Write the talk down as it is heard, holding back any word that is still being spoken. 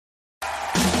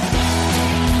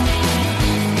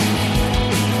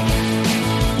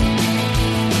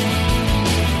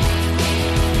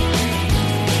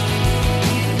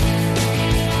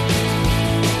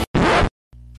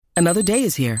Another day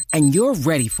is here, and you're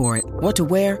ready for it. What to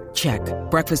wear? Check.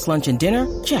 Breakfast, lunch, and dinner?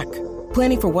 Check.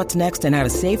 Planning for what's next and how to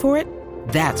save for it?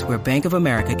 That's where Bank of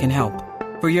America can help.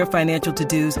 For your financial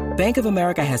to-dos, Bank of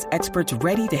America has experts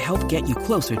ready to help get you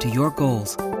closer to your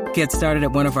goals. Get started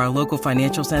at one of our local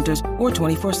financial centers or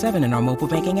 24/7 in our mobile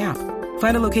banking app.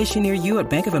 Find a location near you at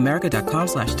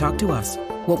bankofamerica.com/talktous.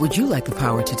 What would you like the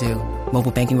power to do? Mobile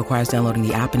banking requires downloading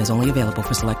the app and is only available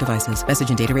for select devices. Message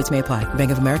and data rates may apply. Bank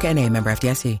of America N.A., member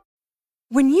FDIC.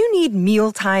 When you need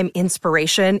mealtime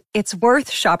inspiration, it's worth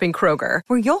shopping Kroger,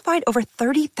 where you'll find over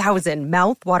 30,000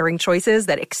 mouth-watering choices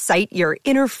that excite your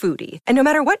inner foodie. And no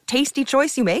matter what tasty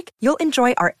choice you make, you'll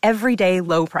enjoy our everyday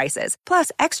low prices,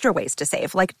 plus extra ways to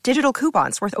save, like digital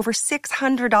coupons worth over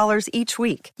 $600 each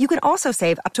week. You can also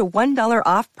save up to $1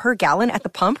 off per gallon at the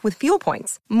pump with fuel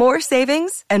points. More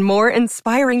savings and more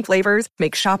inspiring flavors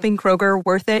make shopping Kroger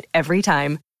worth it every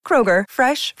time. Kroger,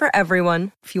 fresh for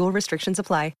everyone. Fuel restrictions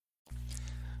apply.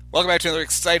 Welcome back to another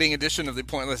exciting edition of the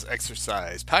Pointless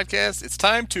Exercise Podcast. It's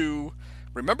time to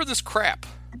remember this crap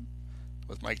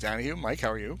with Mike Donahue. Mike,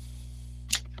 how are you?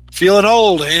 Feeling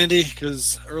old, Andy,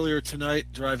 because earlier tonight,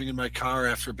 driving in my car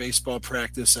after baseball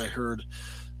practice, I heard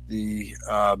the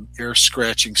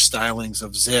air-scratching stylings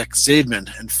of Zach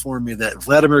Zaidman inform me that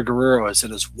Vladimir Guerrero has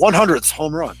hit his 100th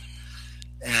home run.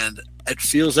 And it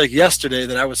feels like yesterday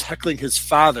that I was heckling his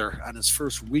father on his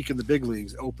first week in the big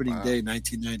leagues, opening day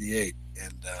 1998.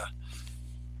 And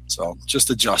so just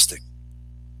adjusting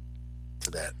to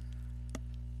that.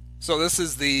 So this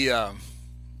is the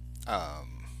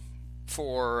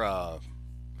for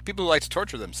people who like to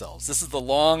torture themselves. This is the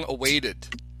long-awaited,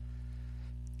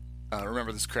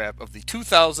 remember this crap, of the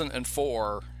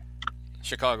 2004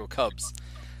 Chicago Cubs.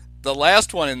 The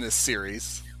last one in this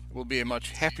series will be a much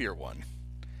happier one.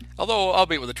 Although,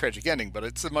 albeit with a tragic ending, but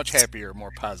it's a much happier,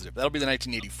 more positive. That'll be the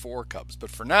 1984 Cubs. But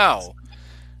for now,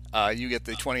 you get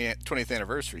the 20th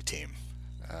anniversary team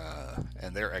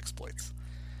and their exploits.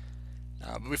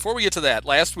 But before we get to that,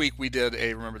 last week we did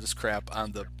a Remember This Crap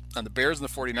on the Bears and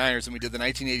the 49ers, and we did the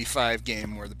 1985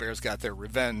 game where the Bears got their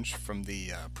revenge from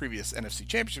the previous NFC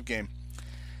Championship game.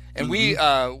 And we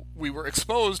were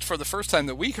exposed for the first time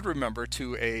that we could remember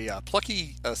to a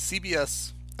plucky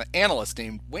CBS analyst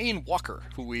named Wayne Walker,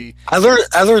 who I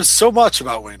learned so much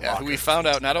about Wayne Walker. Who we found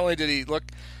out not only did he look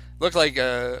like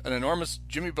an enormous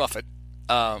Jimmy Buffett.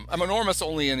 I'm enormous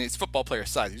only in his football player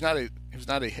size. He was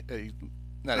not a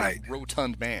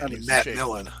rotund man. Not a Matt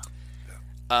Millen.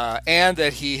 And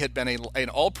that he had been an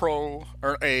All-Pro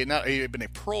he had been a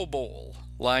Pro Bowl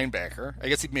linebacker. I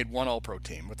guess he'd made one All-Pro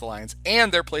team with the Lions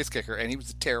and their place kicker, and he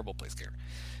was a terrible place kicker.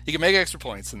 He could make extra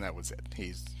points, and that was it.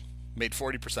 He's made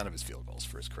 40% of his field goals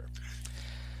for his career.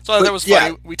 So that was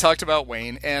funny. Yeah. We talked about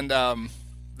Wayne, and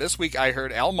this week I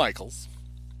heard Al Michaels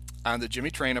on the Jimmy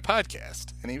Traina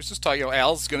podcast, and he was just talking.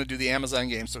 Al's going to do the Amazon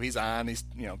game, so he's on. He's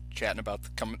chatting about the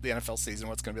NFL season,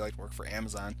 what's going to be like to work for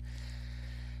Amazon.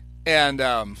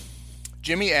 And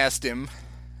Jimmy asked him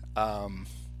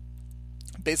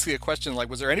basically a question like,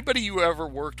 was there anybody you ever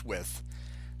worked with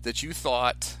that you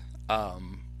thought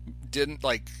didn't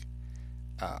like?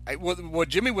 What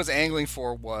Jimmy was angling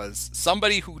for was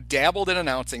somebody who dabbled in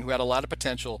announcing, who had a lot of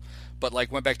potential, but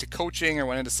like went back to coaching or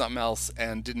went into something else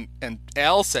and didn't. And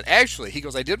Al said, actually, he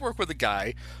goes, I did work with a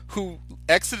guy who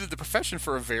exited the profession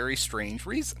for a very strange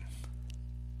reason.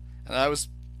 And I was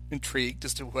intrigued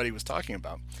as to what he was talking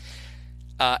about.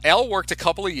 Al worked a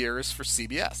couple of years for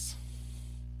CBS.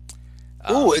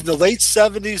 In the late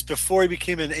 70s, before he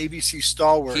became an ABC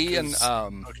stalwart.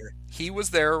 He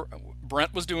was there.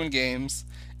 Brent was doing games,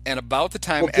 and about the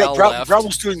time Al left... Brent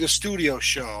was doing the studio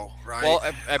show, right? Well,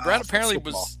 Brent apparently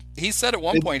was... He said at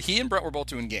one point he and Brent were both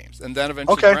doing games, and then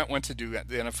eventually Brent went to do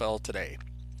the NFL Today.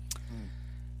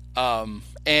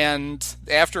 And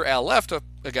after Al left, a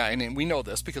guy, and we know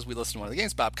this because we listened to one of the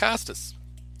games, Bob Costas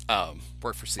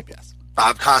worked for CBS.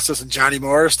 Bob Costas and Johnny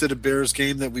Morris did a Bears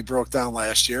game that we broke down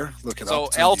last year. Look it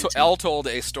up. So Al told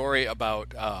a story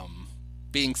about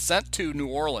being sent to New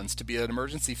Orleans to be an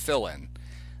emergency fill-in.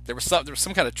 There was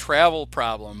some kind of travel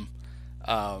problem,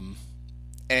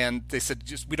 and they said,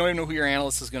 just we don't even know who your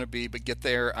analyst is going to be, but get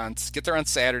there on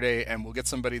Saturday, and we'll get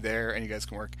somebody there, and you guys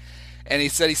can work. And he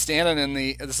said he's standing in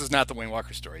this is not the Wayne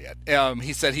Walker story yet.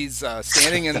 He said he's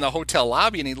standing in the hotel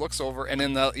lobby, and he looks over, and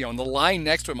in the in the line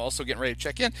next to him, also getting ready to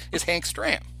check in, is Hank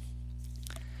Stram.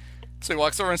 So he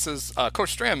walks over and says,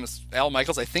 Coach Stram, this is Al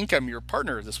Michaels, I think I'm your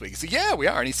partner this week. He said, yeah, we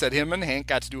are. And he said him and Hank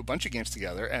got to do a bunch of games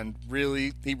together, and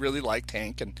he really liked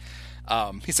Hank. And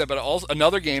he said, but also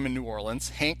another game in New Orleans,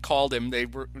 Hank called him. They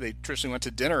traditionally went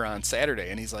to dinner on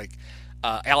Saturday, and he's like,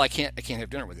 Al, I can't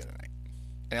have dinner with you tonight.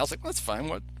 And Al's like, well, that's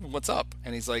fine. What's up?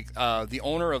 And he's like, the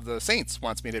owner of the Saints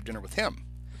wants me to have dinner with him.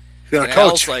 You're And a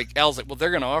coach. Al's like, well,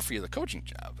 they're going to offer you the coaching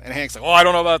job. And Hank's like, oh, I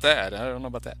don't know about that.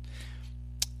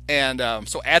 And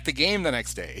so at the game the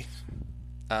next day,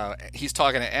 he's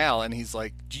talking to Al, and he's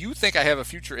like, do you think I have a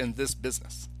future in this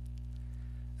business?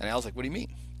 And Al's like, what do you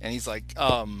mean? And he's like,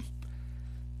 as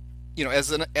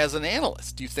an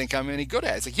analyst, do you think I'm any good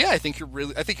at it? He's like, yeah, I think you're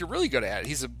really good at it.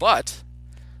 He said, but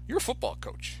you're a football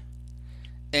coach.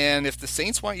 And if the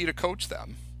Saints want you to coach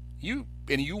them, you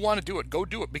want to do it, go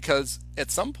do it, because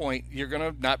at some point you're going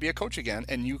to not be a coach again,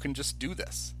 and you can just do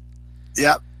this.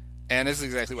 Yep. And this is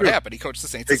exactly what happened. He coached the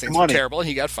Saints. The Saints were terrible, and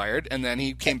he got fired. And then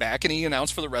he came back and he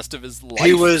announced for the rest of his life.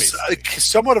 He was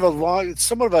somewhat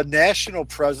of a national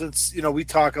presence. We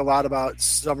talk a lot about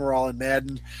Summerall and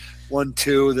Madden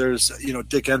 1-2. There's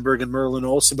Dick Enberg and Merlin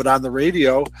Olsen, but on the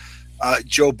radio,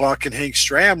 Joe Buck and Hank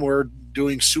Stram were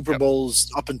doing Super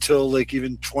Bowls up until like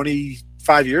even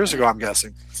 25 years ago, I'm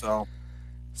guessing. So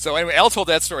anyway, Al told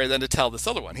that story then to tell this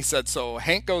other one. He said, so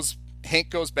Hank goes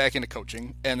back into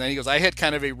coaching, and then he goes, I had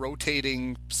kind of a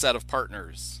rotating set of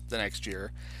partners the next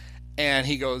year. And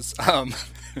he goes, I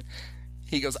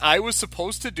was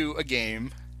supposed to do a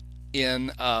game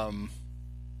in,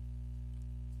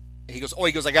 he goes,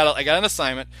 I got an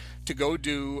assignment to go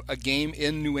do a game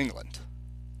in New England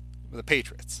with the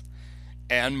Patriots.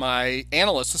 And my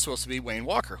analyst was supposed to be Wayne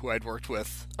Walker, who I'd worked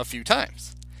with a few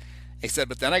times. He said,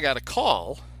 but then I got a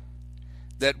call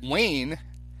that Wayne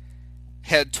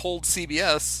had told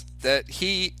CBS that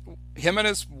him and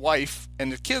his wife and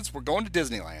the kids were going to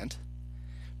Disneyland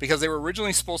because they were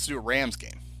originally supposed to do a Rams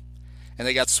game. And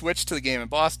they got switched to the game in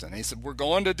Boston. And he said, we're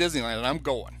going to Disneyland, and I'm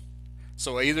going.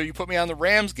 So either you put me on the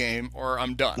Rams game or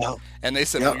I'm done. No. And they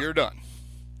said, well, you're done.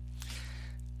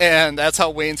 And that's how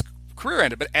Wayne's career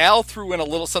ended. But Al threw in a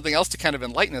little something else to kind of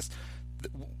enlighten us.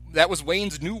 That was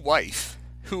Wayne's new wife,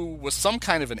 who was some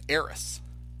kind of an heiress.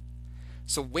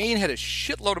 So Wayne had a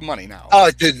shitload of money now. Oh,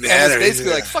 it didn't matter. And it's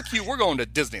basically like, fuck you, we're going to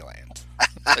Disneyland.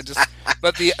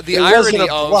 But the irony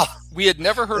of, we had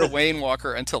never heard of Wayne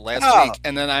Walker until last week,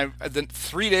 and then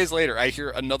 3 days later, I hear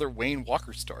another Wayne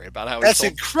Walker story about how he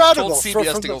told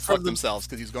CBS to go fuck themselves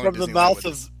because he was going to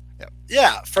Disneyland.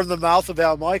 From the mouth of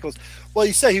Al Michaels. Well,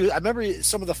 you said I remember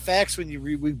some of the facts when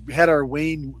we had our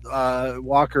Wayne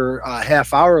Walker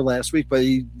half hour last week, but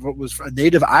he was a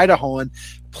native Idahoan,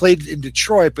 played in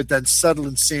Detroit, but then settled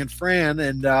in San Fran,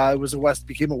 and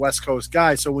became a West Coast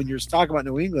guy. So when you're talking about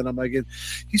New England, I'm like,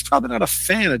 he's probably not a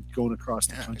fan of going across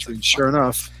the country. And sure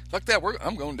enough, fuck that,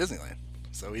 I'm going to Disneyland.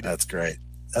 So he did. That's great.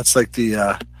 That's like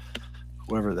the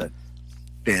whoever that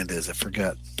band is, I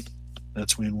forget.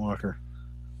 That's Wayne Walker.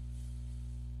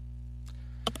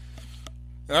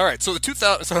 All right, so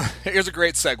so here's a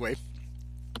great segue.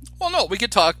 Well, no, we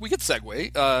could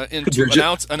segue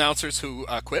into announcers who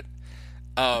quit.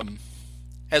 As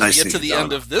we get to the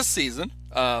end of this season,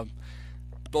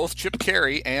 both Chip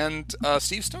Carey and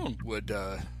Steve Stone would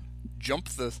jump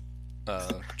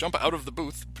out of the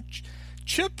booth.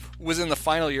 Chip was in the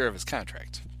final year of his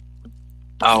contract.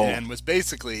 Oh. And was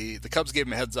basically, the Cubs gave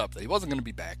him a heads up that he wasn't going to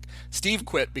be back. Steve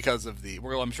quit because of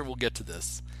I'm sure we'll get to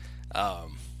this.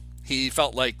 He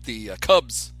felt like the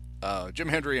Cubs, Jim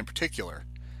Hendry in particular,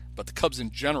 but the Cubs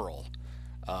in general,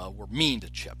 were mean to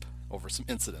Chip over some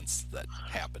incidents that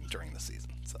happened during the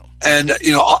season. So, and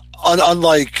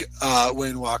unlike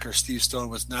Wayne Walker, Steve Stone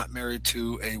was not married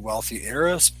to a wealthy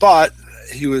heiress, but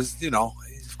he was,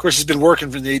 of course, he's been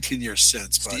working for the 18 years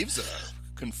since. Steve's a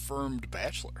confirmed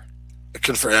bachelor.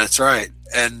 That's right,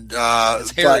 and I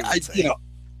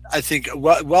think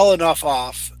well enough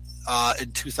off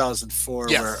in 2004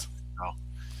 where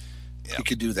he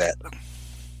could do that.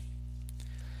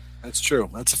 That's true.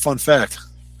 That's a fun fact.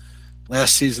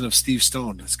 Last season of Steve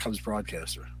Stone as Cubs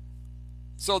broadcaster.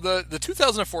 So the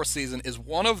 2004 season is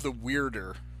one of the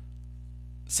weirder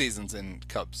seasons in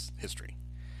Cubs history.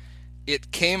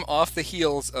 It came off the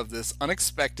heels of this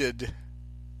unexpected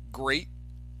great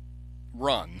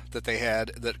run that they had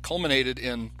that culminated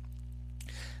in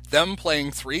them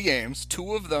playing 3 games,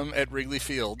 2 of them at Wrigley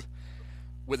Field,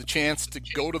 with a chance to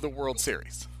go to the World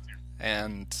Series.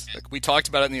 And like we talked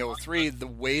about it in the 03, the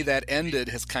way that ended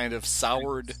has kind of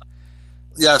soured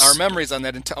our memories on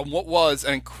that, on what was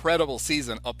an incredible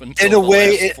season up until in a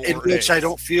way in which I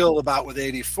don't feel about with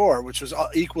 84, which was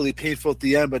equally painful at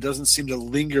the end, but doesn't seem to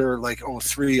linger like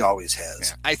 03 always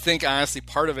has. Yeah, I think honestly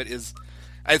part of it is,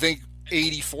 I think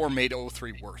 84 made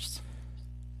 03 worse.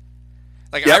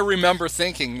 I remember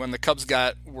thinking when the Cubs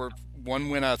were 1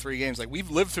 win out of 3 games, like,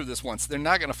 we've lived through this once. They're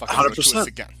not going to fucking do it to us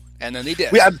again. And then they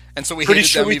did. And so we pretty hated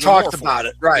sure them we even talked more for about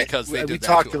it, right? Because they did we that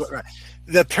talked to us. about right.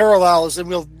 The parallels, and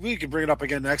we can bring it up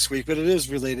again next week, but it is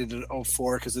related to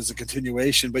 04 because it's a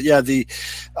continuation. But yeah,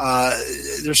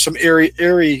 there's some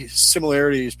eerie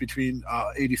similarities between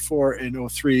 84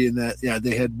 and 03 in that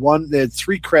they had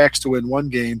 3 cracks to win one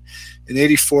game. In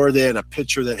 84 they had a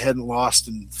pitcher that hadn't lost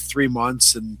in 3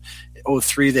 months, and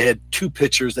 03 they had 2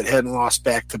 pitchers that hadn't lost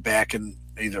back to back in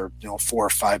either 4 or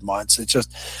 5 months. It's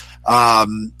just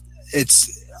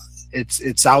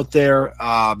it's out there,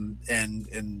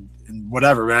 and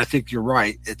whatever. And I think you're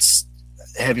right. It's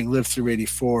having lived through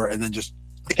 84 and then just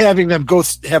having them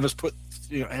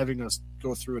having us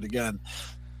go through it again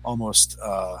almost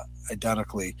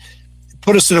identically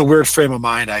put us in a weird frame of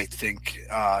mind. I think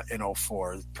in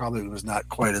 04 probably was not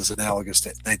quite as analogous to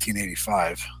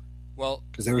 1985. Well,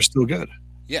 because they were still good.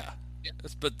 Yeah.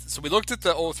 But so we looked at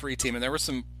the 03 team, and there were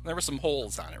some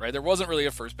holes on it, right? There wasn't really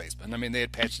a first baseman. I mean, they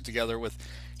had patched it together with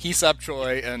Hesop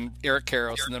Choi and Eric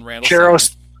Karros, and then Randall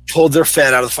Karros Simon. Pulled their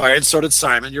fat out of the fire, and so did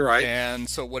Simon. You're right. And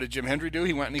so what did Jim Hendry do?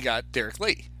 He went and he got Derek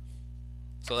Lee.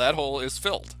 So that hole is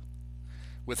filled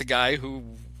with a guy who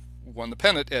won the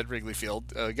pennant at Wrigley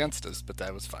Field against us, but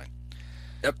that was fine.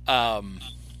 Yep.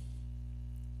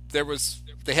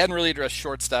 They hadn't really addressed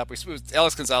shortstop.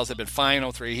 Alex Gonzalez had been fine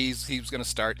 03. He was going to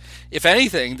start. If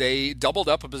anything, they doubled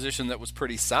up a position that was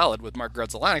pretty solid with Mark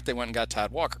Grudzielanek. They went and got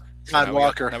Todd Walker.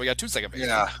 Now we got 2 second basemen.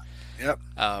 Yeah. Yep.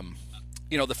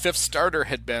 The 5th starter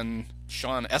had been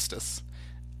Sean Estes,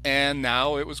 and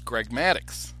now it was Greg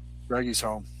Maddux. Greggy's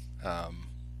home.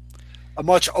 A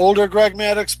much older Greg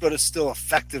Maddux, but it's still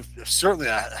effective. Certainly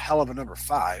a hell of a number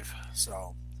 5.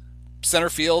 So center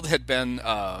field had been,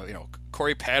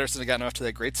 Corey Patterson had gotten off to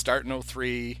that great start in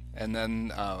 03, and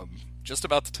then just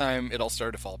about the time it all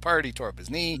started to fall apart, he tore up his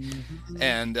knee. Mm-hmm.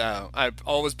 And I've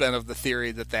always been of the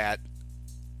theory that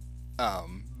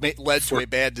led to a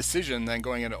bad decision then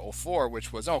going into 04,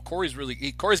 which was, Corey's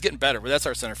getting better, but that's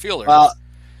our center fielder.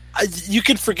 You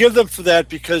can forgive them for that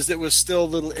because it was still a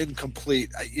little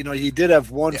incomplete. He did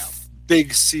have one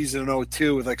big season in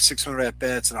 02 with like 600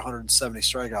 at-bats and 170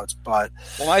 strikeouts. But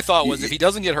my thought was if he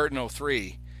doesn't get hurt in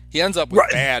 03, he ends up with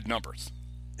bad numbers.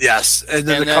 Yes, and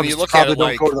then you look at it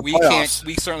like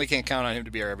we certainly can't count on him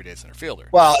to be our everyday center fielder.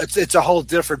 Well, it's a whole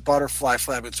different butterfly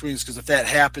flap between because if that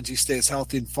happens, he stays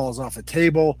healthy and falls off a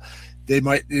table. They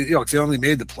might, they only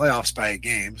made the playoffs by a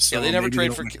game. So they never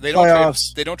trade for they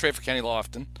don't trade for Kenny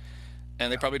Lofton,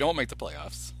 and they probably don't make the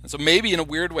playoffs. And so maybe in a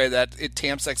weird way that it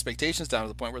tamps expectations down to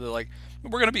the point where they're like,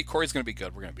 Corey's going to be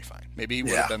good, we're going to be fine. Maybe he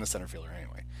would have been the center fielder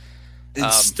anyway.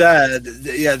 Instead,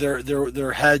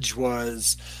 their hedge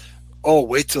was,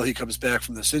 wait till he comes back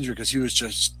from this injury because he was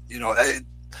just,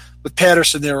 with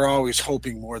Patterson, they were always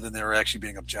hoping more than they were actually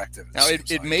being objective. Now,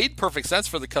 it made perfect sense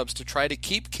for the Cubs to try to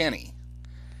keep Kenny,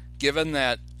 given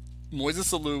that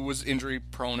Moises Alou was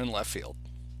injury-prone in left field.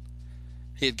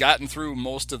 He had gotten through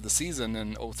most of the season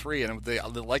in 03, and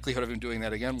the likelihood of him doing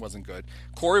that again wasn't good.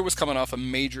 Corey was coming off a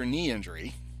major knee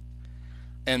injury,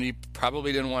 and he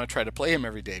probably didn't want to try to play him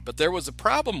every day. But there was a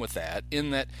problem with that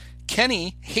in that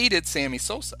Kenny hated Sammy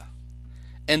Sosa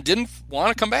and didn't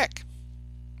want to come back.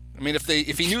 I mean, if they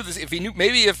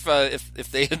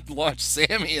had launched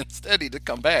Sammy instead, he'd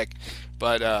come back.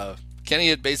 But Kenny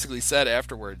had basically said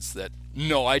afterwards that,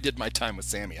 no, I did my time with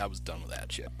Sammy. I was done with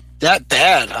that shit. That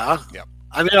bad, huh? Yep.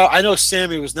 I mean, I know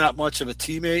Sammy was not much of a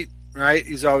teammate, right?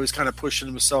 He's always kind of pushing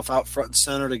himself out front and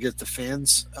center to get the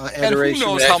fans adoration. And who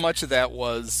knows how much of that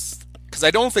was – because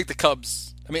I don't think the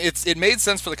Cubs – I mean, it made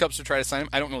sense for the Cubs to try to sign him.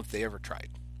 I don't know if they ever tried.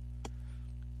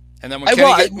 And then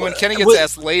when Kenny gets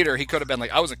asked later, he could have been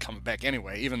like, I wasn't coming back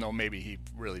anyway, even though maybe he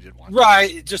really did want to.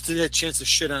 Right, just to get a chance to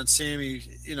shit on Sammy.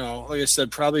 Like I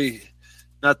said, probably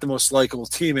not the most likable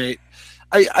teammate.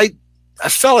 I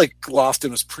felt like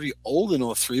Lofton was pretty old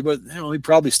in 03, but he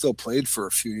probably still played for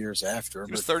a few years after.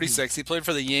 He was 36. He played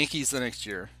for the Yankees the next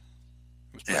year.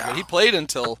 He played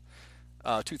until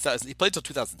 2000. He played until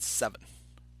 2007.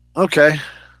 Okay,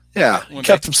 yeah, he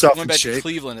kept himself in shape. Went back to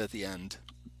Cleveland at the end.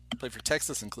 Played for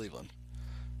Texas and Cleveland.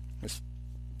 His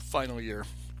final year.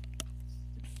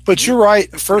 But you're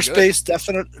right. First base,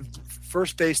 definite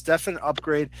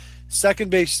upgrade.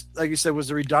 Second base, like you said, was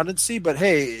a redundancy, but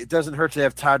hey, it doesn't hurt to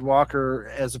have Todd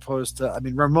Walker as opposed to,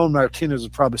 Ramon Martinez was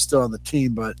probably still on the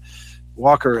team, but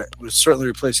Walker was certainly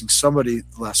replacing somebody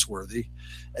less worthy.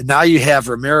 And now you have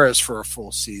Ramirez for a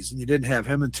full season. You didn't have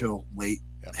him until late,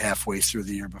 halfway through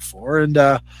the year before. And,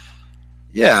 and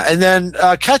then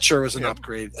catcher was an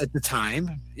upgrade at the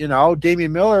time.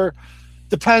 Damian Miller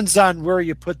depends on where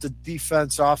you put the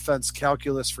defense offense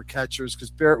calculus for catchers,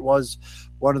 because Barrett was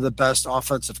one of the best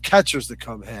offensive catchers the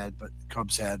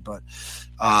Cubs had, but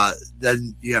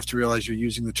then you have to realize you're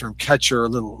using the term catcher a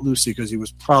little loosely, because he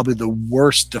was probably the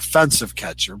worst defensive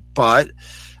catcher. But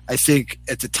I think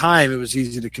at the time it was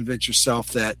easy to convince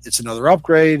yourself that it's another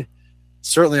upgrade,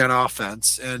 certainly on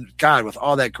offense. And God, with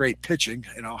all that great pitching,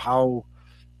 how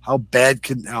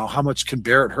much can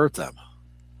Barrett hurt them?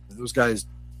 Those guys.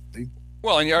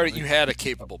 Well, and you had a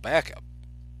capable backup.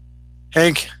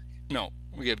 Hank? No,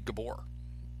 we had Gabor.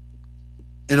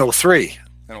 In 03.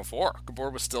 In 04. Gabor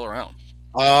was still around.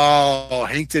 Oh,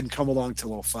 Hank didn't come along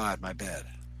till 05. My bad.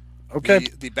 Okay.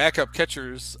 The backup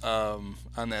catchers on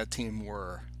that team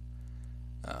were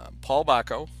Paul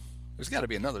Bacco. There's got to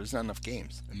be another. There's not enough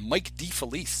games. And Mike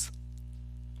DeFelice.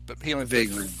 But he only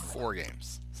played 4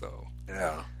 games. So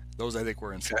yeah, those I think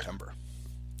were in September.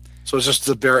 So it's just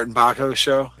the Barrett and Bacco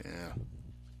show? Yeah.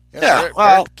 Barrett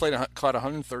caught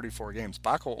 134 games.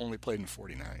 Bacco only played in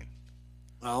 49.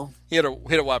 Well, he hit a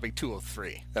whopping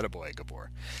 203. That a boy, Gabor.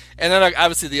 And then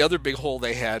obviously the other big hole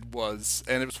they had was,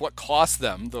 and it was what cost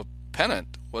them the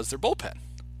pennant, was their bullpen.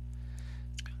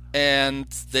 And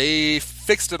they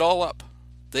fixed it all up.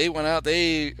 They went out.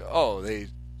 They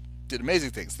did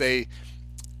amazing things. They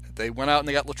went out and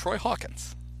they got LaTroy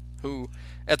Hawkins, who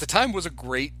at the time was a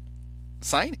great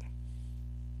signing.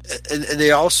 And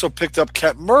they also picked up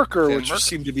Kent Merker, which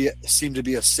seemed to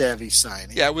be a savvy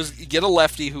signing. Yeah, it was get a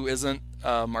lefty who isn't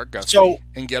Mark Guthrie,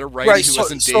 and get a righty who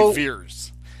isn't Dave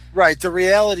Veers. Right. The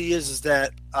reality is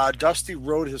that Dusty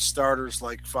rode his starters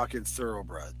like fucking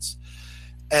thoroughbreds,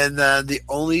 and then the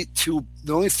only 3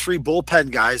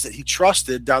 bullpen guys that he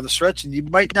trusted down the stretch, and you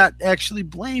might not actually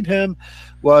blame him,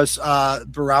 was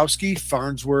Borowski,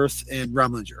 Farnsworth, and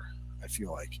Remlinger. I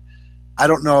feel like. I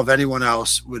don't know of anyone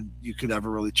else you could ever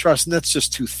really trust, and that's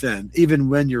just too thin. Even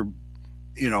when you're,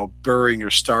 burying your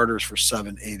starters for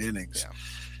 7-8 innings,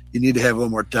 you need to have a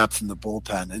little more depth in the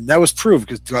bullpen, and that was proved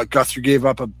because Guthrie gave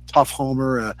up a tough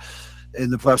homer in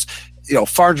the playoffs.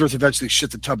 Farnsworth eventually shit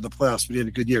the tub in the playoffs, but he had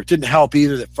a good year. It didn't help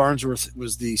either that Farnsworth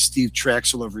was the Steve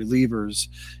Traxel of relievers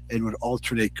and would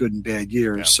alternate good and bad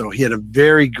years. Yeah. So he had a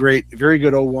very good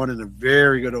 01 and a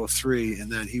very good 03,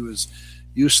 and then he was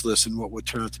useless in what would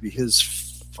turn out to be his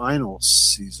final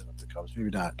season of the Cubs. Maybe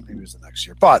not. Maybe it was the next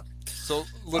year. But so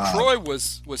LaTroy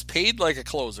was paid like a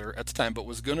closer at the time, but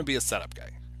was going to be a setup guy,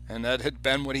 and that had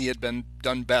been what he had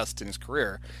done best in his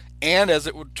career. And as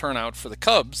it would turn out for the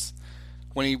Cubs,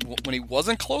 when he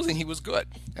wasn't closing, he was good,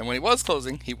 and when he was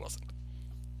closing, he wasn't.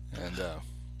 And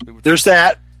there's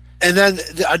that. And then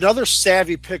another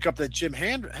savvy pickup that Jim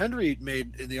Henry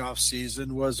made in the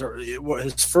offseason was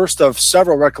his first of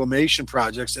several reclamation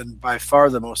projects, and by far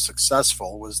the most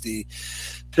successful was the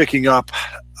picking up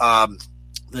the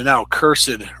now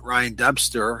cursed Ryan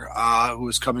Dempster, who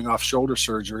was coming off shoulder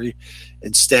surgery,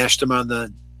 and stashed him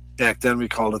on back then we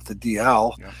called it the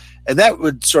DL. Yeah. And that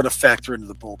would sort of factor into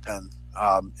the bullpen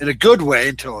in a good way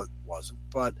until it wasn't.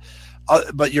 But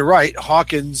you're right,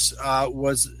 Hawkins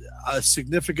was a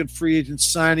significant free agent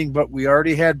signing, but we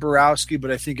already had Borowski,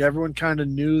 but I think everyone kind of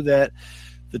knew that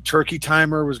the turkey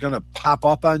timer was going to pop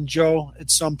up on Joe at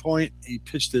some point. He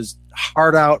pitched his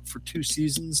heart out for 2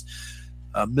 seasons,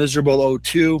 miserable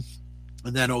 02,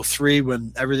 and then 03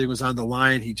 when everything was on the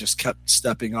line, he just kept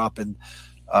stepping up, and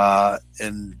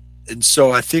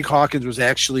so I think Hawkins was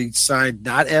actually signed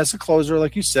not as a closer,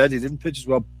 like you said, he didn't pitch as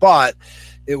well, but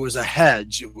it was a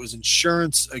hedge. It was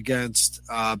insurance against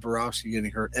Borowski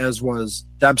getting hurt, as was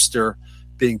Dempster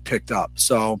being picked up.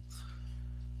 So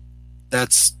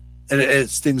as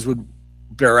things would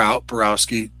bear out,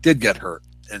 Borowski did get hurt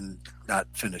and not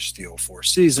finish the 04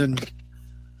 season.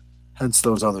 Hence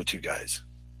those other 2 guys.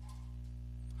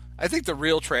 I think the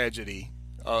real tragedy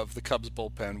of the Cubs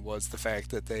bullpen was the fact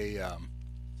that they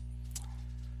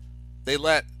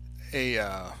let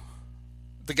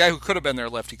the guy who could have been their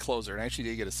lefty closer and actually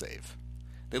did get a save.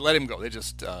 They let him go. They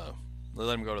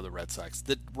let him go to the Red Sox.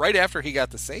 Right after he got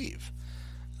the save.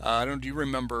 Do you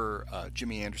remember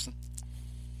Jimmy Anderson?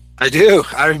 I do.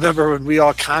 I remember when we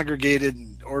all congregated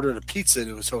and ordered a pizza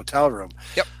in his hotel room.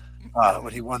 Yep.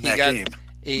 When he won that game.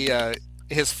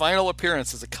 His final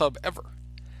appearance as a Cub ever.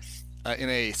 In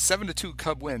a 7-2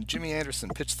 Cub win, Jimmy Anderson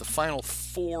pitched the final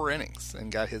 4 innings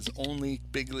and got his only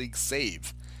big league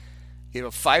save. He gave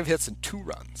up 5 hits and 2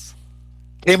 runs.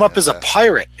 Came up as a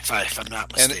pirate, if I'm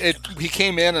not mistaken. And he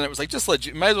came in, and it was like,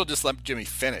 might as well just let Jimmy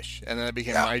finish. And then it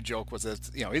became my joke was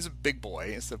that he's a big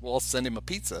boy. I said, well, I'll send him a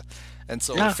pizza. And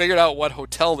so we figured out what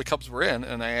hotel the Cubs were in,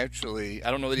 and I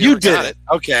don't know that he ever got it.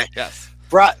 Okay. Yes.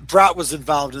 Brat was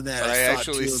involved in that. I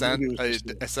actually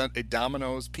sent a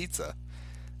Domino's pizza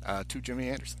to Jimmy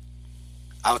Anderson.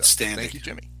 Outstanding. So, thank you,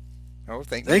 Jimmy. Oh,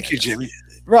 thank you, Jimmy.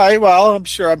 Right. Well, I'm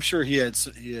sure he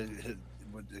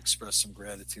would express some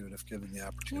gratitude if given the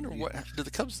opportunity. I wonder what did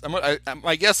the Cubs?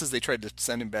 My guess is they tried to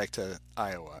send him back to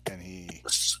Iowa, and he.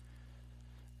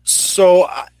 So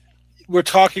we're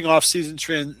talking off-season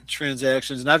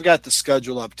transactions, and I've got the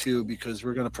schedule up too because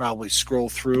we're going to probably scroll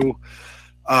through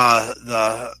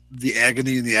the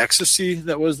agony and the ecstasy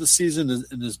that was the season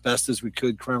in as best as we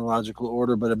could chronological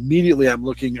order. But immediately I'm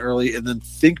looking early and then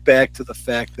think back to the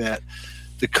fact that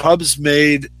the Cubs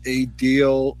made a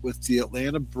deal with the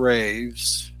Atlanta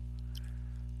Braves,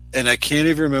 and I can't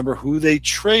even remember who they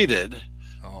traded.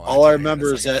 All I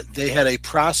remember is that they had a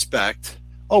prospect.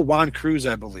 Oh, Juan Cruz,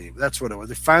 I believe. That's what it was.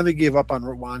 They finally gave up on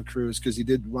Juan Cruz because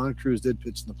Juan Cruz did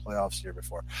pitch in the playoffs the year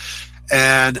before.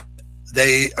 And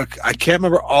I can't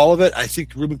remember all of it. I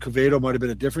think Ruben Quevedo might have been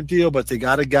a different deal, but they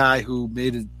got a guy who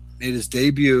made his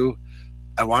debut,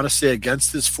 I want to say,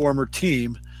 against his former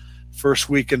team, first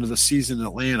weekend of the season in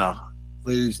Atlanta.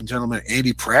 Ladies and gentlemen,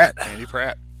 Andy Pratt.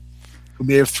 Who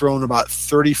may have thrown about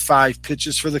 35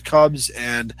 pitches for the Cubs,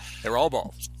 and they were all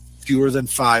balls. Fewer than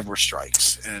 5 were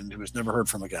strikes, and he was never heard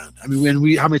from again. I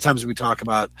mean, how many times did we talk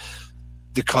about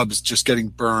the Cubs just getting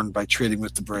burned by trading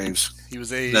with the Braves? He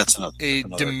was a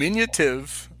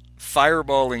diminutive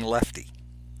fireballing lefty,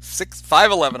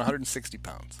 5'11", 160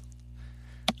 pounds.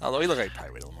 Although he looked like he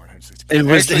probably weighed a little more than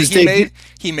 160 pounds.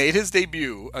 He made his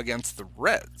debut against the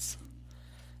Reds,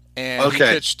 and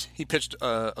he pitched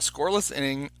a scoreless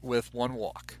inning with 1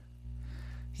 walk.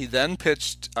 He then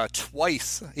pitched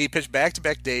twice. He pitched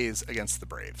back-to-back days against the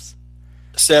Braves.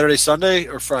 Saturday, Sunday,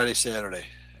 or Friday, Saturday?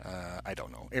 I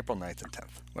don't know. April 9th and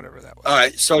 10th, whatever that was. All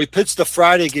right, so he pitched the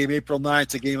Friday game, April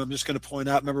 9th, a game I'm just going to point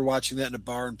out. I remember watching that in a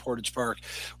bar in Portage Park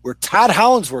where Todd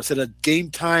Hollingsworth had a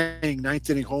game-tying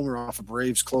 9th-inning homer off of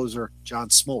Braves closer John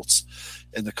Smoltz,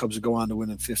 and the Cubs would go on to win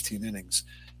in 15 innings.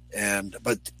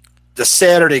 But the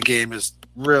Saturday game is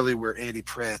really where Andy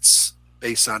Pratt's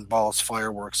base on balls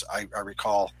fireworks, I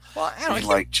recall. Well, I don't know.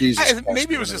 Like, Jesus.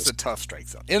 Maybe it was just a tough strike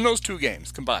zone. In those 2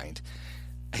 games combined,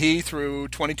 he threw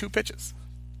 22 pitches.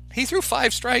 He threw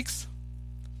 5 strikes.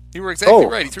 You were exactly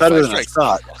right. He threw 5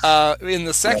 strikes. In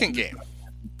the second game,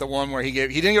 the one where he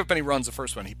didn't give up any runs the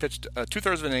first one. He pitched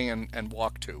 2/3 of an inning and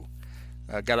walked 2.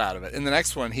 Got out of it. In the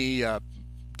next one, he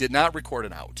did not record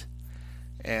an out.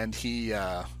 And he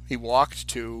walked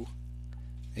 2.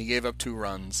 He gave up 2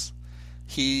 runs.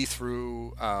 He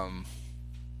threw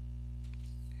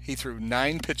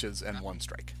 9 pitches and 1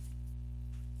 strike.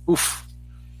 Oof.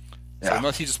 So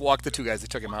unless he just walked the 2 guys, they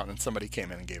took him out, and somebody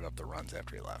came in and gave up the runs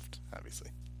after he left, obviously.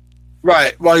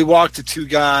 Right. Well, he walked the 2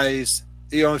 guys.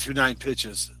 He only threw 9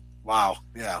 pitches. Wow.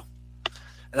 Yeah.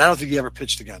 And I don't think he ever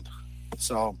pitched again.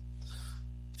 So,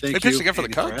 he pitched again for the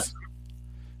Cubs.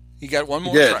 He got one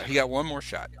more try. He got one more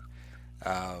shot.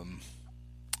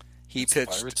 He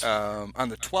pitched on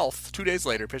the 12th, 2 days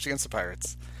later, pitched against the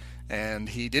Pirates, and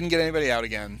he didn't get anybody out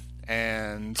again,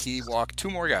 and he walked 2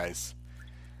 more guys.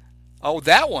 Oh,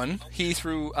 that one, he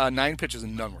threw 9 pitches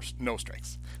and no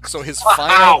strikes. So his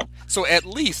final. So at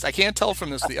least I can't tell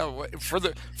from this. For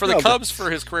the Cubs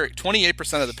for his career,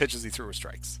 28% of the pitches he threw were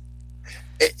strikes.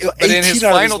 But in his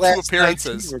final 2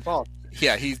 appearances,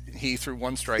 he threw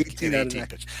 1 strike in 18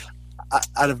 pitches.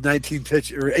 Out of 19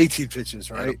 pitches or 18 pitches,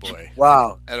 right? Attaboy.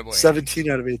 Wow. Attaboy. 17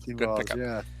 out of 18 Good balls.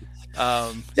 pickup.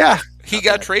 Yeah. He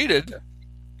got traded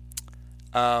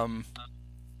for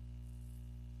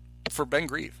Ben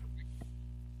Grieve.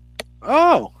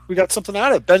 Oh, we got something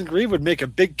out of it. Ben Grieve would make a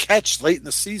big catch late in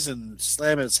the season,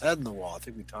 slam his head in the wall. I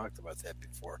think we talked about that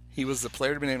before. He was the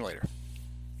player to be named later.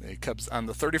 The Cubs on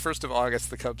the 31st of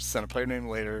August, the Cubs sent a player named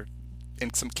later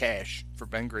in some cash for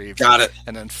Ben Grieve. Got it.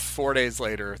 And then 4 days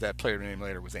later, that player named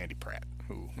later was Andy Pratt,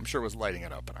 who I'm sure was lighting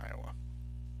it up in Iowa.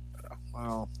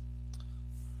 Wow.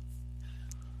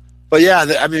 But yeah,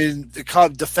 the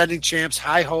Cubs defending champs,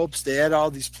 high hopes. They had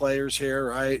all these players here,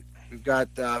 right? We've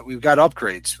got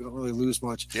upgrades. We don't really lose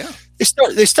much. Yeah. They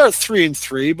start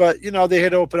 3-3, but they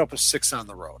had to open up with 6 on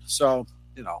the road. So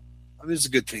it's a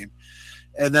good team.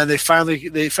 And then they finally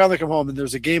come home, and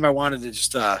there's a game I wanted to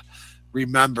just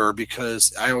remember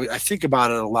because I think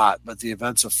about it a lot. But the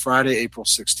events of Friday, April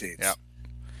 16th.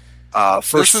 Yeah.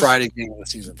 Friday game of the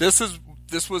season.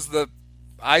 This was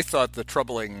I thought the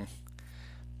troubling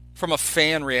from a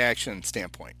fan reaction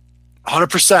standpoint.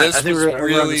 100%. This I think was we're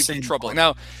really troubling.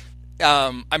 Now,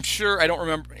 I'm sure I don't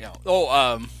remember.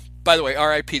 By the way,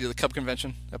 R.I.P. to the Cub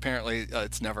Convention. Apparently,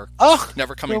 it's never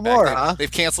coming back. Huh?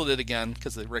 They've canceled it again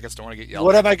because the Ricketts don't want to get yelled.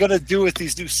 What am I going to do with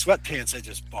these new sweatpants I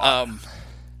just bought?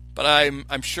 But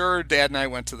I'm sure Dad and I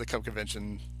went to the Cub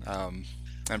Convention. I'm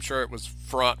sure it was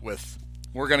fraught with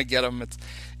We're going to get them.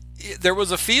 There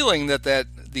was a feeling that the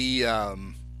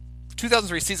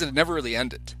 2003 season had never really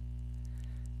ended.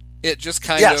 It just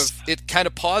kind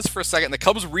of paused for a second. The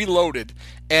Cubs reloaded,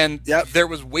 and there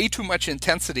was way too much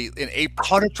intensity in April.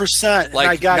 100%.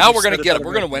 Like, now we're going to get it.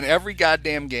 We're going to win every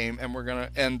goddamn game,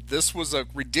 and this was a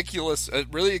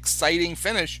really exciting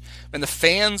finish. And the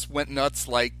fans went nuts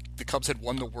like the Cubs had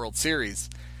won the World Series.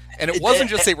 And it wasn't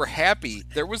just they were happy.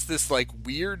 There was this like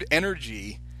weird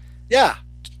energy. Yeah.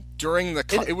 During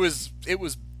it was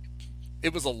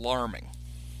alarming.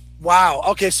 Wow.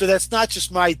 Okay, so that's not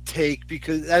just my take,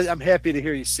 because I'm happy to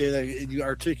hear you say that, and you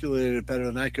articulated it better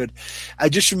than I could. I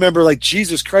just remember, like,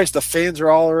 Jesus Christ, the fans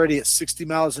are already at 60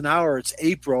 miles an hour. It's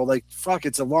April. Like, fuck,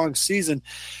 it's a long season.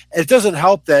 And it doesn't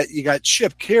help that you got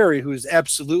Chip Caray, who is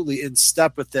absolutely in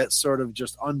step with that sort of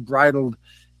just unbridled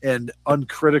and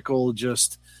uncritical,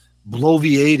 just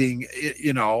bloviating,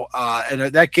 and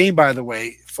that game, by the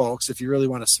way, folks, if you really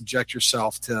want to subject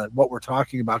yourself to what we're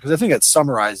talking about, because I think it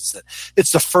summarizes it.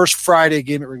 It's the first Friday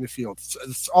game at Wrigley Field.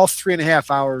 All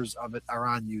 3.5 hours of it are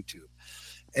on YouTube.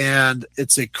 And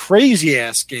it's a crazy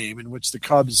ass game in which the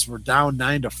Cubs were down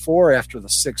 9-4 after the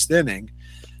 6th inning.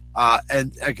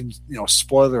 And I can,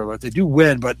 spoiler alert, they do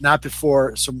win, but not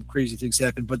before some crazy things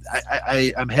happen. But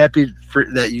I'm happy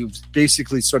that you've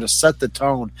basically sort of set the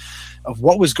tone of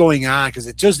what was going on, because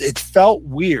it felt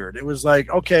weird. It was like,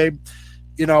 okay,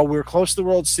 we were close to the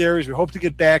World Series. We hope to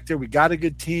get back there. We got a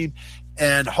good team.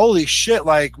 And holy shit,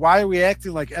 like, why are we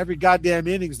acting like every goddamn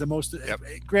inning's the most? Yep.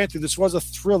 Granted, this was a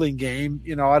thrilling game,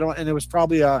 and it was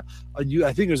probably I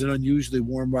think it was an unusually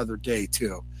warm weather day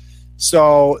too.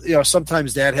 So,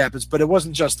 sometimes that happens, but it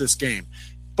wasn't just this game.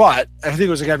 But I think it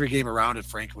was like every game around it,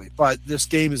 frankly. But this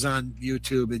game is on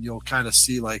YouTube, and you'll kind of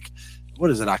see, like, what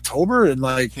is it, October? And,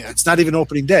 It's not even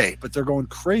opening day, but they're going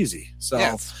crazy.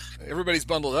 So everybody's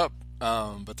bundled up,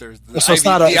 but there's the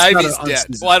Ivy's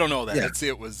dead. Well, I don't know that. Yeah.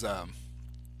 It was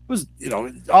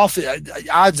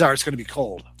odds are it's going to be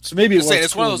cold. So maybe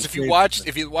it's one of those. If you watch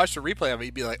the replay of it,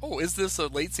 you'd be like, "Oh, is this a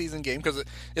late season game?" Because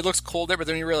it looks cold there, but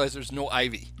then you realize there's no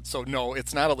ivy. So no,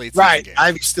 it's not a late season game.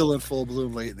 Ivy's still in full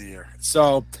bloom late in the year.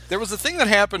 So there was a thing that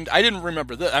happened. I didn't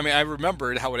remember that. I mean, I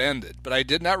remembered how it ended, but I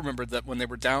did not remember that when they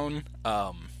were down.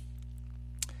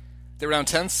 They were down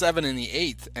 10-7 in the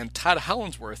 8th, and Todd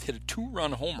Hollandsworth hit a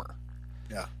 2-run homer.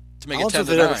 Yeah, to make it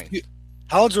 10-9.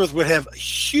 Hollandsworth would have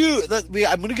huge. I'm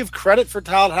going to give credit for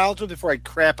Todd Hollandsworth before I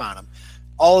crap on him.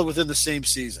 All within the same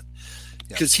season,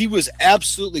 because he was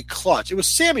absolutely clutch. It was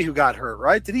Sammy who got hurt,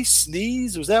 right? Did he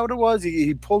sneeze? Was that what it was?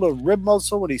 He pulled a rib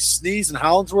muscle when he sneezed, and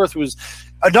Hollandsworth was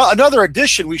another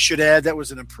addition we should add. That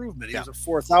was an improvement. He was a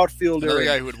fourth outfielder. Another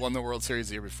guy who had won the World Series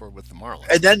the year before with the Marlins.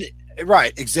 And then,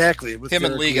 right, exactly. With him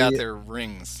and Lee got their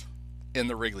rings in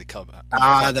the Wrigley Cup.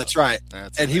 That's right.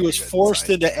 And he was forced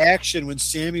into action when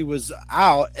Sammy was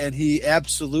out, and he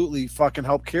absolutely fucking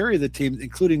helped carry the team,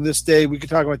 including this day. We could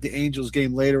talk about the Angels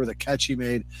game later with a catch he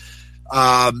made.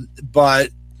 But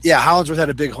yeah, Hollandsworth had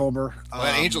a big homer.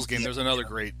 That Angels game, there's an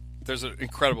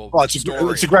incredible story.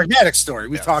 It's a pragmatic story.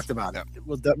 We've talked about it.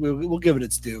 We'll give it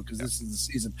its due, because this is the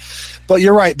season. But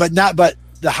you're right. But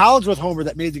the Hollandsworth homer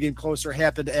that made the game closer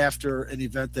happened after an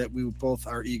event that we both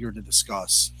are eager to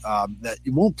discuss, that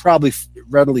you won't probably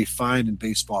readily find in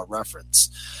Baseball Reference,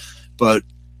 but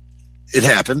it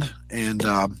happened. And,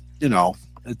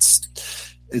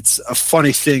 it's a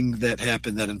funny thing that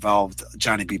happened that involved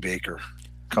Johnny B. Baker,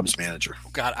 Cubs manager. Oh,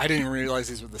 God, I didn't realize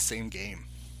these were the same game.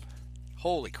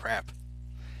 Holy crap.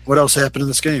 What else happened in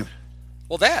this game?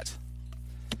 Well, that.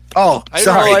 Oh, I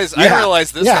didn't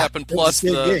realize this happened, plus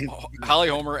the Holly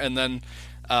homer, and then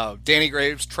Danny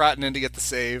Graves trotting in to get the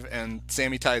save, and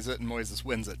Sammy ties it, and Moises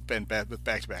wins it with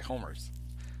back-to-back homers.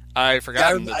 I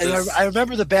forgot. I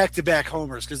remember the back-to-back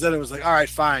homers, because then it was like, all right,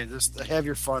 fine, just have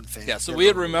your fun, fans. Yeah, so we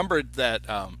had remembered that,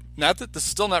 not that this is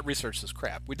still not researched as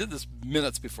crap. We did this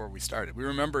minutes before we started. We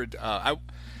remembered,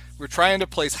 we're trying to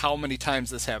place how many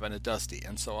times this happened at Dusty,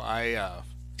 and so I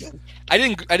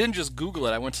didn't just Google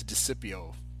it. I went to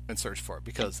Discipio and search for it,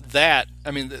 because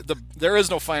there is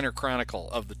no finer chronicle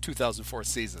of the 2004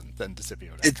 season than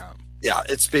Discipio.com.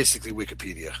 It's basically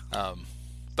Wikipedia.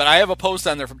 But I have a post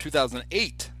on there from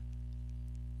 2008,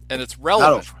 and it's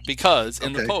relevant because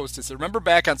in the post it says, remember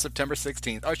back on September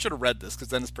 16th. I should have read this, because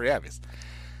then it's pretty obvious.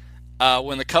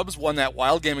 When the Cubs won that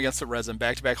wild game against the Reds and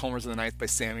back-to-back homers in the 9th by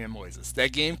Sammy and Moises.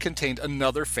 That game contained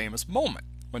another famous moment,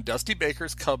 when Dusty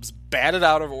Baker's Cubs batted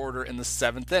out of order in the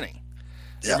 7th inning.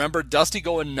 Yeah. Remember Dusty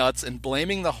going nuts and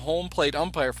blaming the home plate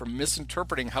umpire for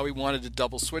misinterpreting how he wanted to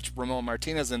double switch Ramon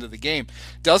Martinez into the game.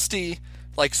 Dusty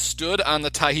stood on the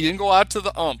tie. He didn't go out to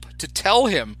the ump to tell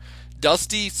him,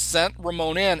 Dusty sent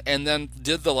Ramon in and then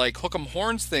did the like hook 'em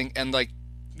horns thing and like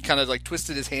kind of like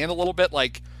twisted his hand a little bit,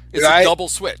 like it's a double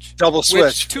switch. Double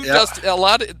switch. Dusty, a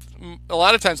lot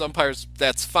of times umpires,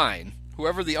 that's fine.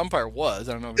 Whoever the umpire was,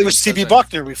 I don't know. It was T.B.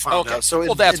 Buckner. We found out.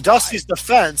 So that's in Dusty's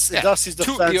defense, so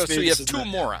you have two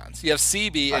morons. You have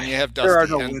CB and you have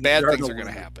Dusty, and bad things are going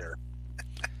to happen.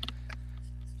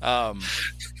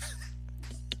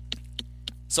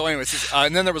 So, anyways,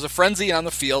 and then there was a frenzy on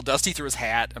the field. Dusty threw his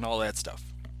hat and all that stuff.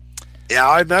 Yeah,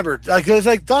 I remember. Like it was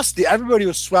like Dusty. Everybody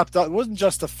was swept up. It wasn't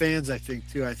just the fans. I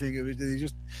think too. I think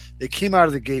they came out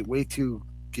of the gate way too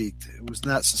geeked. It was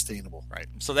not sustainable. Right.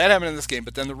 So that happened in this game.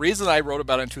 But then the reason I wrote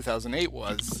about it in 2008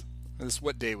 was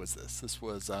what day was this? This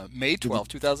was May 12,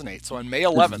 2008. So on May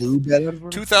 11th,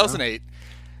 2008,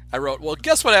 I wrote, well,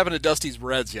 guess what happened to Dusty's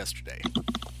Reds yesterday?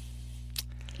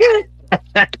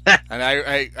 And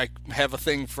I have a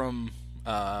thing from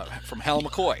Hal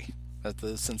McCoy at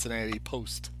the Cincinnati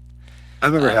Post. I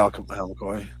remember Hal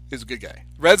McCoy. He's a good guy.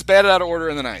 Reds batted out of order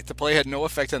in the ninth. The play had no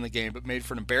effect on the game, but made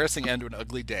for an embarrassing end to an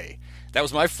ugly day. That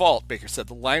was my fault, Baker said.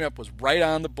 The lineup was right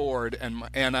on the board and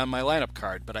on my lineup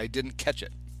card, but I didn't catch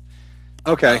it.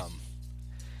 Okay. At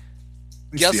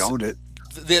least he owned it.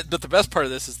 But the best part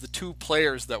of this is the two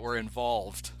players that were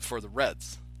involved for the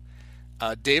Reds.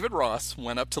 David Ross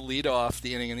went up to lead off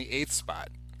the inning in the 8th spot,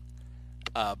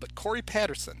 but Corey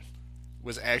Patterson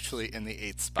was actually in the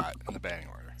 8th spot in the batting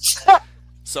order.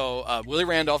 So Willie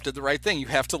Randolph did the right thing. You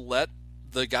have to let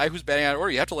the guy who's batting out of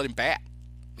order, you have to let him bat.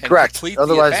 And correct. Complete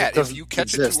Otherwise, the at-bat. it doesn't If you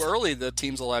catch exist. it too early, the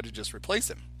team's allowed to just replace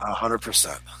him.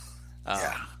 100%.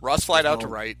 Yeah. Ross flied out to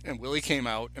right, and Willie came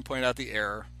out and pointed out the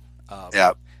error.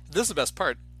 Yeah. This is the best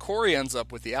part. Corey ends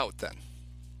up with the out then.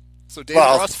 So David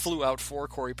Ross flew out for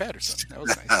Corey Patterson. That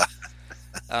was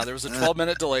nice. There was a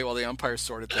 12-minute delay while the umpires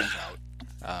sorted things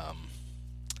out.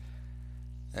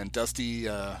 And Dusty,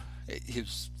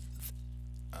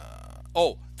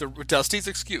 Dusty's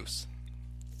excuse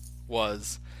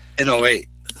was in 08.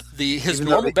 His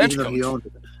normal bench coach,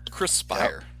 Chris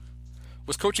Spire,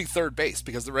 was coaching third base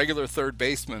because the regular third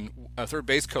base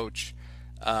coach,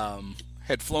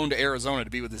 had flown to Arizona to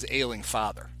be with his ailing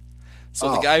father. So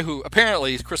the guy who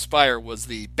apparently Chris Spire was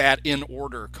the bat in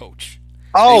order coach.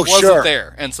 Oh, he wasn't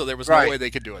there, and so there was no way they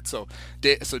could do it. So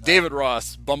David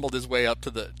Ross bumbled his way up to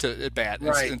at bat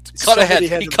and cut ahead.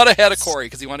 He cut ahead of Corey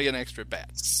because he wanted to get an extra bat.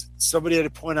 Somebody had to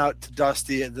point out to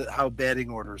Dusty how batting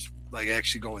orders like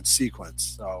actually go in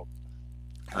sequence. So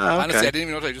honestly, I didn't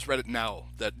even know if I just read it now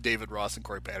that David Ross and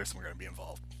Corey Patterson were going to be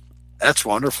involved. That's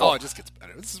wonderful. Oh, it just gets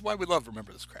better. This is why we love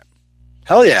Remember This Crap.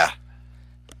 Hell yeah.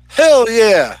 Hell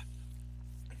yeah.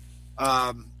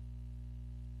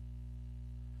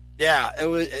 Yeah, it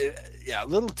was a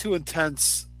little too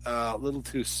intense, a little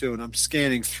too soon. I'm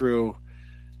scanning through.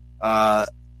 I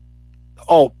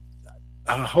hope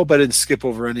I didn't skip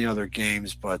over any other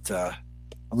games, but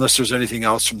unless there's anything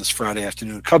else from this Friday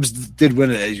afternoon. Cubs did win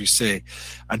it, as you say,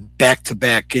 on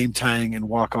back-to-back game-tying and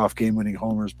walk-off game-winning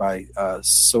homers by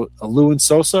Alou and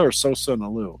Sosa, or Sosa and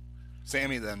Alou?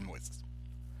 Sammy, then Moises.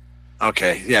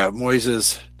 Okay, yeah,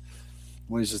 Moises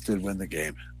did win the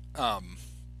game.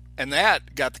 And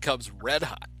that got the Cubs red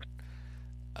hot.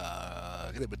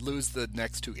 They would lose the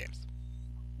next two games.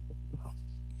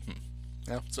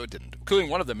 No, so it didn't. Including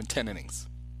one of them in 10 innings.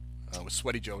 With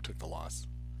Sweaty Joe took the loss.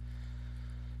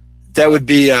 That would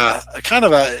be a kind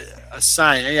of a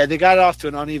sign. Yeah, they got off to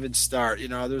an uneven start. You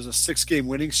know, there's a 6-game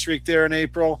winning streak there in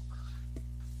April.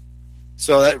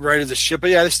 So that righted the ship. But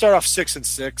yeah, they start off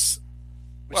 6-6,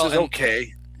 which is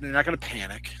okay. They're not going to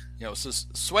panic. You know, so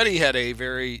Sweaty had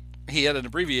an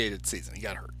abbreviated season. He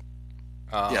got hurt.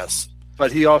 Yes,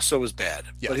 but he also was bad.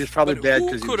 Yes. But he was probably bad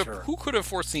because he was hurt. Who could have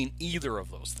foreseen either of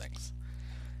those things?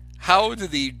 How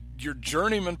did your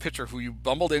journeyman pitcher who you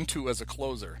bumbled into as a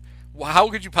closer, how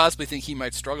could you possibly think he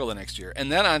might struggle the next year?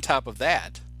 And then on top of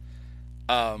that,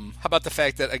 how about the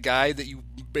fact that a guy that you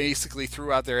basically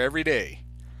threw out there every day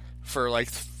for like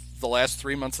the last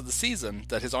 3 months of the season,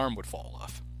 that his arm would fall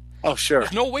off? Oh, sure.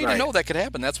 There's no way to know that could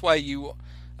happen. That's why you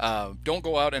don't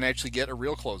go out and actually get a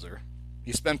real closer.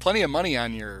 You spend plenty of money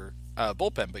on your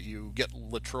bullpen, but you get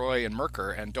LaTroy and Merker,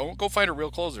 and don't go find a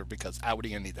real closer because what are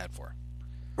you going to need that for?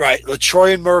 Right.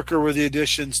 LaTroy and Merker were the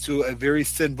additions to a very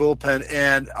thin bullpen,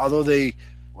 and although they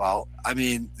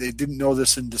didn't know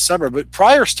this in December, but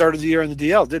Pryor started the year in the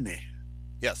DL, didn't he?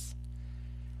 Yes.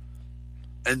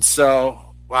 And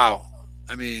so,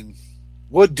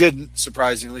 Wood didn't,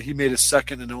 surprisingly. He made a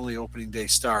second and only opening day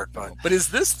start, but is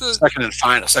this the second and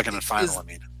final?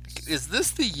 Is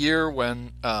this the year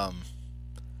when I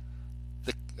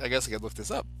guess I could look this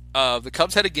up. The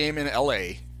Cubs had a game in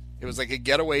LA It was like a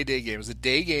getaway day game. It was a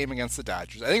day game against the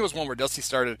Dodgers. I think it was one where Dusty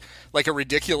started like a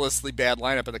ridiculously bad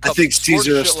lineup, and the Cubs scored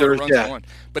a shitload of runs and won.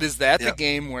 But is that the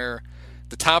game where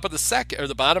the top of the second or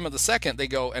the bottom of the second they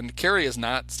go and Carey is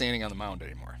not standing on the mound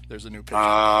anymore? There's a new pitcher.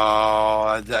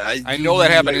 I know that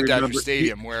happened at Dodger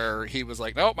Stadium where he was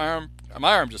like, "No, my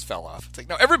arm just fell off." It's like,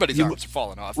 no, everybody's arms are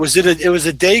falling off. It was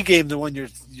a day game? The one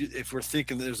if we're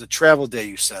thinking there was a travel day,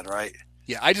 you said, right?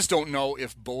 Yeah, I just don't know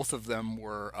if both of them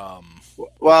were.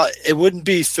 Well, it wouldn't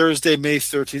be Thursday, May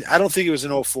 13th. I don't think it was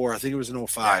in 04. I think it was in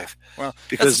 05. Yeah. Well,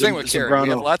 because that's the thing with Carey. We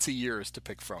have lots of years to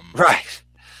pick from.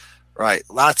 Right.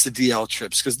 Lots of DL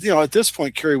trips because at this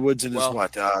point, Kerry Wood's in his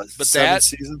seventh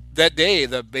season. That day,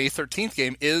 the May 13th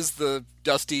game, is the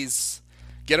Dusty's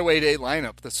getaway day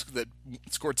lineup that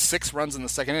scored 6 runs in the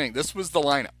second inning. This was the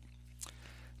lineup: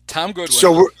 Tom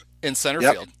Goodwin in center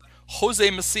field,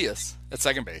 Jose Macias at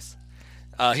second base.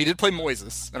 He did play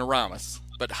Moises and Aramis,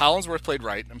 but Hollinsworth played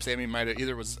right. I'm saying he might have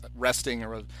either was resting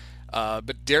or,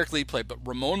 but Derek Lee played. But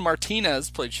Ramon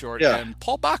Martinez played short, and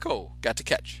Paul Bacco got to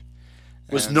catch.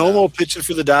 Was Nomo pitching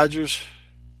for the Dodgers?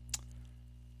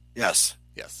 Yes.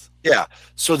 Yeah.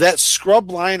 So that scrub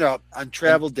lineup on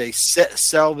travel day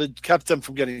kept them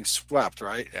from getting swept,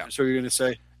 right? Yeah. That's what you're going to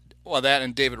say? Well, that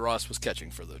and David Ross was catching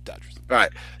for the Dodgers. All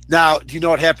right. Now, do you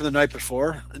know what happened the night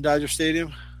before in Dodger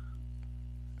Stadium?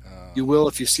 You will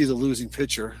if you see the losing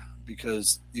pitcher,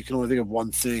 because you can only think of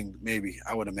one thing, maybe,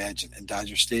 I would imagine, in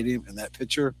Dodger Stadium in that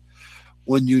pitcher.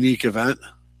 One unique event.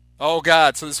 Oh,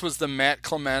 God. So this was the Matt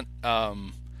Clement,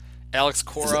 Alex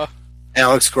Cora.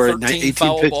 13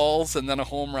 foul balls and then a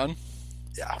home run.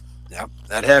 Yeah.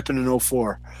 That happened in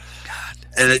 04. God.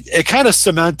 And it kind of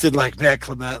cemented, like, Matt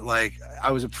Clement. Like,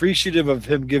 I was appreciative of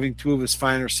him giving 2 of his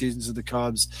finer seasons of the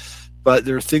Cubs. But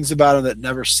there are things about him that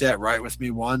never sat right with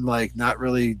me. One, like not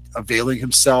really availing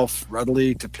himself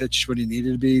readily to pitch when he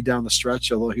needed to be down the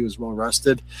stretch, although he was well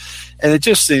rested. And it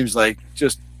just seems like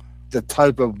just the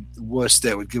type of wuss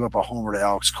that would give up a homer to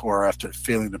Alex Cora after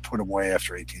failing to put him away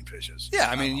after 18 pitches.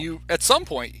 Yeah, I mean, you at some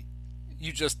point,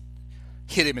 you just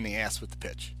hit him in the ass with the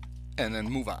pitch and then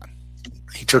move on.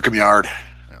 He took him yard.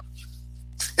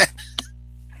 Yeah.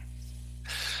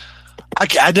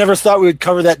 I never thought we would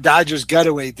cover that Dodgers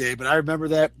getaway day, but I remember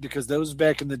that because that was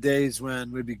back in the days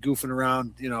when we'd be goofing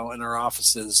around, in our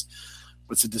offices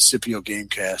with the DeCipio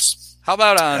Gamecast. How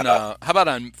about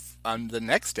on the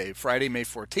next day, Friday, May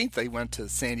 14th, they went to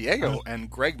San Diego and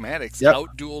Greg Maddux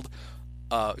outdueled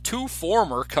 2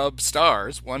 former Cubs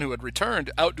stars, one who had returned,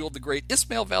 outdueled the great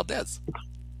Ismael Valdez.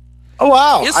 Oh,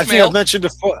 wow. I think I've mentioned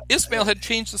before. Ismael had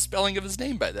changed the spelling of his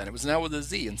name by then. It was now with a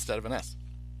Z instead of an S.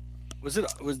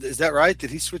 Is that right? Did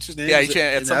he switch his name? Yeah,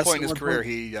 at some point in his career,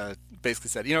 he basically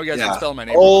said, you guys can spell my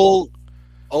name.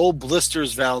 Old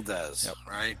Blisters Valdez,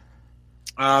 right?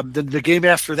 The game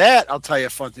after that, I'll tell you a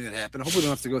fun thing that happened. I hope we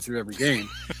don't have to go through every game.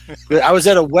 But I was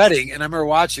at a wedding, and I remember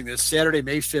watching this Saturday,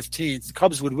 May 15th. The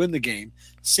Cubs would win the game.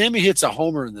 Sammy hits a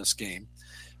homer in this game,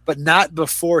 but not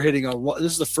before hitting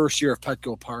this is the first year of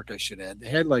Petco Park, I should add. They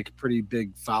had like a pretty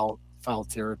big foul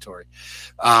territory.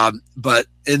 But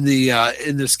in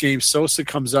this game, Sosa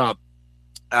comes up.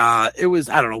 It was,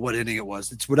 I don't know what inning it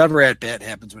was. It's whatever at bat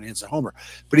happens when he hits a homer.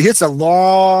 But he hits a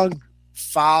long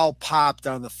foul pop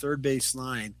down the third base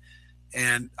line.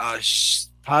 And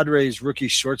Padres rookie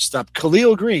shortstop,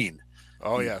 Khalil Green.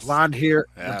 Oh, yes. Blonde-haired,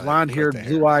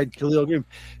 blue-eyed Khalil Green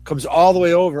comes all the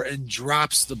way over and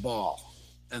drops the ball.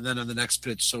 And then on the next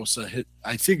pitch, Sosa hit,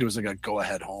 I think it was like a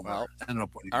go-ahead home. Well,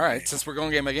 all right, since we're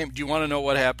going game by game, do you want to know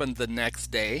what happened the next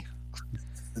day?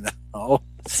 No.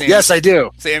 Yes, I do.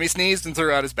 Sammy sneezed and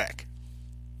threw out his back.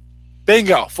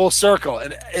 Bingo, full circle.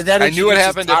 And that I knew it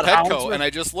happened at Petco, and I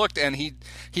just looked, and he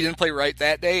didn't play right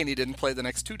that day, and he didn't play the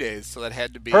next 2 days, so that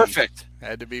had to be perfect.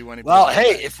 Had to be when he. Well,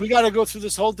 hey, if we got to go through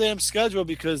this whole damn schedule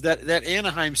because that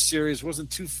Anaheim series wasn't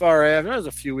too far after, it was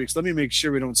a few weeks. Let me make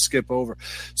sure we don't skip over.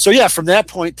 So yeah, from that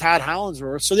point, Todd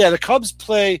Hollinsworth. So yeah, the Cubs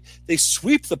they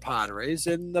sweep the Padres,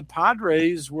 and the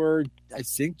Padres were, I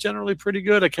think, generally pretty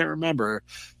good. I can't remember.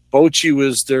 Bochy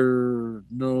was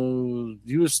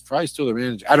he was probably still their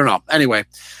manager. I don't know. Anyway,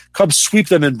 Cubs sweep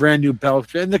them in brand new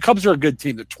belt. And the Cubs are a good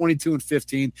team. They're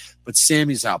 22-15, but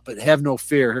Sammy's out. But have no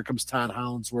fear. Here comes Todd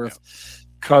Hollinsworth. Yeah.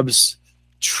 Cubs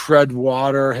tread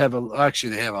water. They have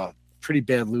a pretty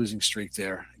bad losing streak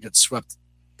there. Get swept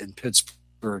in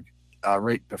Pittsburgh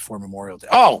right before Memorial Day.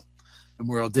 Oh,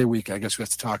 Memorial Day week. I guess we have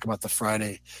to talk about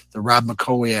the Rob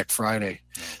McCowiak Friday.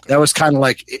 Okay. That was kind of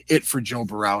like it for Joe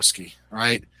Borowski,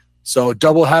 right? So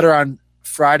doubleheader on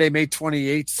Friday, May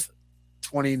 28th,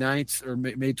 29th, or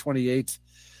May 28th.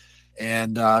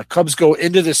 And Cubs go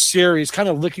into this series kind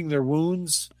of licking their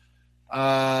wounds.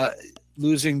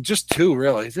 losing just 2,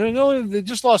 really. They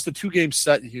just lost a 2-game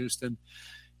set in Houston,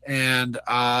 and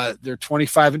they're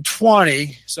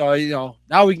 25-20. So,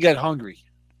 now we can get hungry.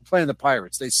 We're playing the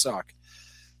Pirates. They suck.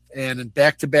 And in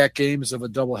back-to-back games of a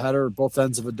doubleheader, both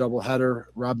ends of a doubleheader,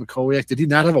 Rob McCowiak, did he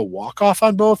not have a walk-off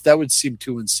on both? That would seem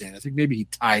too insane. I think maybe he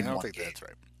tied one. I don't think that's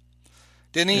right.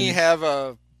 Didn't he have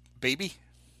a baby?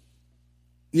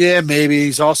 Yeah, maybe.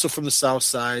 He's also from the South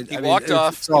Side. He walked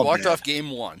off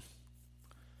game 1.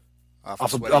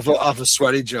 Off of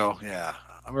Sweaty Joe. Yeah,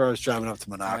 I remember I was driving up to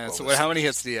Monaco. So how many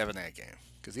hits did he have in that game?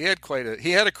 Because he had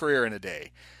a career in a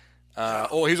day. He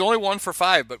was only 1 for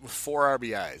 5, but with 4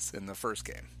 RBIs in the first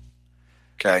game.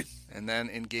 Okay. And then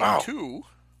in game 2,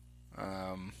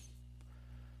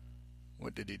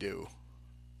 what did he do?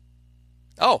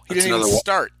 Oh, he didn't even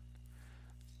start.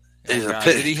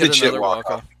 Did he hit another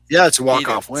walk-off? Yeah, it's a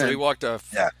walk-off win. So he walked off.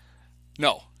 Yeah.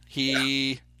 No,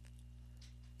 he.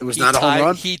 It was not a home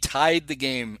run? He tied the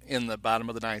game in the bottom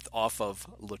of the 9th off of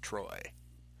LaTroy.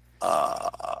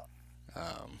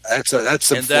 That's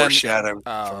some foreshadowing.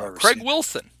 Craig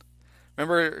Wilson.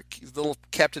 Remember the little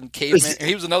Captain Caveman?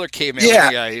 He was another caveman.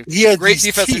 Yeah. He had great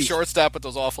defensive shortstop with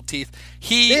those awful teeth.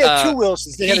 They had 2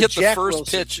 Wilsons. He hit the first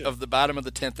pitch of the bottom of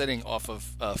the 10th inning off of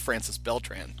Francis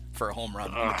Beltran for a home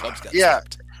run when the Cubs got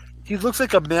swept. He looks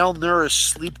like a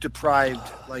malnourished, sleep-deprived,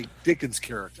 like Dickens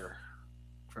character,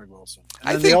 Craig Wilson.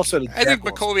 I think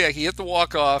McCoviak, he hit the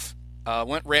walk-off,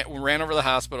 ran over to the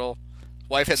hospital. His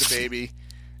wife had the baby.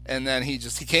 And then he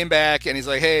came back and he's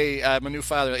like, "Hey, I'm a new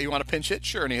father. You want a pinch hit?"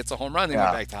 Sure. And he hits a home run. And he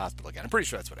went back to the hospital again. I'm pretty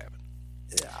sure that's what happened.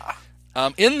 Yeah.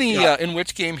 In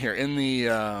which game here?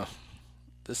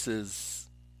 This is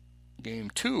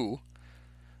game 2.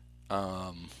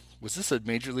 Was this a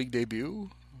major league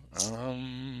debut?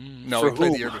 No, he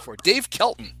played the year before. Dave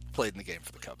Kelton played in the game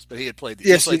for the Cubs, but he had played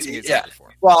some games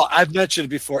before. Well, I've mentioned it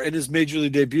before. In his major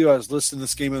league debut, I was listening to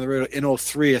this game on the radio in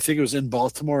 2003. I think it was in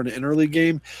Baltimore in an interleague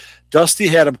game. Dusty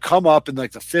had him come up in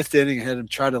like the 5th inning and had him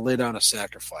try to lay down a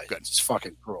sacrifice. Good. It's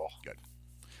fucking cruel. Good.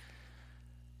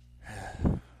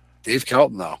 Dave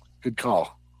Kelton, though. Good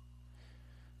call.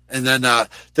 And then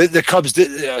the Cubs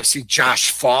did see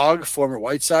Josh Fogg, former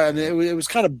White Sox. I mean, it was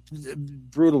kind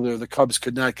of brutal there. The Cubs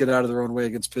could not get out of their own way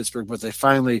against Pittsburgh, but they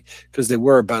finally, because they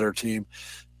were a better team,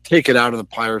 take it out of the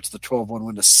Pirates, the 12-1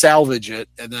 win, to salvage it.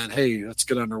 And then, hey, let's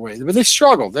get underway. But they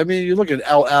struggled. I mean, you look at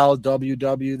LL,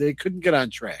 WW, they couldn't get on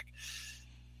track.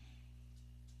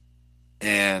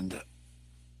 And,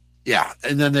 yeah,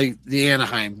 and then the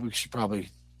Anaheim, we should probably,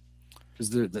 because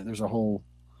there's a whole,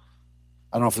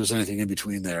 I don't know if there's anything in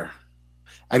between there.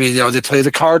 I mean, they play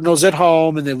the Cardinals at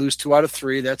home and they lose 2 out of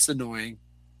 3. That's annoying.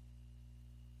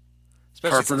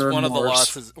 Especially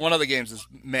since one of the games is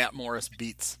Matt Morris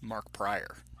beats Mark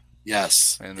Pryor.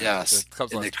 Yes. And yes. The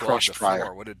Cubs and they lost crushed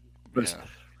Pryor. Yeah.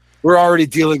 We're already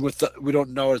dealing with we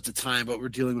don't know at the time, but we're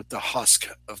dealing with the husk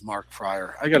of Mark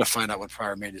Pryor. I got to find out when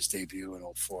Pryor made his debut in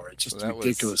 2004. It's just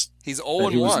ridiculous. He's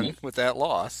 0-1 with that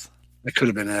loss. That could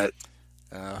have been it.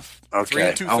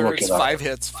 Okay, 3 2/3, 5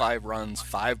 hits, 5 runs,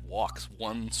 5 walks,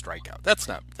 1 strikeout. That's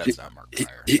not Mark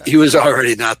Pryor. He was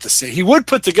already not the same. He would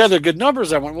put together good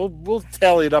numbers. We'll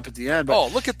tally it up at the end.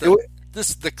 But look at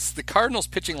the Cardinals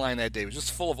pitching line that day was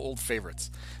just full of old favorites.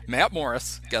 Matt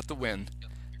Morris got the win.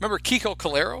 Remember Kiko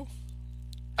Calero?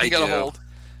 He got a hold.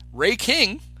 Ray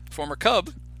King, former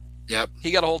Cub. Yep. He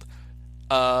got a hold.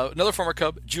 Another former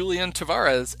Cub, Julian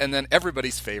Tavares, and then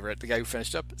everybody's favorite, the guy who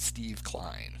finished up, Steve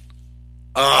Klein.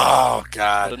 Oh,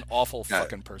 God. What an awful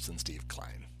fucking person, Steve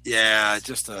Klein. Yeah,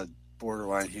 just a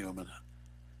borderline human.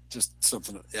 Just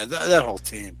something. Yeah, that whole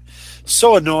team.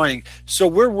 So annoying. So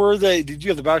where were they? Did you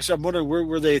have the box? I'm wondering where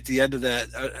were they at the end of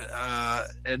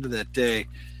that day.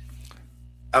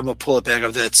 I'm going to pull it back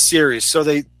of that series.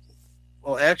 So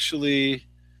actually,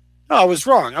 no, I was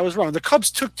wrong. The Cubs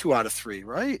took 2 out of 3,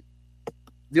 right?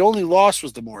 The only loss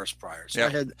was the Morris Pryor. So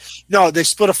they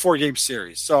split a 4-game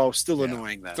series. So still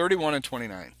annoying that.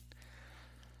 31-29.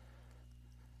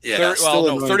 Yeah.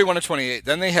 31-28.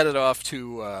 Then they headed off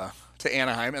to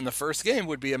Anaheim, and the first game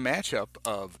would be a matchup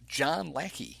of John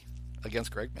Lackey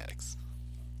against Greg Maddux.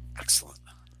 Excellent.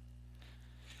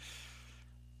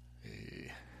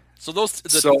 So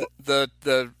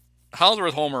the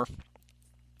Hollingsworth homer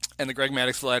and the Greg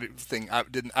Maddux thing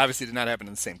did not happen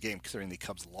in the same game, considering the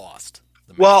Cubs lost.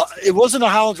 Well, it wasn't a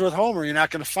Hollingsworth homer. You're not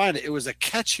going to find it. It was a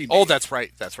catch he made. Oh, that's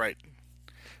right.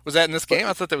 Was that in this game?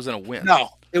 I thought that was in a win.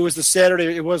 No, it was the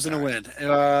Saturday. It wasn't a win.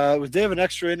 Did they have an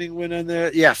extra inning win in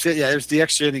there? Yeah, it was the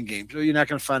extra inning game. So you're not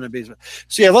going to find it in baseball.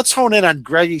 So, let's hone in on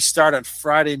Greggy's start on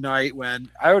Friday night when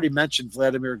I already mentioned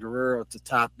Vladimir Guerrero at the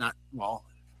top. Could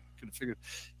have figured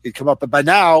he'd come up. But by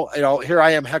now, here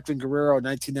I am, Hector Guerrero,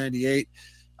 1998,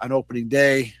 on opening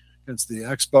day against the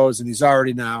Expos, and he's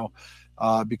already now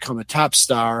become a top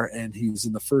star, and he's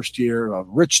in the first year of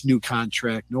a rich new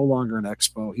contract, no longer an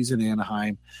Expo. He's in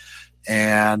Anaheim.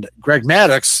 And Greg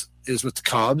Maddux is with the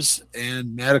Cubs,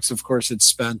 and Maddux, of course, had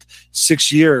spent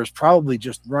 6 years probably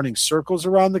just running circles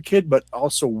around the kid, but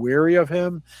also wary of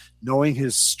him, knowing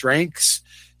his strengths,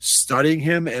 studying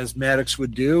him as Maddux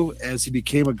would do as he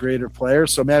became a greater player.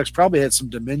 So Maddux probably had some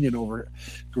dominion over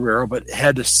Guerrero, but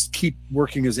had to keep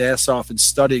working his ass off and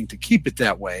studying to keep it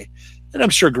that way. And I'm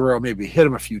sure Guerrero maybe hit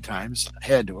him a few times.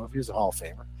 Had to have. He was a Hall of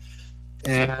Famer.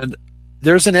 And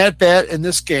there's an at-bat in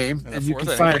this game, and you can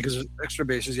find it because there's extra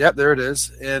bases. Yep, there it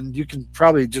is. And you can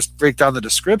probably just break down the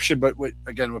description, but what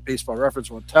Baseball Reference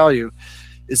won't tell you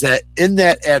is that in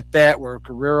that at-bat where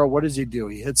Guerrero, what does he do?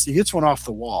 He hits one off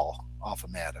the wall, off of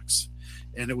Maddux.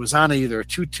 And it was on either a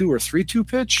 2-2 or 3-2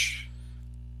 pitch.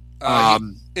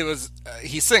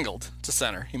 He singled to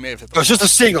center. He may have hit the It was just a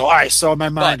single. All right, so in my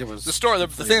mind but it was the story. The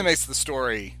thing that makes the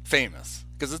story famous,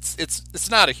 because it's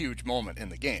not a huge moment in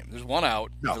the game. There's one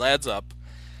out, No. Vlad's up,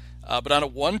 but on a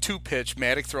 1-2 pitch,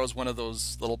 Maddux throws one of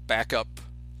those little backup.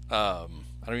 I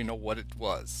don't even know what it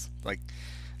was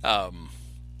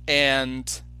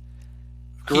and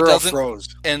Guerrero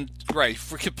froze. And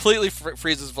completely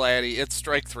freezes Vladdy. It's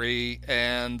strike 3,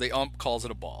 and the ump calls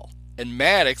it a ball. And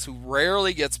Maddux, who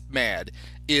rarely gets mad,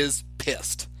 is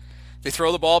pissed. They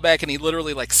throw the ball back, and he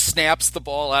literally snaps the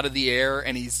ball out of the air,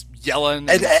 and he's yelling.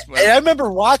 And I remember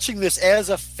watching this as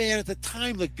a fan at the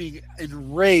time, being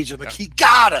enraged. I'm he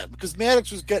got him because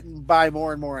Maddux was getting by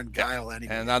more and more on guile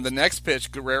anyway. And on the next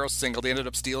pitch, Guerrero singled. He ended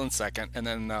up stealing second, and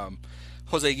then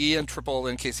Jose Guillen tripled,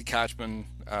 and Casey Kochman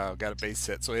got a base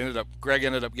hit. So Greg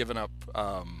ended up giving up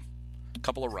a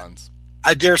couple of runs.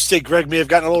 I dare say Greg may have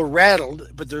gotten a little rattled,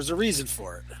 but there's a reason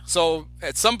for it. So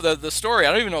at the story,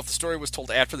 I don't even know if the story was told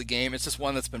after the game. It's just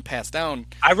one that's been passed down.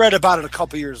 I read about it a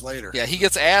couple years later. Yeah, he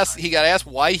got asked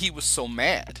why he was so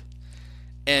mad,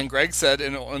 and Greg said,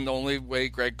 in the only way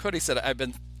Greg could, he said, I've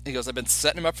been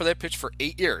setting him up for that pitch for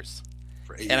 8 years,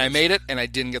 and I made it, and I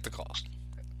didn't get the call.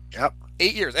 Yep,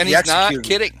 8 years, and he's not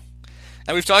kidding.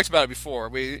 And we've talked about it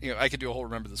before. I could do a whole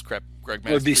remember this crap. Greg Maddux.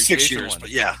 It would be 6 years, but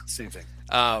yeah, same thing.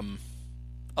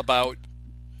 About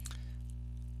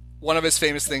one of his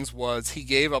famous things was he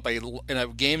gave up in a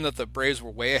game that the Braves were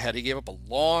way ahead. He gave up a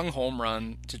long home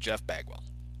run to Jeff Bagwell.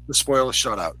 The spoiler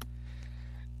shutout.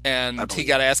 And he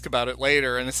got asked about it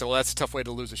later, and they said, well, that's a tough way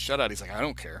to lose a shutout. He's like, I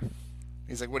don't care.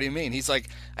 He's like, what do you mean? He's like,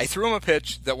 I threw him a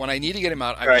pitch that when I need to get him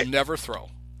out, I will never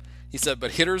throw. He said,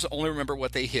 but hitters only remember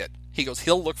what they hit. He goes,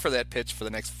 he'll look for that pitch for the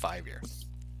next 5 years.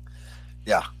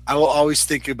 Yeah, I will always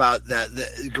think about that.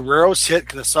 The Guerrero's hit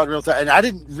because I saw it real time, and I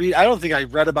don't think I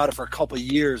read about it for a couple of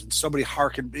years. And somebody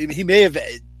hearkened. He may have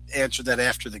answered that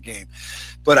after the game,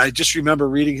 but I just remember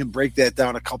reading him break that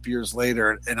down a couple years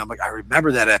later, and I'm like, I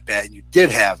remember that at bat, and you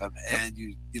did have him, and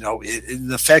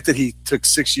and the fact that he took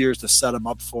 6 years to set him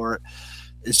up for it,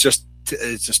 it's just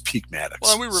peak Maddux.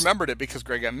 Well, and we remembered it because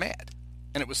Greg got mad,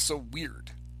 and it was so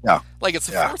weird. Yeah. It's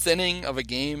the fourth inning of a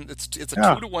game. It's a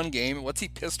 2-1 game. What's he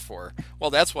pissed for?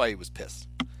 Well, that's why he was pissed.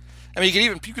 I mean,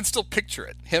 you can still picture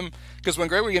it. Because when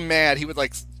Greg would get mad, he would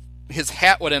his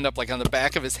hat would end up on the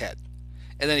back of his head.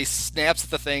 And then he snaps at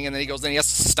the thing, and then he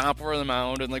has to stomp over the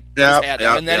mound and put his hat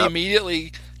down. And then he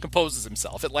immediately composes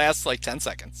himself. It lasts 10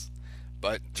 seconds.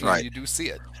 But you do see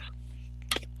it.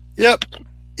 Yep.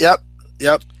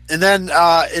 And then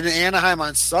in Anaheim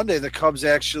on Sunday, the Cubs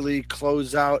actually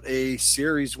close out a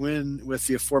series win with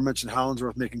the aforementioned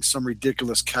Hollingsworth making some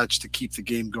ridiculous catch to keep the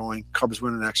game going. Cubs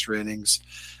win in extra innings,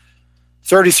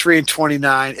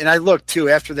 33-29. And I looked too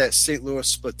after that St. Louis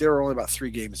split. They were only about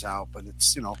 3 games out, but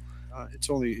it's it's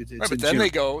only. It's right, but then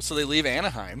June. They leave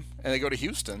Anaheim and they go to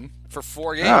Houston for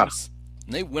 4 games,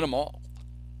 and they win them all.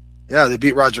 Yeah, they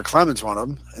beat Roger Clemens, one of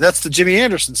them, and that's the Jimmy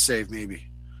Anderson save, maybe.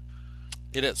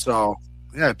 It is. So.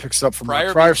 Yeah, it picks up from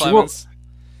Prior Clemens.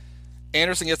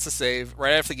 Anderson gets the save.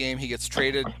 Right after the game, he gets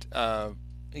traded.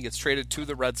 He gets traded to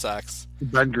the Red Sox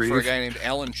for a guy named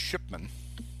Alan Shipman.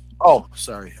 Oh,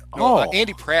 sorry.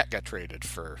 Andy Pratt got traded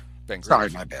for Ben Griffey. Sorry,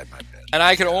 my bad. And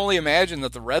I can only imagine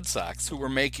that the Red Sox, who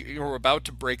were about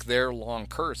to break their long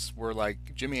curse, were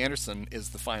like, Jimmy Anderson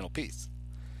is the final piece.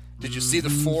 Did you see the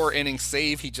 4-inning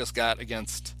save he just got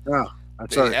against the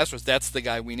Astros? That's the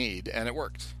guy we need, and it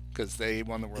worked. Because they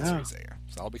won the World Series that year.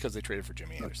 It's all because they traded for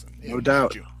Jimmy Anderson. No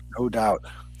doubt.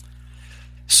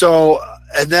 So,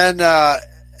 and then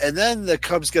the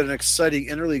Cubs get an exciting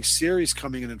interleague series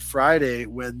coming in on Friday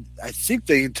when I think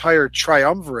the entire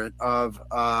triumvirate of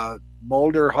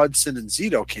Mulder, Hudson, and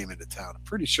Zito came into town. I'm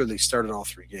pretty sure they started all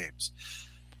 3 games.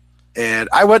 And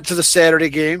I went to the Saturday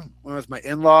game. Went with my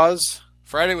in-laws.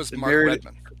 Friday was Mark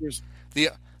Redmond.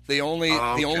 The only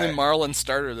Okay. Marlin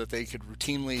starter that they could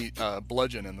routinely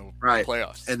bludgeon in the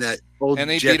playoffs. And that old And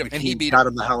they Jack beat him. And he McKean beat got him.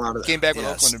 him the hell out of there. Came back with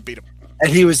Yes. Oakland and beat him. And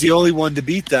he was the only one to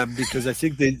beat them because I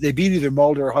think they beat either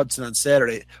Mulder or Hudson on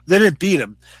Saturday. They didn't beat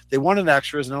him. They won in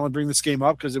extras, and I only bring this game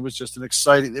up because it was just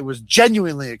it was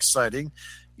genuinely exciting,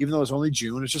 even though it was only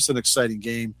June. It's just an exciting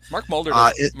game. Mark Mulder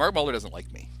doesn't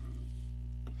like me.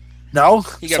 No?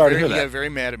 He got very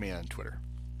mad at me on Twitter.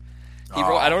 He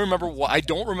wrote, I don't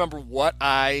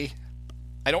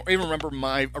even remember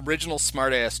my original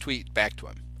smart-ass tweet back to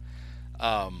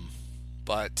him.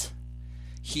 But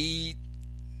he,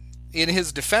 in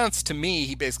his defense to me,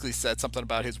 he basically said something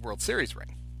about his World Series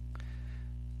ring.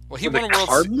 Well, he won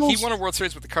a World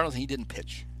Series with the Cardinals and he didn't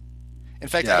pitch. In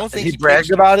fact, I don't think he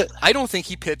bragged about it. I don't think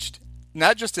he pitched,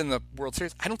 not just in the World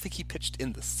Series, I don't think he pitched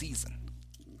in the season.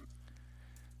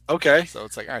 Okay. So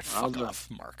it's like, all right, fuck off,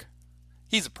 Mark.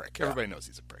 He's a prick. Everybody knows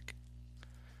he's a prick.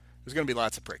 There's going to be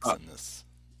lots of pricks in this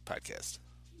podcast.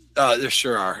 There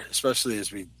sure are, especially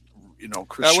as we,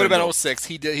 That would have been 06.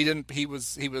 He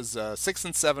was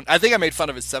 6-7. I think I made fun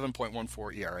of his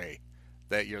 7.14 ERA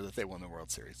that year that they won the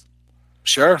World Series.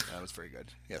 Sure. That was very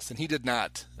good. Yes, and he did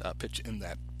not pitch in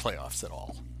that playoffs at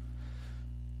all.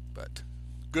 But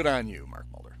good on you, Mark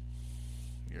Mulder.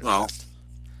 You're the best.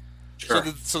 Sure.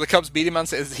 So the Cubs beat him on.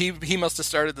 He must have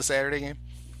started the Saturday game.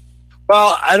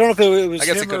 Well, I don't know if it was. I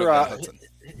guess him it could or, have been Hudson.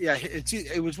 Yeah,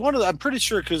 it was one of the. I'm pretty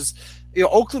sure because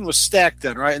Oakland was stacked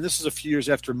then, right? And this is a few years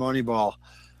after Moneyball,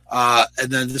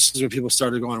 and then this is when people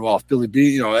started going, well, if Billy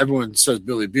Beane, everyone says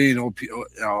Billy Beane,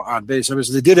 on base. I mean,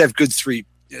 so they did have three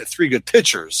good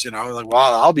pitchers. Like,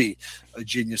 well, I'll be a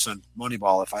genius on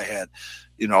Moneyball if I had,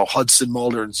 Hudson,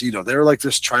 Mulder, and Zito. They were like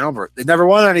this triumvirate. They never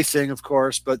won anything, of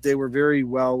course, but they were very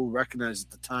well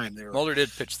recognized at the time. Mulder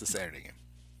did pitch the Saturday game.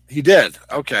 He did.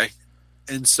 Okay.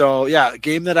 And so, a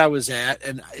game that I was at,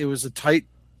 and it was a tight,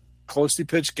 closely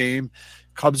pitched game.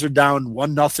 Cubs are down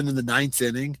 1-0 in the ninth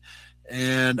inning.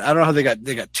 And I don't know how they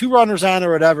got two runners on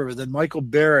or whatever, but then Michael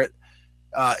Barrett,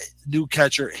 new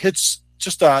catcher, hits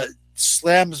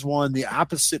slams one the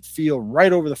opposite field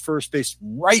right over the first base,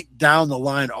 right down the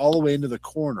line, all the way into the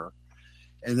corner.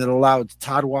 And it allowed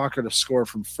Todd Walker to score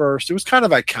from first. It was kind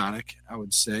of iconic, I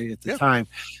would say, at the time,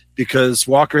 because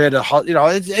Walker had to,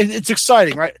 it's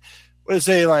exciting, right? What is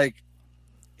say,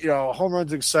 home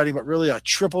run's exciting, but really a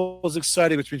triple is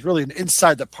exciting, which means really an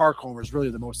inside the park homer is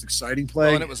really the most exciting play.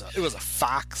 Oh, and it was a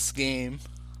Fox game.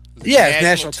 Yeah,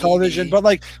 national television.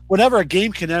 But whenever a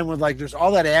game can end with there's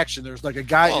all that action, there's a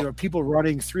guy, people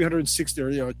running 360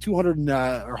 or 200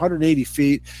 or 180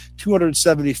 feet,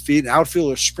 270 feet, an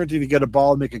outfielder sprinting to get a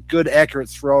ball and make a good accurate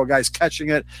throw. A guy's catching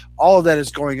it. All of that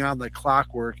is going on like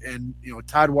clockwork. And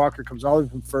Todd Walker comes all the way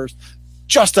from first,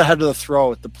 just ahead of the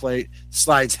throw at the plate,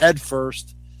 slides head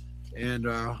first, and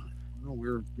we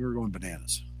were going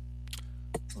bananas.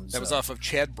 That was off of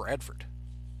Chad Bradford.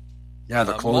 Yeah,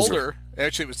 the closer. Mulder,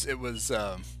 actually, it was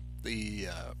the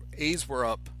A's were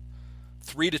up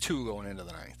 3-2 going into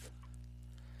the ninth.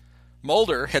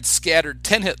 Mulder had scattered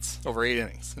 10 hits over 8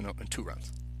 innings and 2 runs.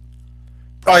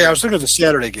 I was looking at the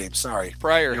Saturday game. Sorry.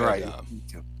 Pryor You're had right.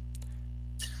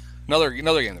 another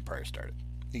game that Pryor started.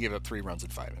 He gave up 3 runs in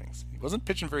 5 innings. He wasn't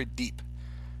pitching very deep.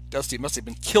 Dusty must have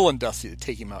been killing Dusty to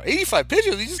take him out. 85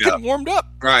 pitches. He's just getting warmed up.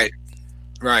 Right.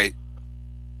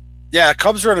 Yeah,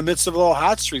 Cubs are in the midst of a little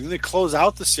hot streak. Then they close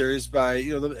out the series by,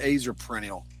 the A's are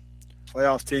perennial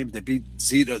playoff team. They beat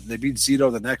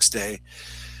Zito the next day.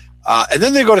 And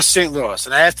then they go to St. Louis.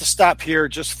 And I have to stop here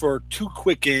just for 2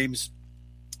 quick games.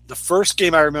 The first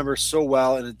game I remember so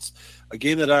well, and it's a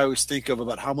game that I always think of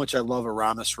about how much I love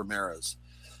Aramis Ramirez.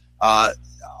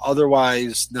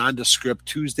 Otherwise, nondescript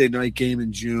Tuesday night game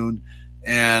in June.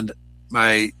 And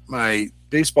my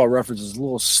baseball reference is a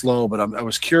little slow, but I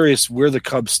was curious where the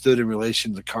Cubs stood in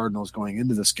relation to the Cardinals going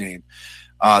into this game.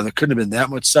 There couldn't have been that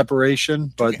much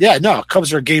separation, but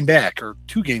Cubs are a game back or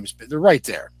 2 games. They're right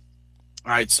there.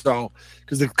 All right. So,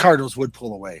 because the Cardinals would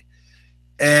pull away.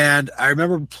 And I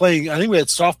remember playing, I think we had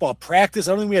softball practice.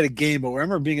 I don't think we had a game, but I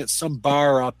remember being at some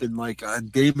bar up in on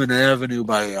Damon Avenue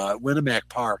by Winnemac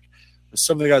Park with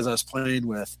some of the guys I was playing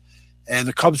with. And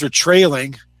the Cubs were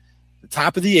trailing the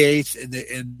top of the 8th,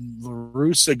 and La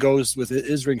Russa goes with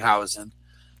Isringhausen.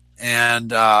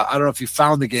 And I don't know if you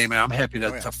found the game, and I'm happy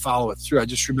to follow it through. I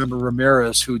just remember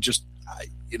Ramirez, who just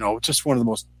one of the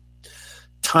most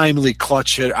timely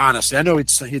clutch hit. Honestly, I know he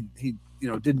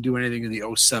didn't do anything in the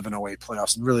 07-08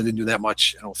 playoffs and really didn't do that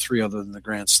much in 03 other than the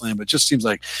Grand Slam. But it just seems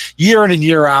like year in and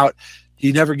year out,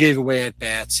 he never gave away at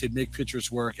bats. He'd make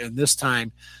pitchers work. And this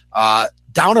time,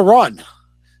 down a run,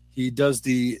 He does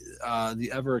the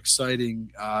ever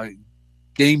exciting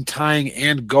game tying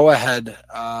and go ahead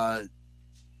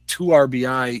 2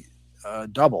 RBI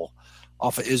double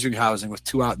off of Isringhausen with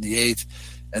 2 out in the 8th,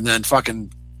 and then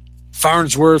fucking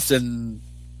Farnsworth and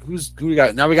who we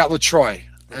got now? We got LaTroy.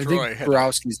 I think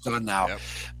Borowski's done now,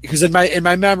 because in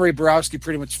my memory, Borowski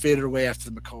pretty much faded away after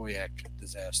the Makowiak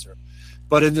disaster.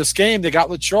 But in this game, they got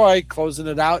LaTroy closing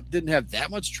it out. Didn't have that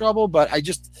much trouble, but it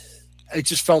just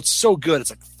felt so good. It's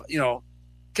like,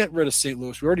 get rid of St.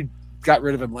 Louis. We already got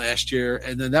rid of him last year,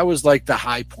 and then that was like the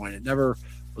high point. It never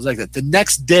was like that. The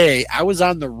next day, I was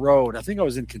on the road. I think I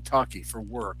was in Kentucky for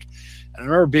work, and I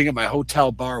remember being at my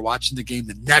hotel bar watching the game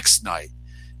the next night.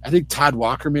 I think Todd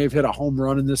Walker may have hit a home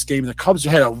run in this game. The Cubs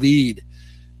had a lead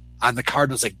on the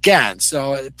Cardinals again,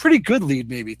 so a pretty good lead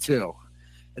maybe too.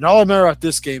 And all I remember about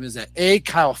this game is that A,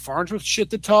 Kyle Farnsworth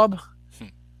shit the tub,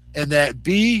 and that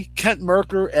B, Kent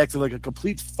Mercker acted like a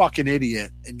complete fucking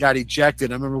idiot and got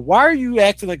ejected. I remember, why are you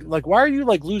acting like why are you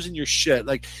like losing your shit?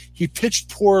 Like, he pitched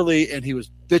poorly and he was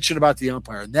bitching about the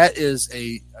umpire, and that is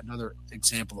another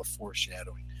example of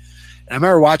foreshadowing. And I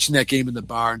remember watching that game in the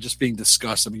bar and just being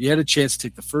disgusted. I mean, you had a chance to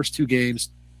take the first 2 games,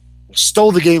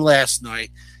 stole the game last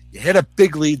night, you had a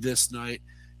big lead this night,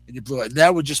 and you blew it. And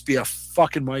that would just be a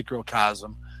fucking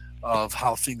microcosm of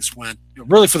how things went,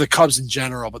 really for the Cubs in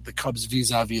general, but the Cubs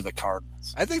vis-a-vis the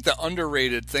Cardinals. I think the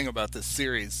underrated thing about this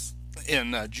series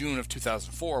in June of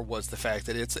 2004 was the fact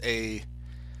that it's the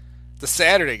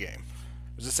Saturday game.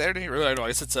 Was it Saturday? Really? I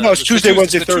guess it's it's Tuesday,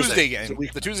 Wednesday, Thursday. Tuesday game.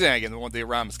 The Tuesday night game, the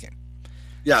Ramos game.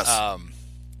 Yes.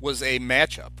 Was a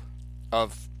matchup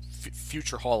of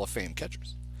future Hall of Fame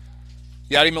catchers.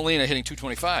 Yadi Molina hitting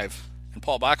 225 and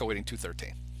Paul Bacco hitting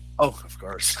 213. Oh, of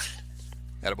course.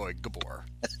 Attaboy Gabor.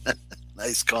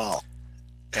 Nice call.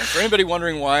 And for anybody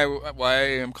wondering why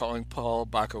I'm calling Paul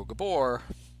Bacco Gabor,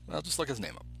 well, just look his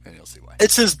name up and you'll see why.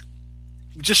 It's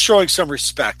just showing some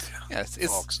respect. Yeah,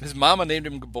 it's his mama named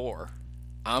him Gabor.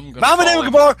 Mama named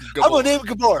him Gabor. I'm going to name him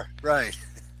Gabor. Right.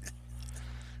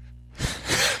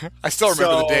 I still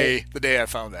remember the day I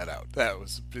found that out. That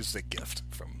was just a gift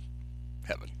from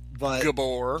heaven.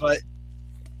 Gabor.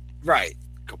 Right.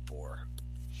 Gabor.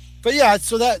 But yeah,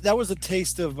 so that was a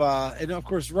taste of, and of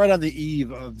course, right on the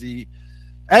eve of the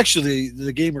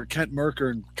game where Kent Mercker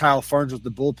and Kyle Farnsworth,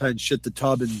 the bullpen, shit the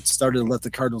tub and started to let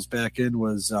the Cardinals back in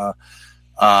was the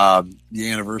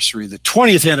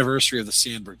 20th anniversary of the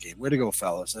Sandberg game. Way to go,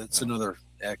 fellas. That's another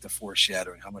act of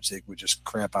foreshadowing how much they would just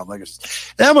crap on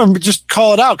legacies. And I'm going to just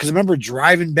call it out because I remember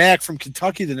driving back from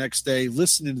Kentucky the next day,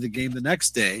 listening to the game the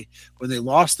next day when they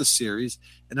lost the series.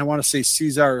 And I want to say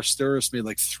Cesar Asturis made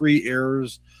like 3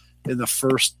 errors in the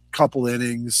first couple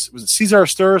innings. Was it Cesar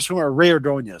Asturis or Ray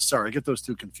Ordonez? Sorry, I get those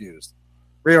two confused.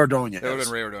 Ray Ordonez. That would have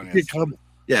been Ray Ordonez.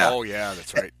 Yeah. Oh, yeah,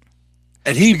 that's right.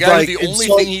 And the only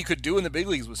thing he could do in the big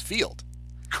leagues was field.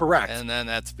 Correct. And then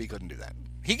he couldn't do that.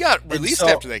 He got released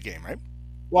after that game, right?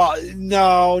 Well,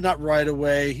 no, not right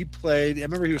away. He played. I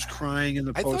remember he was crying in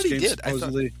the post game,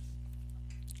 supposedly.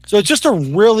 So it's just a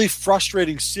really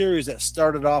frustrating series that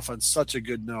started off on such a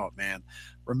good note, man.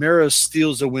 Ramirez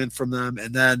steals a win from them,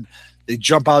 and then they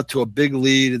jump out to a big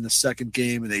lead in the second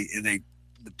game, and the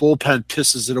bullpen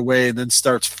pisses it away, and then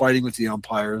starts fighting with the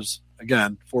umpires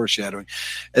again, foreshadowing,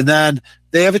 and then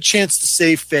they have a chance to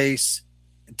save face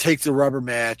and take the rubber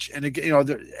match, and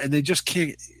and they just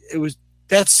can't. It was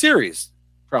that series.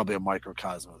 Probably a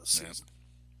microcosm of the season.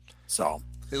 Yeah. So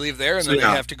they leave there, and then they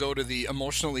have to go to the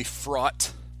emotionally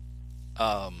fraught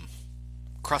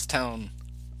crosstown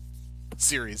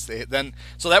series.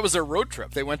 So that was their road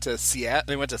trip. They went to Seattle.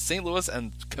 They went to St. Louis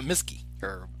and Comiskey,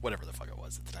 or whatever the fuck it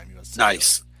was at the time.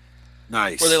 Nice.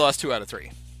 Where they lost 2 out of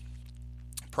 3.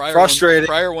 Frustrating.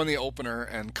 Pryor won the opener,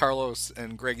 and Carlos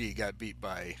and Greggy got beat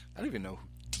by, I don't even know who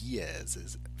Diaz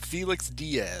is. Felix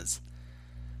Diaz.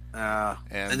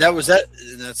 And that was that.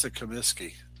 And that's a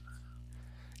Comiskey.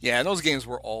 Yeah, and those games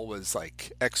were always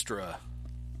like extra.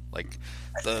 Like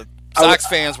the Sox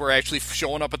fans were actually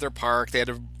showing up at their park. They had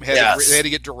to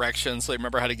get directions, so they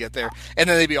remember how to get there. And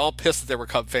then they'd be all pissed that there were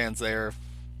Cub fans there.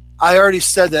 I already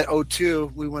said that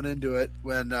 0-2. We went into it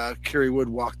when Kerry Wood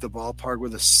walked the ballpark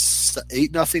with a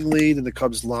 8-0 lead, and the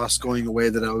Cubs lost going away.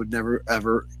 That I would never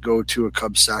ever go to a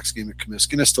Cubs Sox game at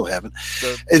Comiskey, and I still haven't.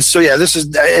 And so this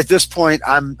is at this point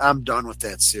I'm done with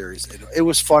that series. It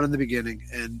was fun in the beginning,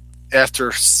 and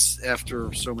after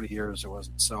so many years it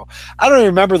wasn't. So I don't even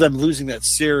remember them losing that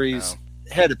series. No.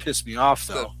 It had to piss me off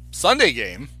though. The Sunday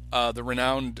game, the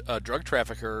renowned drug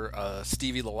trafficker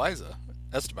Stevie Loaiza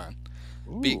Esteban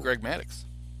beat Greg Maddux.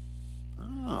 Oh,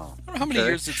 I don't know how many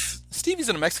years Stevie's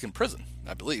in a Mexican prison,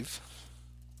 I believe.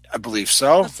 I believe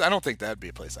so. I don't think that'd be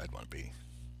a place I'd want to be.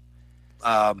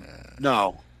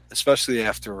 No, especially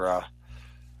after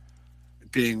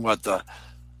being the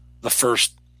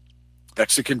first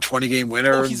Mexican 20-game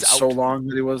winner in so long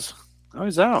that he was. Oh,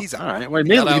 he's out. He's out. All right. Well, he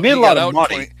made a lot of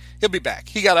money. He'll be back.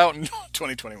 He got out in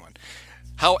 2021.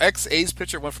 How ex-A's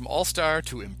pitcher went from all-star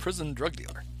to imprisoned drug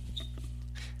dealer.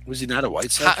 Was he not a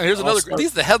White Sox? Here's another.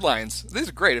 These are the headlines. These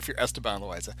are great if you're Esteban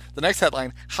Loaiza. The next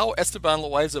headline: How Esteban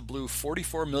Loaiza blew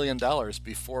 $44 million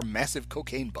before massive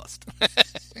cocaine bust.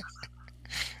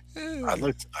 I'd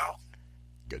like to know.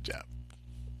 Good job.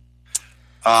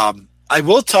 I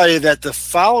will tell you that the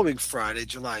following Friday,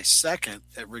 July 2nd,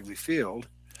 at Wrigley Field,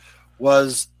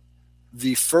 was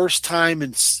the first time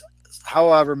in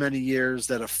however many years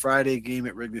that a Friday game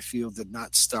at Wrigley Field did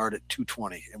not start at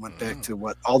 2:20 and went back to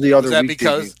what all the other. Is that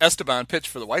because Esteban pitched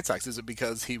for the White Sox? Is it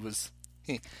because he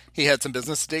had some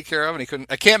business to take care of and he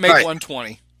couldn't? I can't make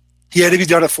 1:20. He had to be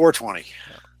done at 4:20.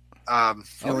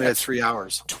 He only had 3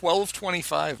 hours.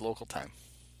 12:25 local time.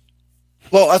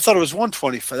 Well, I thought it was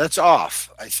 1:25. That's off.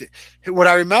 I think what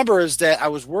I remember is that I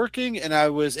was working and I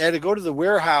had to go to the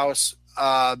warehouse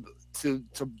to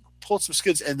pull some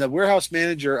skids, and the warehouse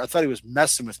manager, I thought he was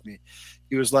messing with me.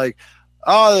 He was like,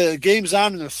 "Oh, the game's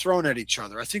on," and they're throwing at each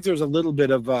other. I think there was a little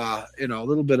bit of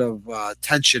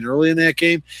tension early in that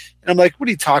game, and I'm like, "What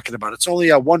are you talking about? It's only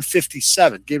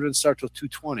 1:57. Game didn't start till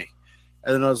 2:20."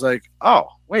 And then I was like, "Oh,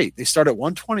 wait, they start at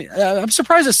 1:20." I'm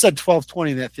surprised it said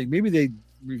 12:20 in that thing. Maybe they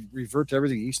revert to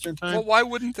everything Eastern time. Well, why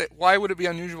wouldn't they? Why would it be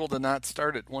unusual to not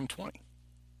start at 1:20?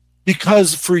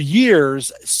 Because for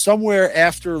years, somewhere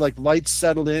after lights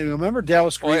settled in, remember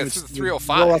Dallas Green was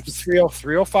 3:05.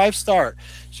 3:05 start.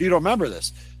 So you don't remember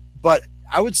this, but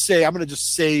I would say I'm going to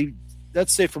just say,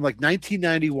 let's say from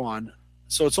 1991.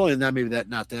 So it's only not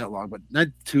that long, but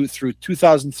through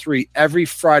 2003, every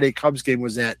Friday Cubs game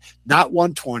was at not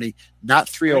 1:20, not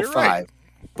 3:05, right,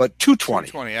 but 2:20.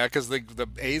 2:20, yeah, because the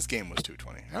A's game was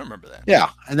 2:20. I remember that.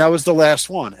 Yeah, and that was the last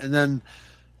one, and then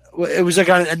it was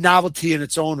a novelty in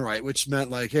its own right, which meant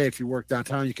hey, if you work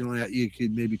downtown, you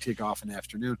could maybe take off in the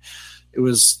afternoon. It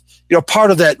was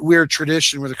part of that weird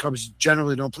tradition where the Cubs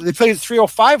generally don't play. They played at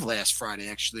 3:05 last Friday.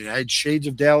 Actually, I had shades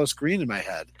of Dallas Green in my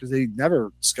head because they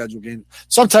never schedule games.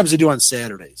 Sometimes they do on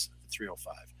Saturdays at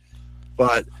 3:05,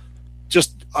 but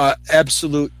just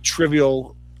absolute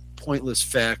trivial, pointless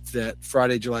fact that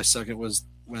Friday, July 2nd was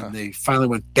when they finally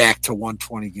went back to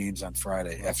 1:20 games on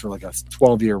Friday after a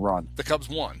 12-year run. The Cubs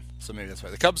won, so maybe that's why.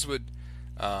 The Cubs would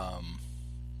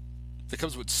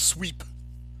sweep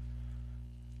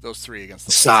those three against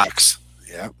the Sox.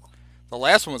 Yeah. The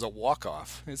last one was a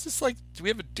walk-off. Is this do we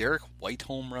have a Derek White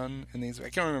home run in these? I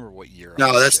can't remember what year.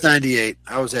 No, that's 98.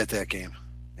 I was at that game.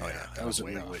 Oh, yeah. That was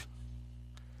way off.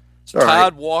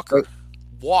 Todd Walker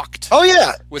walked. Oh,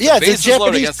 yeah. It's a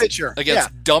Japanese pitcher.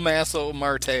 Against Dumbasso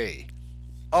Marte.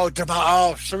 Oh,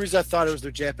 for some reason I thought it was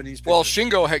their Japanese pitcher. Well,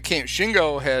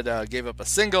 Shingo had gave up a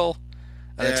single,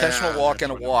 an intentional walk,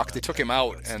 and a walk. They took him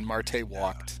out, and Marte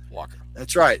walked Walker.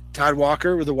 That's right. Todd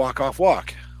Walker with a walk-off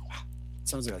walk. Wow.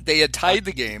 Sounds good. They had tied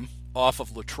the game off of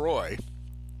LaTroy.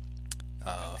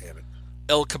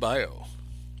 El Caballo.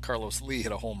 Carlos Lee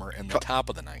hit a homer in the top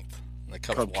of the ninth. And the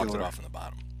Cubs walked it off in the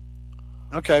bottom.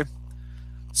 Okay.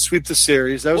 Sweep the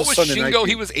series. That was what was Sunday Shingo? night.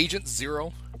 He was Agent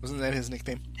Zero. Wasn't that his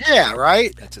nickname? Yeah,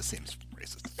 right? That just seems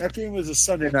racist. That game was a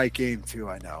Sunday night game, too,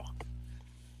 I know.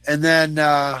 And then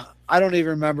I don't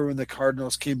even remember when the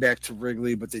Cardinals came back to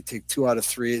Wrigley, but they take 2 out of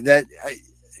 3. That,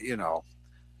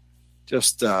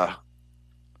 just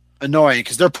annoying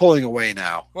because they're pulling away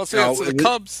now. Well, so the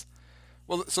Cubs.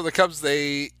 Well, so the Cubs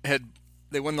they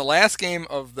won the last game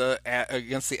of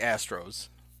against the Astros.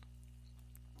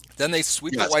 Then they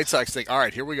sweep the White Sox. Think, all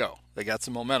right, here we go. They got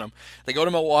some momentum. They go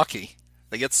to Milwaukee.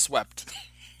 They get swept.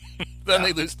 Then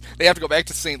they lose. They have to go back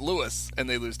to St. Louis, and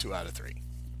they lose 2 out of 3.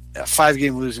 A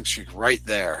 5-game losing streak right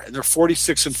there, and they're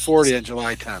 46-40 on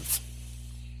July 10th.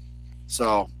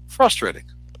 So frustrating.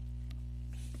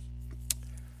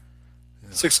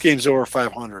 6 games over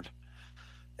 500,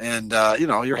 and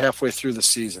you're halfway through the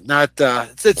season. Not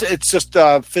it's just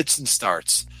fits and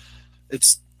starts.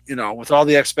 It's with all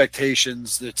the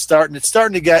expectations, it's starting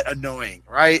to get annoying,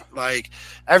 right?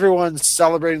 Everyone's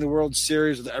celebrating the World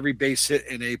Series with every base hit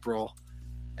in April,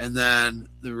 and then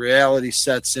the reality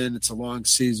sets in. It's a long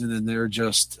season, and they're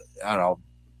just,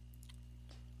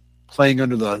 playing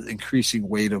under the increasing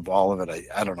weight of all of it.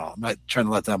 I don't know. I'm not trying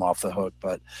to let them off the hook,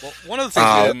 but one of the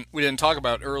things we didn't talk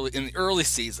about in the early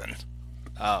season,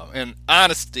 and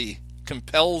honesty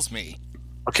compels me.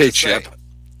 Okay, Chip.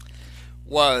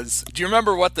 Do you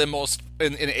remember what the most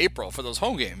in April for those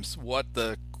home games? What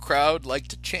the crowd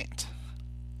liked to chant?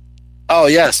 Oh,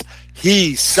 yes.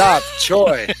 He Sop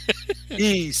Choi.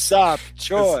 He Sop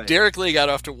Choi. Derek Lee got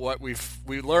off to what we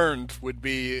learned would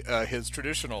be his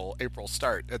traditional April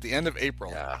start. At the end of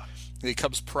April, the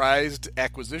Cubs' prized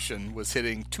acquisition was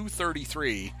hitting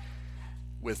 .233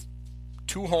 with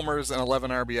 2 homers and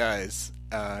 11 RBIs,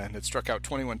 and it struck out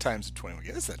 21 times in 21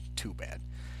 games. That's not too bad.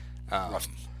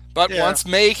 But once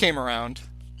May came around,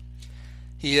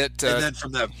 he hit, and then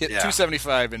from that, hit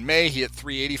 275 in May. He hit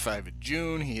 385 in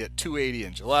June. He hit 280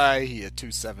 in July. He hit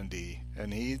 270.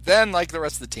 And he then, like the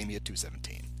rest of the team, he hit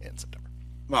 217 in September.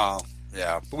 Well,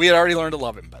 yeah. But we had already learned to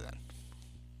love him by then.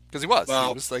 Because he was. Well,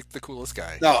 he was like the coolest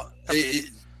guy. No,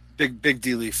 big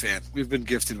D-Lee fan. We've been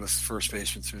gifted with first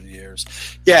baseman through the years.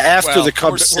 Yeah, after the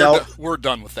Cubs we're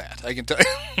done with that, I can tell you.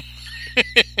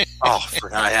 For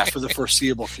the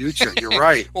foreseeable future. You're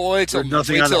right. Well, wait till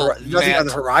nothing on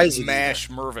the horizon. Mash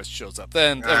Mervis shows up.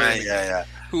 Then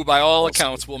who, by all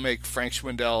accounts, will make Frank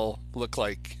Schwindel look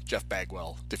like Jeff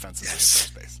Bagwell defensively at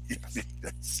first base.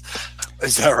 Yes.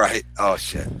 Is that right? Oh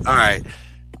shit! All right.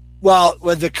 Well,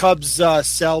 when the Cubs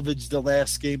salvaged the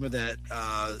last game of that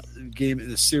game in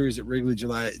the series at Wrigley,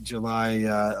 July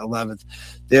 11th,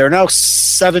 they are now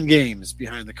 7 games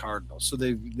behind the Cardinals. So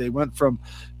they went from,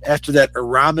 after that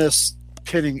Aramis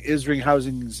pinning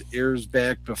Isringhausen's ears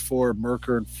back before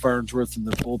Merker and Farnsworth in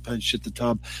the bullpen shit the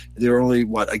tub, they were only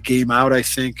a game out, I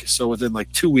think. So within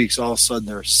like 2 weeks, all of a sudden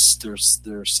they're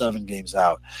 7 games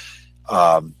out.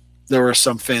 There were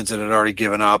some fans that had already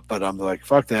given up, but I'm like,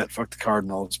 fuck that, fuck the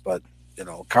Cardinals. But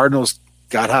Cardinals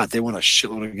got hot. They won a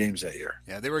shitload of games that year.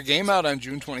 Yeah, they were game out on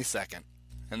June 22nd,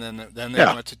 and then they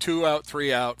went to 2 out,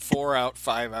 3 out, 4 out,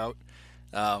 5 out,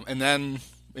 and then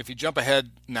if you jump ahead,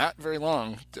 not very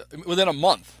long, within a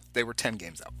month they were 10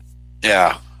 games out.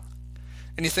 Yeah,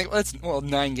 and you think, that's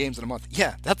 9 games in a month.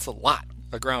 Yeah, that's a lot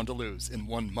of ground to lose in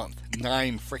 1 month.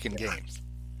 9 freaking games.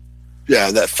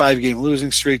 Yeah, that 5-game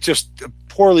losing streak, just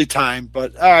poorly timed,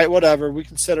 but all right, whatever. We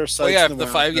can set our sights. Well, the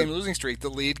 5-game losing streak, the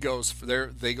lead goes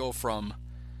they go from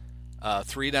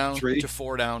 3 down to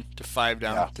 4 down to 5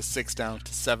 down to 6 down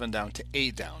to 7 down to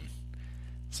 8 down.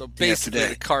 So basically,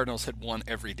 the Cardinals had won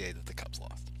every day that the Cubs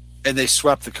lost, and they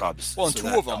swept the Cubs. Well, and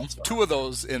two of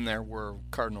those in there were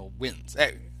Cardinal wins.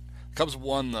 Hey, the Cubs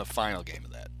won the final game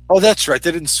of that. Oh, that's right.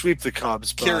 They didn't sweep the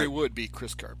Cubs. Kerry Wood beat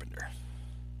Chris Carpenter.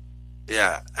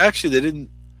 Yeah, actually, they didn't.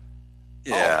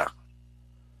 Yeah. Oh.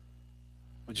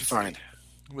 What'd you find?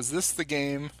 Was this the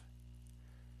game?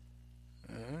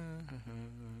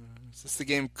 Is this the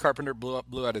game Carpenter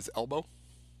blew out his elbow?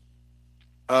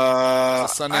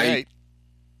 Sunday night.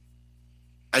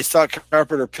 I thought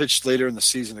Carpenter pitched later in the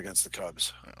season against the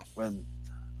Cubs. Oh. I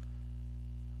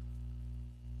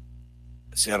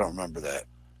don't remember that.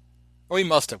 Oh, he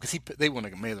must have, because they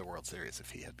wouldn't have made the World Series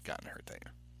if he had gotten hurt that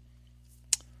year.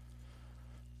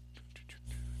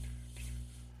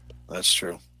 That's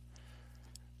true.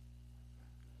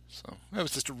 So that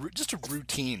was just a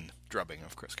routine drubbing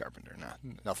of Chris Carpenter,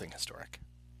 nothing historic.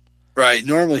 Right.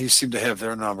 Normally he seemed to have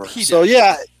their number.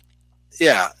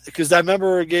 Yeah, because I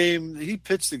remember a game he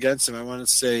pitched against him. I want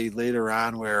to say later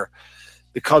on where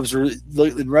the Cubs were,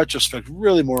 in retrospect,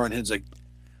 really more on his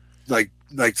like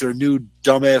their new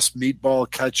dumbass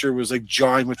meatball catcher was like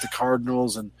jawing with the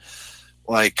Cardinals, and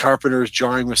like Carpenter's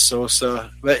jawing with Sosa.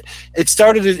 But it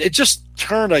just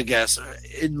turned, I guess,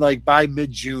 in by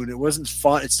mid-June. It wasn't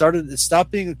fun. It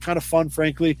stopped being kind of fun,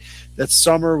 frankly. That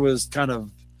summer was kind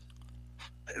of,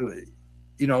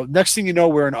 next thing you know,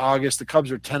 we're in August. The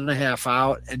Cubs are 10.5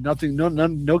 out, and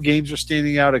no games are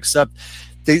standing out except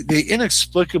they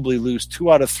inexplicably lose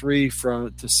 2 out of 3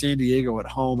 to San Diego at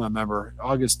home. I remember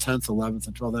August 10th, 11th,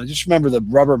 and 12th. I just remember the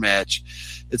rubber match.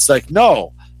 It's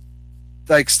no.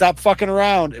 Stop fucking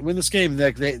around and win this game.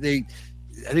 I think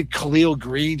Khalil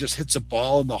Green just hits a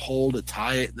ball in the hole to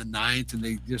tie it in the 9th,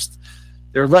 and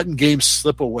they're letting games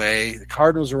slip away. The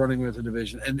Cardinals are running with the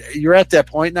division, and you're at that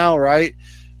point now, right,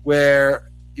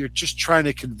 where you're just trying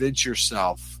to convince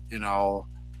yourself, no,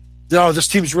 this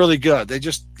team's really good. They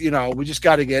just, we just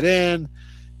got to get in.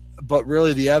 But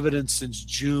really, the evidence since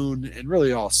June and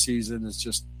really all season is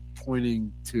just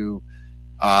pointing to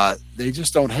they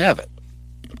just don't have it.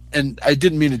 And I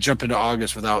didn't mean to jump into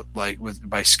August by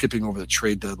skipping over the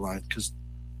trade deadline, because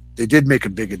they did make a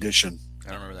big addition. I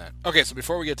don't remember that. Okay, so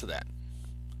before we get to that.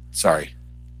 Sorry,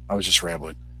 I was just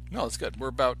rambling. No, it's good.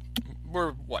 We're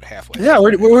halfway? Yeah,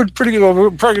 we're pretty good.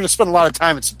 We're probably going to spend a lot of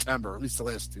time in September, at least the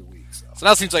last 2 weeks. So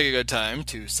now seems like a good time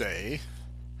to say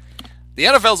the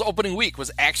NFL's opening week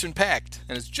was action-packed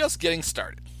and is just getting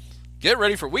started. Get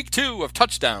ready for week 2 of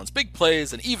touchdowns, big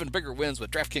plays, and even bigger wins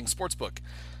with DraftKings Sportsbook.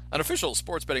 an official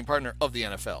sports betting partner of the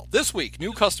NFL. This week,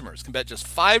 new customers can bet just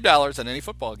 $5 on any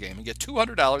football game and get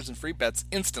 $200 in free bets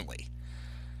instantly.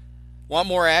 Want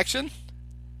more action?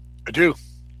 I do.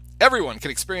 Everyone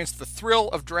can experience the thrill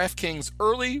of DraftKings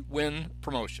early win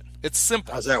promotion. It's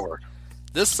simple. How's that work?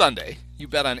 This Sunday, you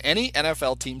bet on any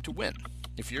NFL team to win.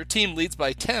 If your team leads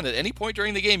by 10 at any point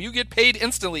during the game, you get paid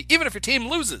instantly, even if your team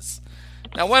loses.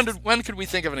 Now, when could we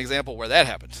think of an example where that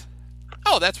happened?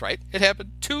 Oh, that's right. It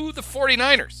happened to the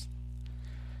 49ers.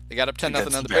 They got up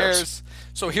 10-0 on the Bears.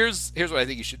 So here's what I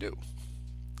think you should do.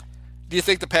 Do you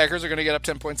think the Packers are going to get up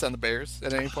 10 points on the Bears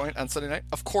at any point on Sunday night?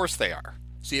 Of course they are.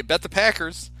 So you bet the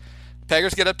Packers.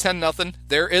 Packers get up 10-0.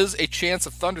 There is a chance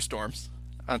of thunderstorms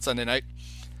on Sunday night.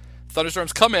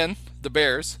 Thunderstorms come in. The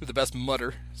Bears, who are the best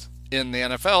mutters in the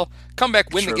NFL, come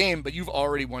back, win the game, but you've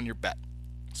already won your bet.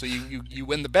 So you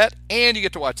win the bet, and you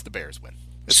get to watch the Bears win.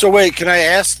 So wait, can I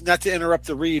ask, not to interrupt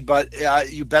the read, but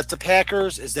you bet the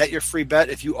Packers. Is that your free bet?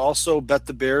 If you also bet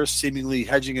the Bears, seemingly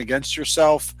hedging against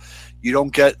yourself, you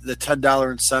don't get the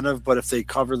 $10 incentive, but if they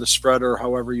cover the spread or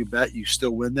however you bet, you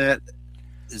still win that?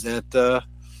 Is that...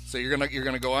 So you're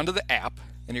gonna go onto the app,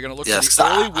 and you're gonna look for the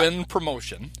early win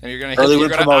promotion, and you're gonna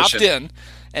opt in,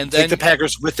 and then take the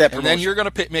Packers with that promotion. And then you're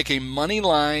gonna make a money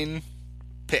line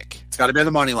pick. It's got to be on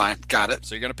the money line. Got it.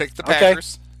 So you're gonna pick the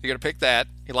Packers. You're gonna pick that.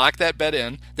 You lock that bet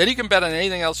in. Then you can bet on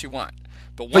anything else you want.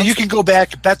 But you can go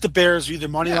back, bet the Bears, either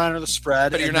money line or the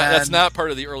spread. But you're not. That's not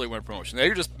part of the early win promotion.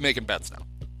 You're just making bets now.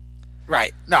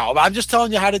 Right. No, I'm just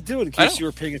telling you how to do it in case you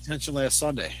were paying attention last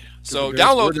Sunday. So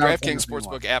download the DraftKings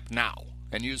Sportsbook app now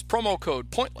and use promo code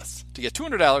POINTLESS to get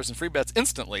 $200 in free bets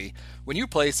instantly when you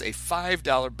place a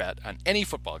 $5 bet on any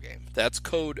football game. That's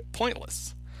code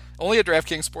POINTLESS. Only at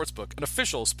DraftKings Sportsbook, an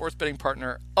official sports betting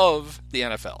partner of the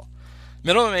NFL.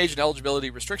 Minimum age and eligibility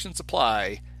restrictions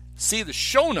apply. See the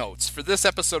show notes for this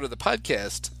episode of the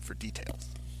podcast for details.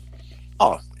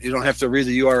 Oh, you don't have to read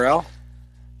the URL?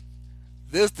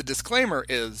 The disclaimer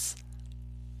is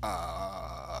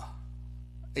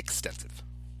extensive.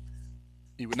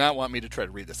 You would not want me to try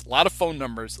to read this. A lot of phone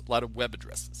numbers, a lot of web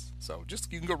addresses. So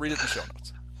you can go read it in the show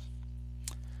notes.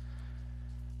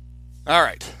 All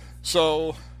right.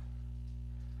 So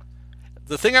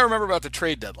the thing I remember about the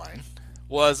trade deadline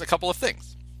was a couple of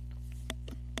things.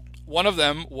 One of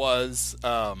them was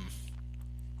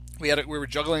we were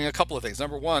juggling a couple of things.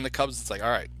 Number one, the Cubs. It's like, all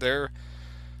right, they're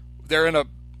in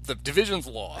the division's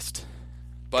lost,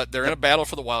 but they're in a battle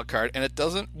for the wild card, and it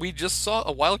doesn't. We just saw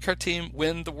a wild card team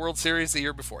win the World Series the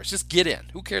year before. It's just get in.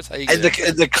 Who cares how you get in?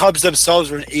 And the Cubs themselves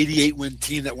were an 88-win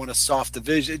team that won a soft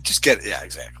division. Just get it. Yeah,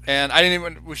 exactly. And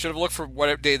we should have looked for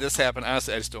what day this happened.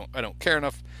 Honestly, I don't care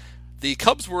enough. The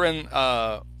Cubs were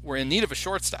in need of a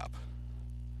shortstop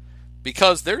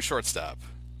because their shortstop.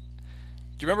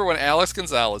 Do you remember when Alex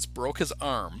Gonzalez broke his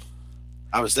arm?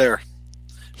 I was there.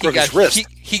 His wrist.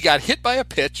 He got hit by a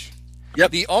pitch.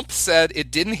 Yep. The ump said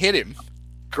it didn't hit him.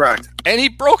 Correct. And he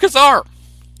broke his arm.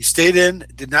 He stayed in,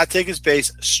 did not take his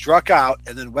base, struck out,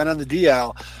 and then went on the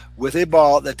DL with a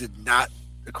ball that did not,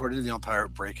 according to the umpire,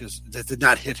 that did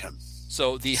not hit him.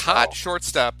 So the hot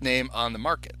shortstop name on the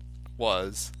market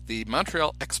was the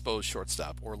Montreal Expos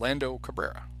shortstop, Orlando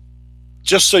Cabrera.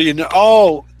 Just so you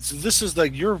know, so this is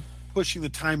like you're pushing the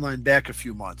timeline back a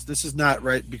few months. This is not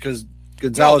right because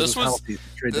Gonzalez was healthy.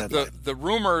 The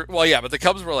rumor, well, yeah, but the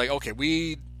Cubs were like,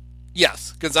 okay,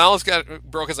 Gonzalez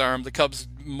broke his arm. The Cubs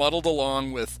muddled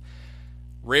along with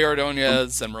Ray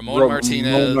Ordonez and Ramon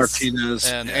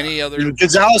Martinez and any other.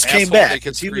 Gonzalez came back.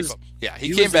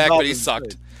 He came back, but he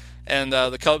sucked. And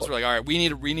the Cubs were like, all right, we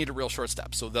need a real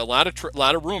shortstop. So a lot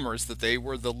of rumors that they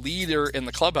were the leader in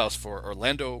the clubhouse for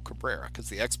Orlando Cabrera because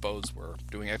the Expos were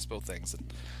doing Expo things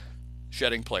and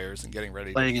shedding players and getting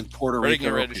ready playing in Puerto Rico.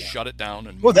 Getting ready to shut it down.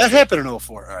 And that happened in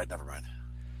 2004. All right, never mind.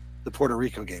 The Puerto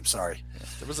Rico game. Sorry. Yeah,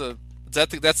 there was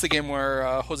that's the game where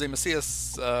Jose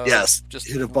Macias just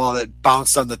hit a ball that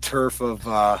bounced on the turf of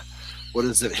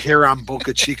Hiram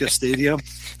Boca Chica Stadium.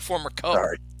 Former Cub.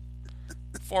 Sorry.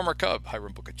 Former Cub,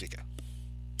 Hiram Boca Chica.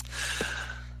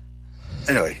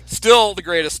 Anyway, still the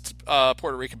greatest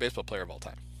Puerto Rican baseball player of all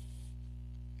time.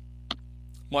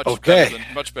 Much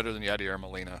better than Yadier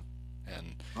Molina.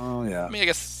 And I mean, I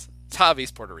guess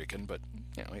Javi's Puerto Rican, but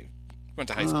he went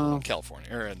to high school in California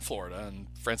or in Florida, and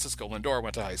Francisco Lindor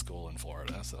went to high school in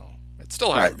Florida, so it's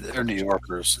still hard. Right, they're New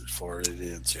Yorkers,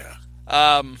 Floridians, yeah.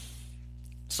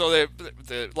 So a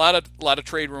lot of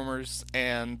trade rumors,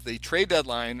 and the trade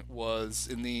deadline was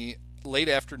in the late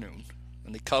afternoon,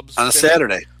 and the Cubs on a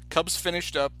Saturday. Cubs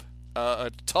finished up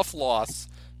a tough loss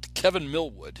to Kevin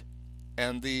Millwood,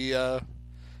 and the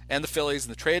Phillies,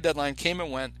 and the trade deadline came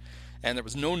and went, and there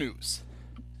was no news.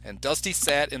 And Dusty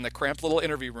sat in the cramped little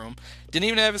interview room, didn't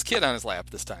even have his kid on his lap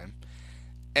this time.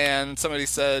 And somebody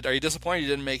said, "Are you disappointed you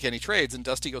didn't make any trades?" And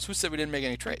Dusty goes, "Who said we didn't make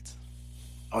any trades?"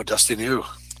 Oh, Dusty knew.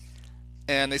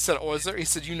 And they said, "Oh, is there?" He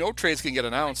said, "Trades can get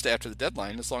announced after the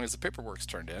deadline as long as the paperwork's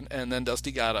turned in." And then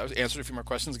Dusty answered a few more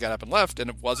questions, got up and left. And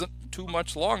it wasn't too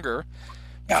much longer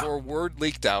before word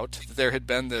leaked out that there had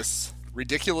been this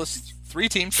ridiculous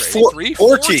three-team trade.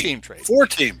 Four-team trade.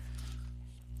 Four-team.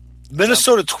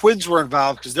 Minnesota Twins were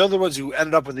involved because they're the ones who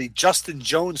ended up with the Justin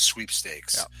Jones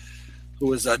sweepstakes, who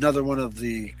was another one of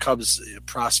the Cubs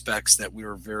prospects that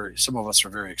some of us were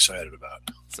very excited about.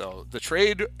 So the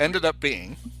trade ended up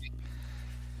being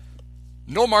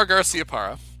Nomar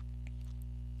Garciaparra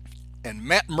and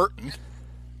Matt Merton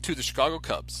to the Chicago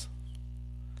Cubs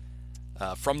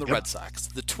from the Red Sox.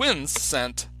 The Twins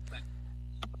sent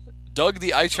Doug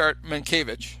the iChart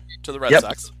Mankiewicz to the Red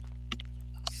Sox.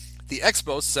 The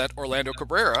Expos sent Orlando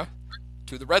Cabrera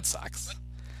to the Red Sox.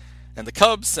 And the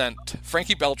Cubs sent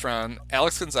Frankie Beltran,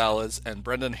 Alex Gonzalez, and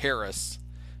Brendan Harris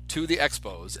to the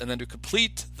Expos. And then to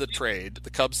complete the trade, the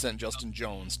Cubs sent Justin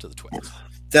Jones to the Twins.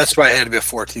 That's why it had to be a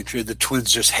 14 trade. The Twins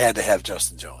just had to have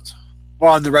Justin Jones.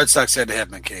 Well, and the Red Sox had to have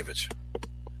Mankiewicz.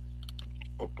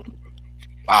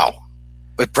 Wow.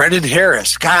 But Brendan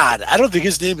Harris, God, I don't think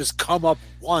his name has come up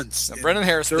once. Now, Brendan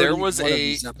Harris, there was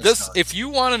if you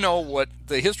want to know what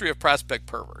the history of prospect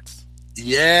perverts.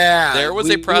 Yeah. There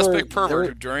was a prospect pervert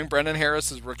who during Brendan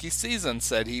Harris's rookie season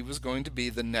said he was going to be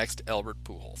the next Albert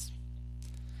Pujols.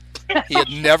 He had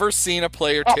never seen a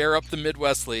player tear up the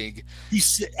Midwest League. He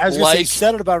said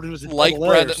it about him when he was in like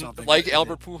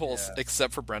Albert Pujols,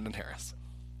 except for Brendan Harris.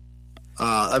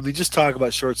 Just talk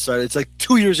about short-sighted. It's like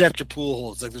 2 years after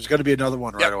Pujols. Like there's going to be another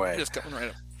one right away. Just coming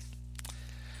right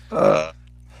up.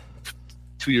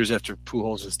 2 years after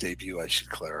Pujols' debut, I should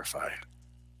clarify.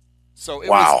 So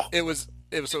it was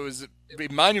a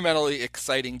monumentally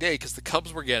exciting day because the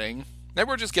Cubs were they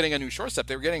weren't just getting a new shortstop,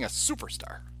 they were getting a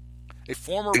superstar. A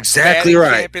former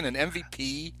champion, an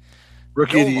MVP.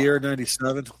 Rookie of the Year,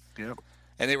 97. Yep.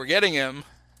 And they were getting him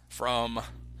from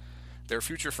their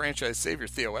future franchise savior,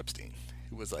 Theo Epstein,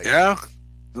 who was like,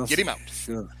 get him out.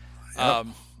 Sure. Yep.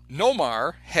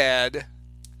 Nomar had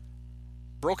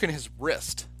broken his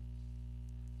wrist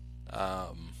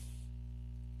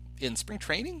in spring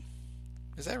training.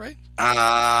 Is that right?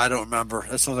 I don't remember.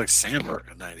 That sounds like Sandberg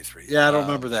in 93. Yeah, I don't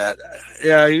remember that.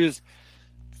 Yeah, he was...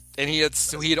 And he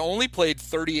had only played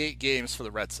 38 games for the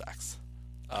Red Sox.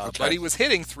 But he was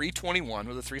hitting .321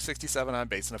 with a .367 on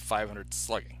base and a .500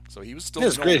 slugging. So he was still... He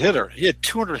was a great hitter. He had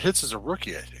 200 hits as a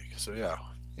rookie, I think. So, yeah.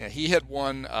 Yeah, he had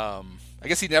won... I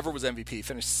guess he never was MVP. He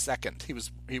finished second. He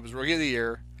was Rookie of the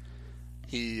Year.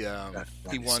 He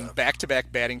won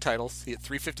back-to-back batting titles. He had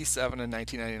 .357 in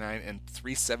 1999 and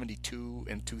 .372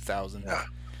 in 2000. Yeah.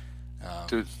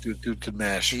 Dude could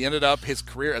mash. He ended up his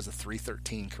career as a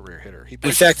 .313 career hitter.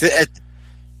 In fact,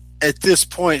 at this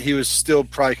point, he was still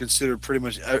probably considered pretty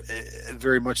much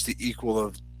very much the equal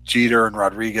of Jeter and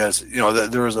Rodriguez. You know,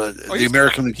 there was the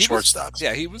American League shortstops.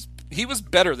 Yeah, he was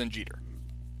better than Jeter.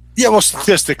 Yeah, well,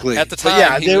 statistically at the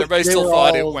time, everybody still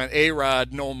thought it went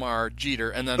A-Rod, Nomar, Jeter,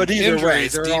 and then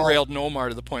injuries derailed Nomar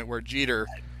to the point where Jeter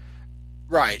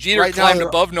climbed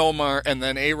above Nomar, and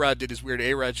then A-Rod did his weird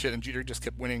A-Rod shit, and Jeter just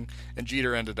kept winning, and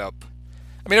Jeter ended up.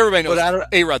 I mean, everybody knows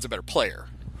A-Rod's a better player,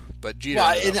 but Jeter. Well,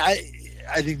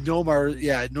 I think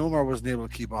Nomar wasn't able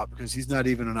to keep up because he's not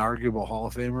even an arguable Hall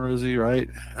of Famer, is he? Right?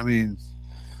 I mean.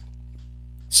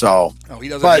 So he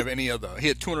doesn't have any of the. He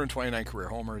had 229 career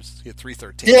homers. He had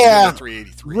 .313. Yeah,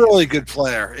 383. Really good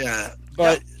player. Yeah,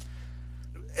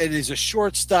 and he's a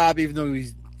shortstop, even though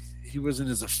he wasn't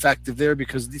as effective there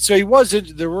because he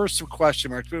wasn't. There were some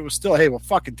question marks, but it was still, hey, we'll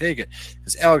fucking take it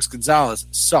because Alex Gonzalez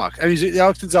sucked. I mean,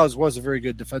 Alex Gonzalez was a very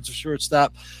good defensive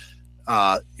shortstop.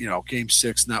 Game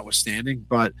 6 notwithstanding,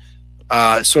 but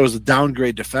so it was a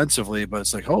downgrade defensively. But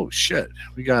it's like, oh shit,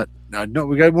 we got one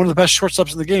of the best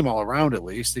shortstops in the game all around. At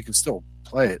least they can still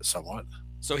play it somewhat.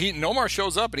 So Nomar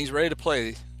shows up and he's ready to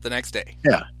play the next day.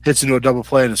 Yeah, hits into a double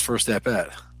play in his first at bat.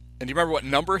 And do you remember what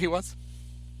number he was?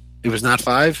 He was not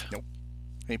 5? Nope.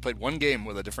 And he played one game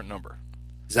with a different number.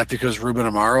 Is that because Ruben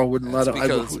Amaro wouldn't let him?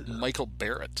 Because Michael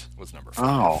Barrett was number 5.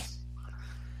 Oh.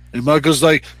 And Michael's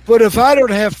like, but if I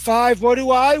don't have 5, what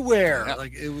do I wear? Yeah.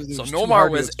 So Nomar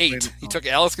was 8. He took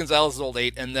Alex Gonzalez's old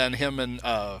 8, and then him and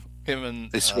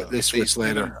they switched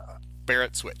later.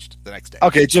 Barrett switched the next day.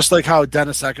 Okay, just like how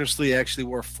Dennis Eckersley actually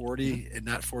wore 40 and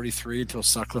not 43 until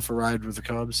Sutcliffe arrived with the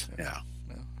Cubs. Yeah.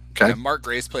 Okay. Yeah, Mark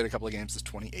Grace played a couple of games as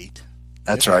 28.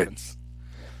 That's right.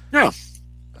 Yeah.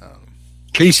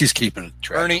 Casey's keeping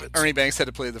track of it. Ernie Banks had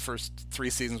to play the first 3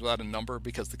 seasons without a number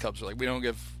because the Cubs were like, we only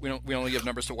give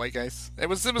numbers to white guys. It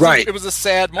was right. It was a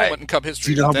sad moment in Cub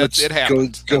history. You know how much it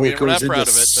happened. We're not proud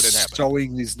of it, but it happened.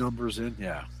 Sewing these numbers in,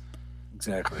 yeah,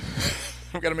 exactly.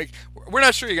 We're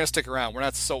not sure you're going to stick around. We're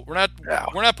not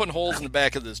putting holes in the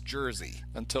back of this jersey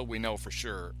until we know for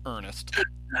sure, Ernest.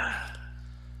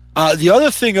 The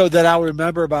other thing that I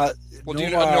remember about. Well, do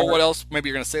you know what else? Maybe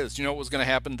you're going to say this. Do you know what was going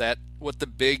to happen? What the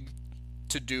big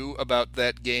to do about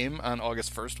that game on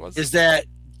August 1st was? Is that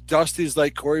Dusty's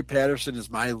like Corey Patterson is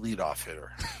my leadoff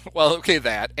hitter. Well, okay,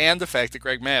 that and the fact that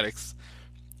Greg Maddux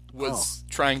was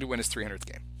trying to win his 300th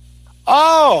game.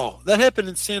 Oh, that happened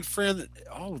in San Fran.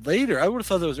 Oh, later. I would have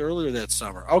thought that was earlier that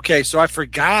summer. Okay, so I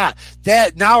forgot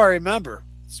that. Now I remember.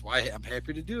 That's why I'm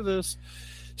happy to do this.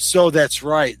 So that's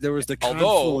right. There was the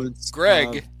confluence.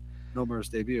 Greg Nomar's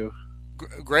debut.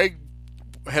 Greg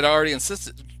had already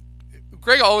insisted.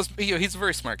 Greg always he's a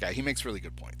very smart guy. He makes really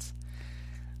good points.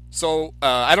 So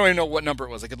I don't even know what number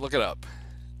it was. I could look it up.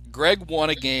 Greg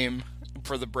won a game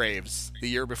for the Braves the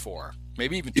year before.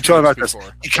 Maybe even 2 years before.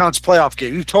 This. He counts playoff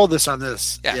game. You told this on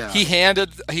this. Yeah. He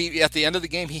at the end of the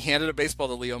game, he handed a baseball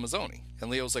to Leo Mazzoni.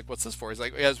 And Leo was like, what's this for? He's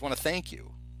like, I just want to thank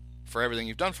you for everything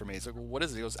you've done for me. He's like, well, what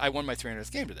is it? He goes, I won my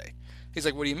 300th game today. He's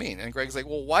like, what do you mean? And Greg's like,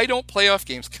 well, why don't playoff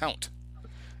games count?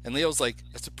 And Leo's like,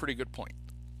 that's a pretty good point.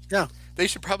 Yeah. They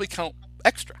should probably count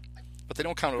extra, but they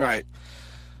don't count at all. Right.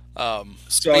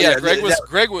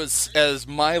 Greg was, as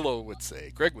Milo would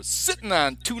say, Greg was sitting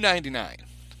on 299.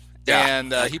 Yeah,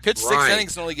 and he pitched 6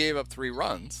 innings and only gave up 3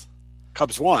 runs.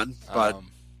 Cubs won, but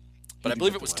I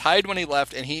believe it was tied when he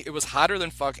left, and it was hotter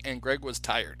than fuck, and Greg was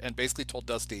tired, and basically told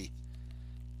Dusty,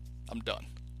 "I'm done."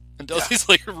 And Dusty's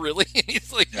like, "Really?" And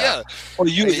he's like, "Yeah." Well,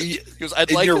 he goes,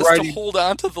 "I'd like us to hold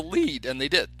on to the lead," and they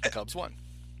did. The Cubs won.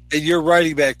 In your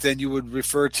writing back then, you would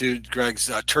refer to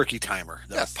Greg's turkey timer.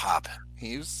 That would pop.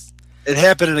 It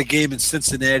happened in a game in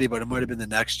Cincinnati, but it might have been the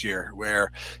next year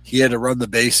where he had to run the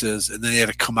bases and then he had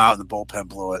to come out and the bullpen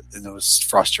blew it, and it was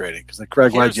frustrating because, like,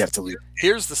 Greg, why did you have to leave?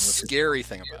 Here's the scary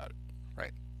thing about it,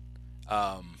 right?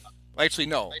 Actually,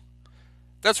 no,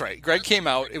 that's right. Greg came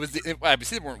out.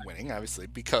 Obviously they weren't winning, obviously,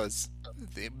 because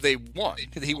they won.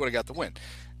 He would have got the win.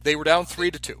 They were down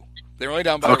 3-2. They were only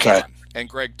down by 1. And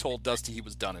Greg told Dusty he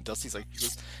was done, and Dusty's like,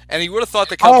 and he would have thought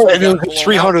the Cubs would have gotten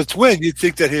 300th win. You'd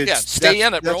think that he'd stay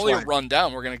in it. We're only a run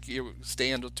down. We're going to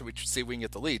stay in until we see if we can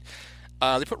get the lead.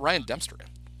 They put Ryan Dempster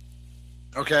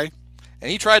in. Okay.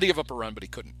 And he tried to give up a run, but he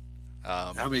couldn't.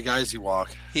 How many guys did he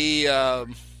walk? He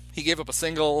gave up a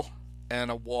single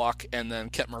and a walk, and then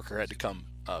Kent Merker had to come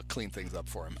clean things up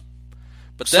for him.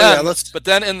 But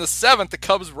then in the 7th, the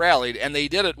Cubs rallied, and they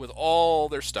did it with all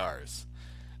their stars.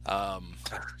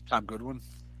 Tom Goodwin,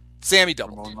 Sammy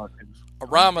doubled.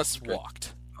 Aramis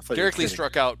walked. Derek Lee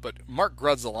struck out, but Mark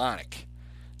Grudzielanek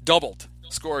doubled,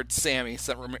 scored Sammy,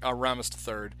 sent Aramis to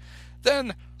third.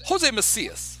 Then Jose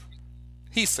Macias,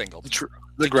 he singled to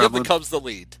give the Cubs the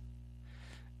lead.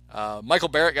 Michael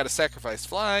Barrett got a sacrifice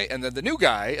fly, and then the new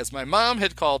guy, as my mom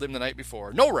had called him the night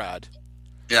before, No-Rod.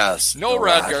 Yes,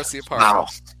 No-Rod Garciaparra. Wow.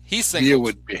 He singled. You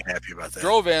would be happy about that.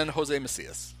 Drove in Jose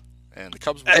Macias, and the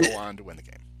Cubs would go on to win the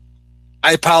game.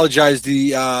 I apologize.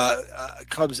 The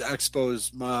Cubs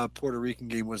Expos Puerto Rican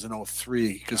game was in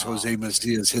 2003 because Jose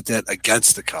Macias hit that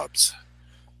against the Cubs.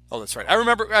 Oh, that's right.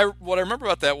 What I remember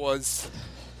about that was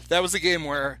a game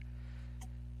where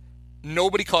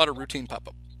nobody caught a routine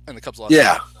pop-up, and the Cubs lost.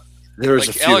 Yeah, there was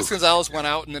a few. Alex Gonzalez went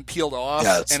out and then peeled off,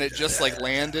 and it just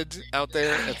landed out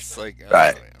there. It's like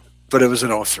right, but it was in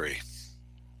 2003.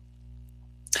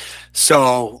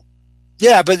 So,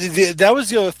 yeah, but that was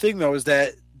the other thing though, is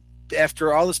that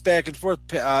after all this back and forth,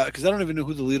 because I don't even know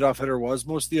who the leadoff hitter was.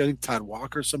 Mostly, I think Todd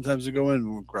Walker sometimes would go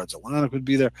in. Grudzielanek would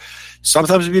be there.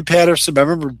 Sometimes it'd be Patterson. I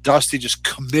remember Dusty just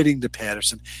committing to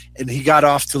Patterson, and he got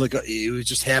off to it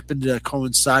just happened to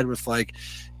coincide with like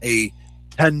a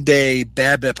 10-day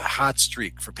BABIP hot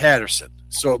streak for Patterson.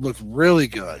 So it looked really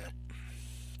good.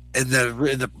 And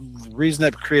the reason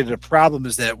that created a problem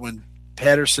is that when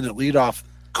Patterson at leadoff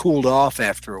cooled off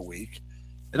after a week.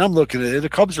 And I'm looking at it. The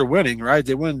Cubs are winning, right?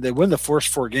 They win the first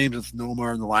 4 games with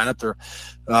Nomar in the lineup. They're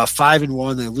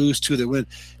 5-1. They lose 2. They win.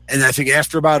 And I think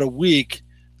after about a week,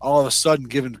 all of a sudden,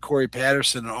 giving Corey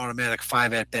Patterson an automatic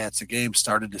 5 at-bats a game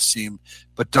started to seem.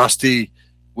 But Dusty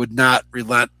would not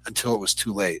relent until it was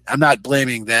too late. I'm not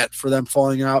blaming that for them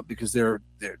falling out because there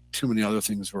too many other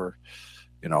things were,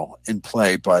 in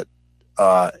play. But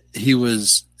he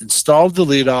was installed the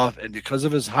leadoff, and because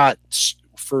of his hot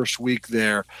first week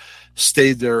there,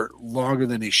 stayed there longer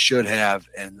than he should have,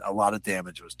 and a lot of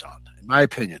damage was done, in my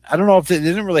opinion. I don't know if they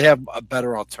didn't really have a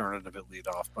better alternative at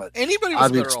leadoff, but anybody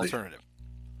was a better alternative.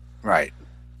 Right.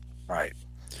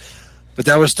 But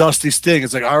that was Dusty's thing.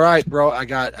 It's like, all right, bro, I'm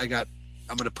going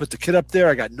to put the kid up there.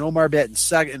 I got Nomar batting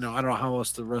second. I don't know how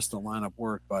else the rest of the lineup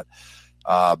worked, but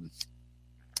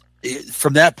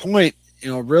from that point,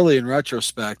 really in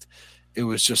retrospect, it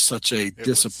was just such a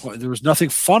disappointment. There was nothing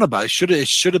fun about it. It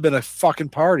should have been a fucking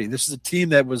party. This is a team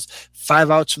that was 5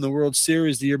 outs from the World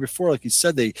Series the year before. Like you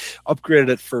said, they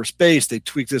upgraded at first base. They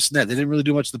tweaked this and that. They didn't really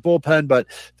do much in the bullpen, but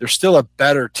they're still a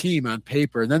better team on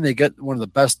paper. And then they get one of the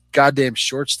best goddamn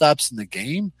shortstops in the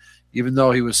game, even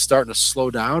though he was starting to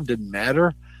slow down, didn't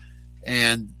matter.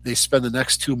 And they spend the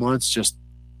next 2 months just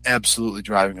absolutely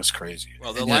driving us crazy.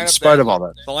 Well, in spite of all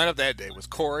that, the lineup that day was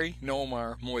Corey,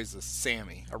 Nomar, Moises,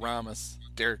 Sammy, Aramis,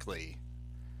 Derek Lee,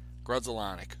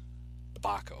 Grudzielanek,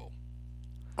 Baco.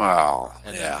 Wow,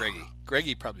 and then Greggy.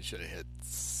 Greggy probably should have hit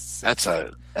 6.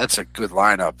 That's a good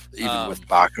lineup, even with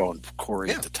Baco and Corey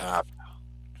at the top.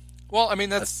 Well, I mean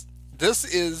this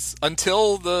is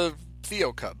until the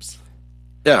Theo Cubs.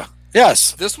 Yeah.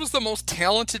 Yes. This was the most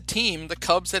talented team the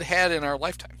Cubs had in our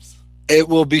lifetimes. It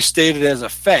will be stated as a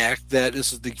fact that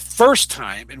this is the first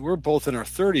time, and we're both in our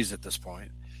 30s at this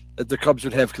point, that the Cubs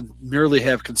would merely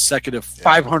have consecutive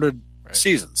 500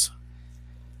 seasons.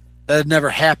 That had never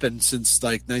happened since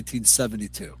like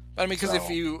 1972. I mean, because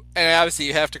and obviously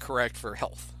you have to correct for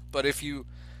health, but if you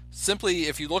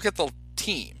look at the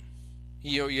team,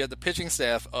 you had the pitching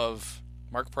staff of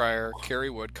Mark Pryor, Kerry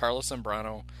Wood, Carlos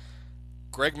Zambrano,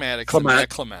 Greg Maddux, and Matt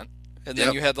Clement. And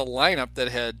then you had the lineup that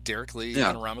had Derek Lee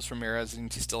and Ramos Ramirez,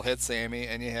 and you still had Sammy,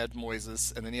 and you had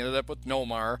Moises, and then you ended up with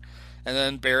Nomar, and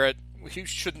then Barrett.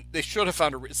 They should have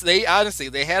found they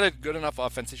had a good enough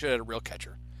offense. They should have had a real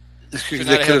catcher. Should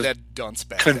not have had that dunce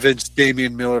back. Convinced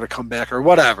Damian Miller to come back or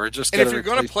whatever. And if you're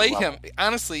going to play him,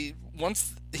 honestly,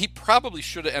 he probably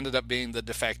should have ended up being the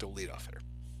de facto leadoff hitter.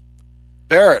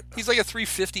 Barrett. He's like a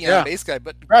 350 on base guy,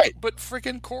 but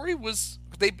freaking Corey was.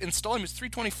 They installed him as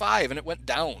 325, and it went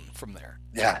down from there.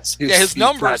 Yes. His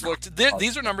numbers looked.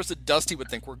 These are numbers that Dusty would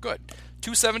think were good.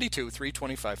 272,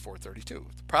 325, 432.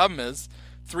 The problem is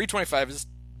 325 is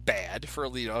bad for a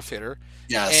leadoff hitter.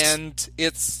 Yes. And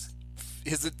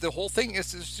the whole thing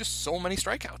is there's just so many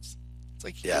strikeouts. It's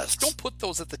like, don't put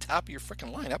those at the top of your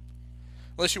freaking lineup.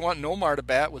 Unless you want Nomar to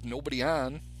bat with nobody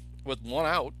on, with 1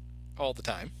 out all the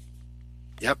time.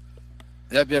 Yep.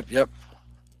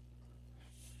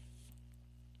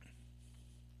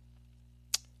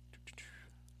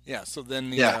 Yeah, so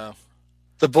then the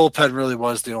bullpen really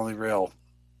was the only real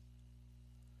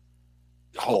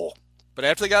hole. But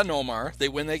after they got Nomar, they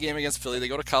win that game against Philly. They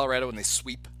go to Colorado and they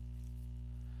sweep.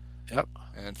 Yep.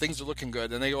 And things are looking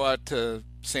good. Then they go out to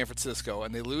San Francisco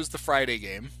and they lose the Friday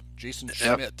game. Jason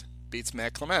Schmidt beats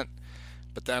Matt Clement.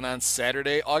 But then on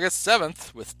Saturday, August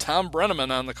 7th, with Tom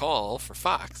Brenneman on the call for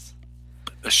Fox.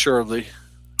 Assuredly.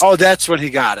 Oh, that's when he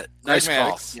got it. Nice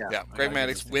call. Yeah. Greg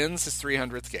Maddux wins his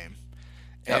 300th game.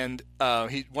 Yep. And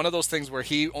he one of those things where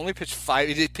he only pitched 5.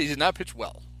 He did not pitch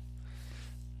well.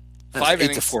 5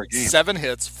 innings, 7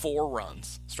 hits, 4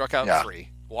 runs, struck out 3,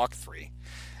 walked 3,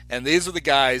 and these are the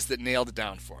guys that nailed it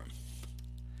down for him.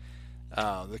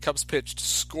 The Cubs pitched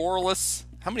scoreless.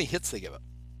 How many hits they give up?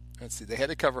 Let's see. They had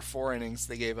to cover 4 innings.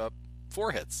 They gave up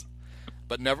 4 hits,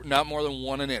 but not more than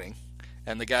 1 an inning.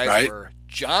 And the guys were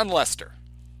John Lester,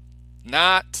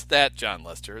 not that John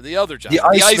Lester, the other John, the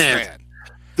Iceman.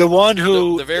 The one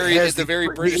who the very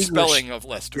British spelling of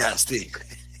Lester. Yes,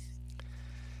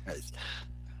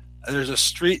 there's a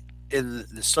street in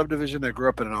the subdivision I grew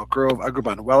up in Elk Grove. I grew up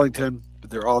on Wellington, but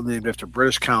they're all named after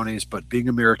British counties. But being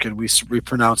American, we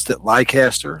pronounced it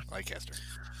Leicester.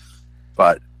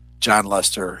 But John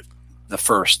Lester, the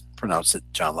first, pronounced it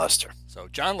John Lester. So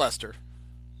John Lester,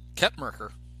 Kent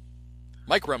Merker,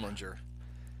 Mike Remlinger,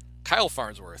 Kyle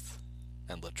Farnsworth,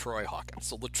 and LaTroy Hawkins.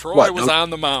 So LaTroy was on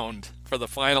the mound for the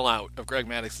final out of Greg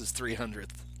Maddox's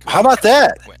 300th. How about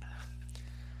that? Win.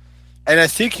 And I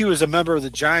think he was a member of the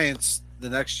Giants the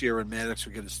next year when Maddox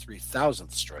would get his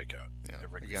 3,000th strikeout.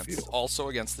 Yeah, also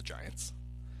against the Giants.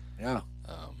 Yeah.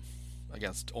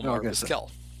 Against Omar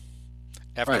Vizquel.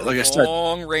 After a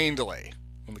long rain delay,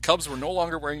 when the Cubs were no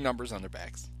longer wearing numbers on their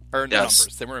backs. Or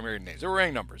numbers. They weren't wearing names. They were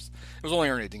wearing numbers. It was only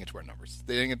Ernie didn't get to wear numbers.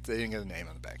 They didn't get a name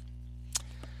on the back.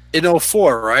 In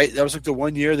 2004, right? That was like the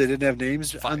one year they didn't have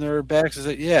names on their backs. Is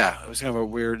it? Yeah, it was kind of a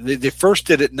weird. They first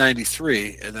did it in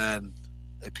 '93, and then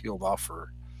they peeled off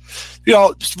for,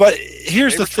 But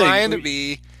here's the thing: trying to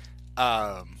be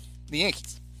the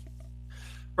Yankees,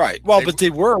 right? Well, but they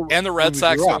were, and the Red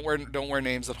Sox don't wear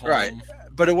names at home, right?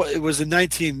 But it was in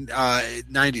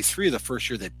 1993, the first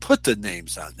year they put the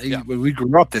names on. When we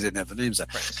grew up, they didn't have the names on.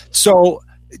 Right. So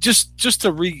just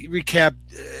to recap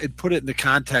and put it into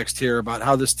context here about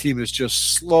how this team is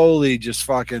just slowly just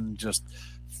fucking just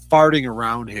farting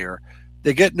around here.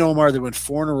 They get Nomar. They win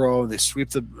 4 in a row. They sweep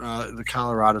the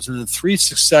Colorados, and then 3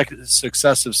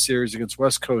 successive series against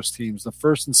West Coast teams. The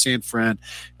first in San Fran,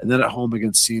 and then at home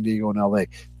against San Diego and LA.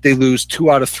 They lose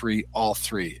 2 out of 3, all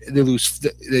 3. They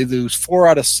lose 4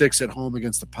 out of 6 at home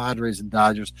against the Padres and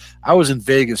Dodgers. I was in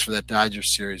Vegas for that Dodgers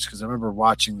series because I remember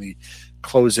watching the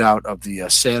closeout of the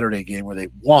Saturday game where they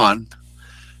won.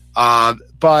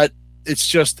 But it's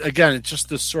just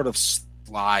this sort of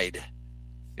slide.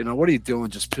 What are you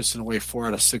doing just pissing away 4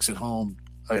 out of 6 at home,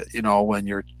 when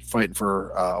you're fighting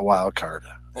for a wild card?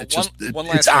 Well,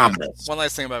 it's ominous. One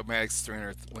last thing about Mag's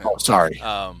 300th win. Oh, sorry.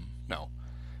 No.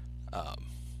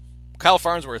 Kyle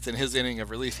Farnsworth, in his inning of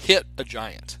relief, hit a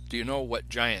giant. Do you know what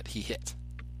giant he hit?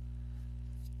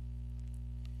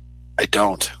 I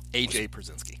don't. A.J.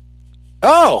 Pierzynski.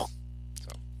 Oh!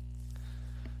 So,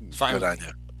 fine. Good on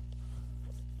you.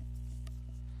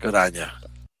 Good on you.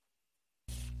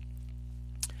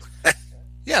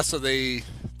 Yeah, so they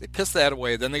piss that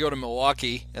away. Then they go to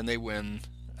Milwaukee and they win.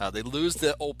 They lose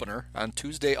the opener on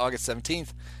Tuesday, August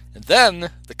 17th. And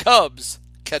then the Cubs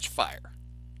catch fire.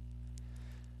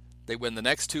 They win the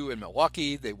next 2 in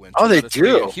Milwaukee. They win 2 they out of 3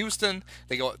 do. in Houston.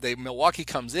 Milwaukee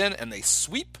comes in and they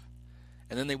sweep,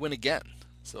 and then they win again.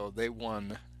 So they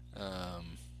won.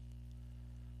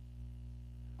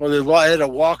 Well, they had a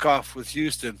walk-off with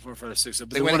Houston 4, 5, 6. But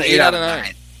they won 8 out of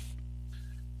 9.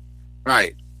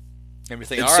 Right.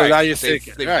 Everything. And all so right. now you're They've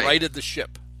thinking, right. righted the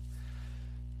ship.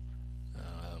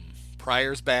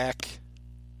 Pryor's back.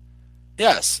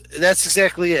 Yes, that's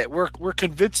exactly it. We're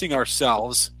convincing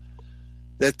ourselves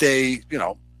that they,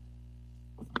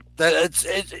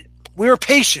 that we were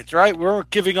patient, right? We weren't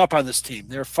giving up on this team.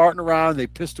 They're farting around. They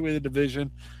pissed away the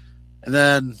division, and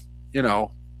then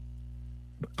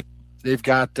they've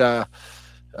got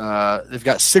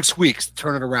 6 weeks to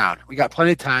turn it around. We got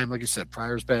plenty of time, like you said.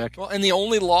 Pryor's back. Well, and the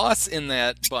only loss in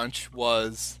that bunch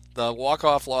was the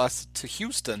walk-off loss to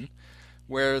Houston,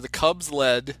 where the Cubs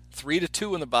led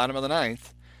 3-2 in the bottom of the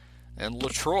 9th, and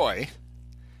LaTroy.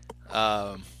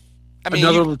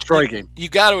 Another LaTroy game. You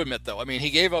got to admit, though, he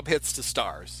gave up hits to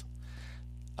stars.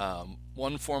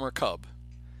 One former Cub,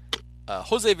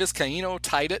 Jose Vizcaino,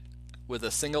 tied it with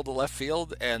a single to left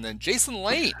field, and then Jason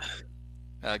Lane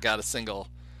got a single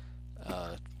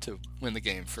to win the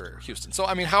game for Houston. So,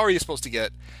 how are you supposed to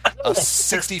get a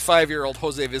 65-year-old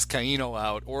Jose Vizcaino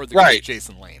out or the great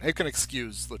Jason Lane? I can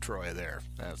excuse LaTroy there.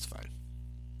 That's fine.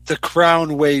 The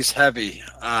crown weighs heavy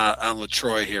on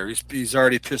LaTroy here. He's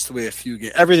already pissed away a few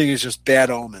games. Everything is just bad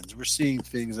omens. We're seeing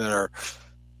things that are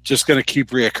just going to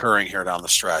keep reoccurring here down the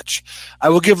stretch. I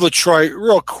will give LaTroy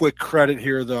real quick credit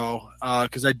here, though,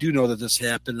 because I do know that this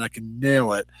happened and I can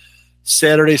nail it.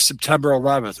 Saturday, September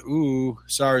 11th. Ooh,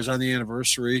 sorry, it's on the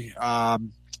anniversary. It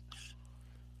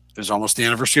was almost the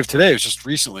anniversary of today. It was just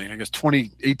recently, I guess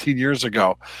 18 years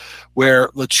ago, where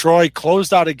LaTroy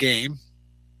closed out a game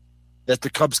that the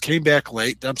Cubs came back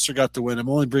late. Dempster got the win. I'm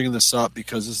only bringing this up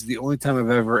because this is the only time I've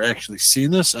ever actually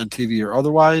seen this on TV or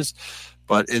otherwise.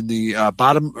 But in the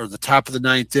bottom or the top of the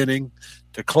 9th inning,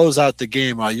 to close out the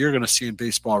game, you're going to see in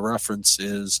Baseball Reference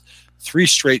is 3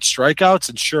 straight strikeouts,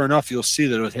 and sure enough, you'll see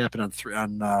that it would happen on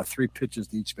 3 pitches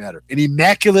to each batter. An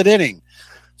immaculate inning.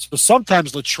 So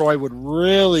sometimes LaTroy would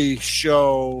really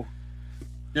show,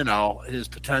 his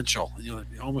potential.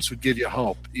 It almost would give you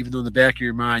hope, even though in the back of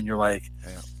your mind you're like,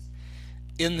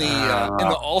 in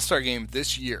the All-Star game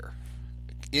this year,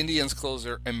 Indians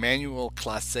closer Emmanuel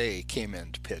Clase came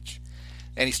in to pitch,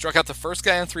 and he struck out the first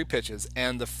guy on 3 pitches,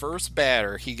 and the first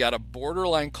batter he got a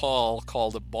borderline call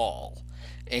called a ball.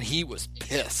 And he was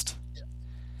pissed.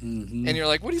 Mm-hmm. And you're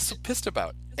like, what are you so pissed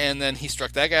about? And then he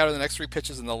struck that guy out of the next 3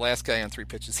 pitches and the last guy on 3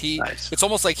 pitches. Nice. It's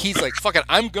almost like he's like, fuck it,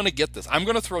 I'm going to get this. I'm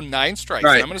going to throw 9 strikes.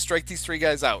 And I'm going to strike these 3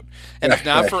 guys out. And if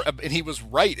not and he was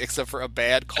right, except for a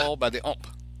bad call by the ump.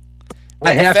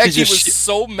 But in fact, he was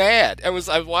so mad. I was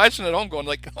watching at home going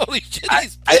like, holy shit,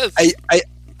 he's pissed.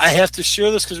 I have to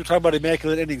share this because we're talking about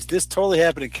immaculate innings. This totally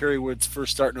happened in Kerry Wood's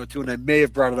first start in 2002, and I may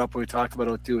have brought it up when we talked about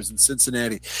 2002. It was in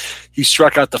Cincinnati. He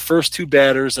struck out the first 2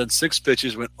 batters on 6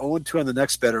 pitches, went 0-2 on the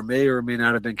next batter, may or may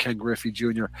not have been Ken Griffey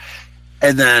Jr.,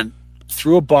 and then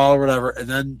threw a ball or whatever, and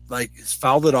then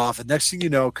fouled it off. And next thing you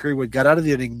know, Kerry Wood got out of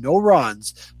the inning, no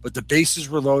runs, but the bases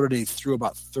were loaded, and he threw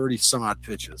about 30-some-odd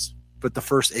pitches. But the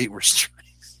first 8 were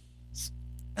strikes.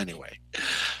 Anyway.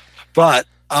 But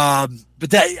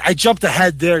that I jumped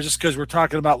ahead there just because we're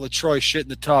talking about LaTroy shit in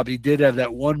the tub. He did have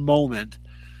that one moment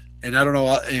And I don't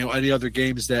know, any other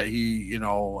games that he,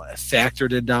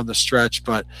 factored in down the stretch.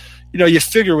 But, you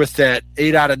figure with that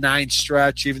 8 out of 9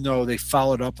 stretch, even though they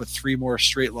followed up with 3 more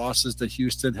straight losses to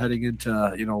Houston heading into,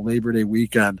 Labor Day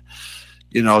weekend,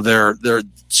 they're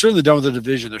certainly done with the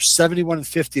division. They're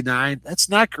 71-59. That's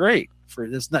not great.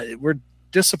 We're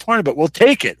disappointed, but we'll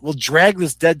take it. We'll drag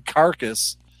this dead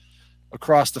carcass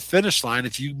across the finish line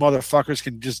if you motherfuckers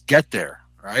can just get there,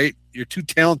 right? You're too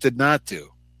talented not to.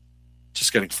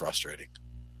 Just getting frustrating.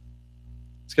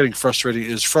 It's getting frustrating.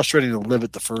 It was frustrating to live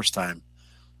it the first time.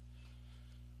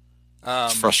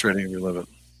 It's frustrating to relive it.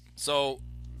 So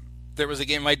there was a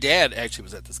game. My dad actually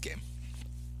was at this game.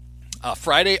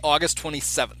 Friday, August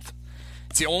 27th.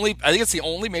 I think it's the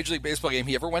only Major League Baseball game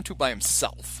he ever went to by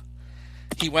himself.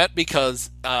 He went because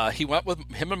he went with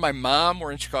him and my mom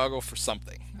were in Chicago for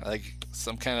something, like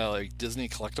some kind of like Disney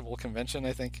collectible convention,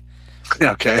 I think.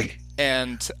 Okay.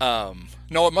 And no,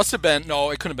 it couldn't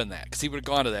have been that, because he would have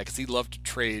gone to that because he loved to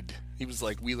trade. He was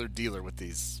like wheeler dealer with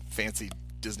these fancy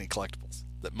Disney collectibles.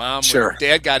 That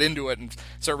Dad got into it and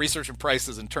started researching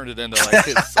prices and turned it into like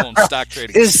his own stock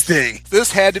trading. His thing.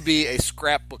 This had to be a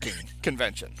scrapbooking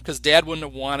convention because Dad wouldn't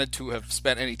have wanted to have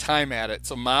spent any time at it.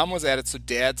 So Mom was at it. So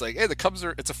Dad's like, "Hey, the Cubs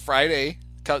are. It's a Friday.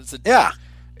 It's a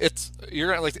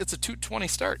 2:20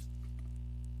 start."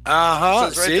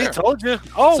 See, there. Told you.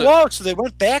 Oh, wow! So they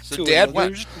went back to Dad it.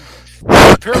 Went.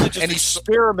 Apparently, just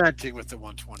experimenting with the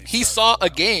 120. He saw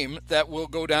a game that will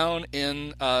go down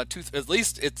in at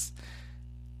least it's.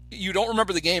 You don't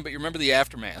remember the game, but you remember the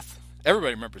aftermath.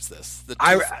 Everybody remembers this.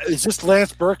 Is this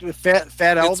Lance Burke with Fat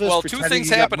Elvis? Well, 2 things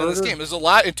happened in this game. There's a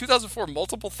lot in 2004.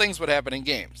 Multiple things would happen in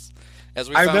games.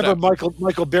 I remember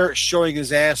Michael Barrett showing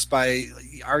his ass by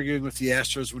arguing with the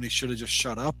Astros when he should have just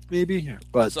shut up, maybe.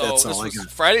 But that's all I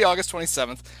got. Friday, August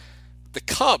 27th. The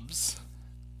Cubs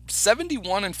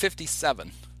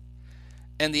 71-57,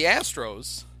 and the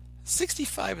Astros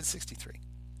 65-63.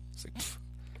 It's like,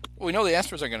 well, we know the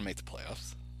Astros aren't going to make the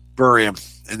playoffs. Bury him,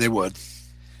 and they would.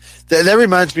 That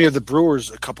reminds me of the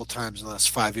Brewers a couple times in the last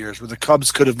 5 years, where the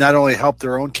Cubs could have not only helped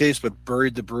their own case, but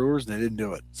buried the Brewers, and they didn't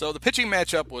do it. So the pitching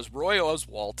matchup was Roy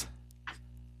Oswalt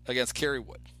against Kerry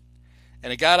Wood,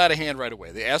 and it got out of hand right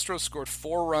away. The Astros scored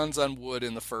 4 runs on Wood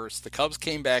in the first. The Cubs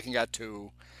came back and got 2,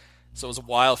 so it was a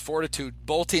wild 4-2.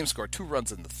 Both teams scored 2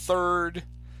 runs in the third,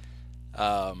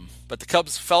 but the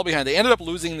Cubs fell behind. They ended up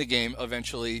losing the game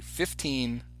eventually,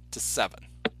 15-7.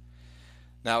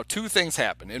 Now, 2 things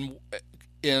happened.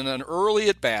 In an early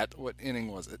at bat, what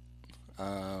inning was it?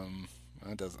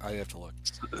 I have to look.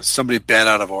 Somebody bat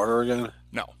out of order again?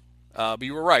 No, but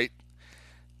you were right.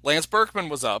 Lance Berkman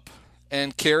was up,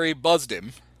 and Kerry buzzed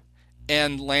him,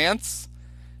 and Lance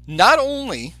not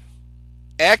only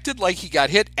acted like he got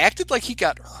hit, acted like he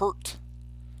got hurt.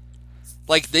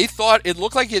 Like they thought it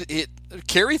looked like it.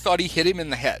 Kerry thought he hit him in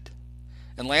the head.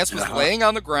 And Lance was laying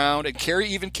on the ground, and Kerry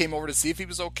even came over to see if he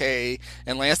was okay.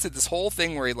 And Lance did this whole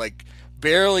thing where he like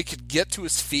barely could get to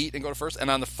his feet and go to first.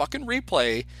 And on the fucking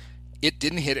replay, it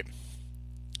didn't hit him.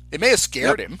 It may have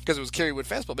scared him because it was Kerry Wood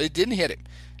fastball, but it didn't hit him.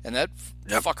 And that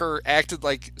fucker acted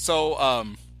like so.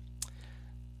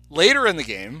 Later in the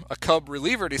game, a Cub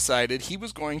reliever decided he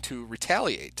was going to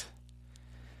retaliate,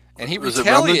 and he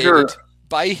retaliated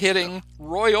by hitting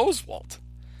Roy Oswalt,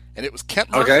 and it was Kent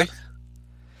Mercker. Okay.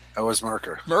 That was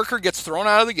Mercker. Mercker gets thrown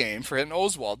out of the game for hitting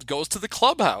Oswalt, goes to the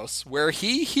clubhouse where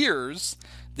he hears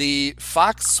the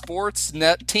Fox Sports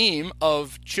Net team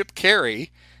of Chip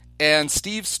Caray and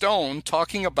Steve Stone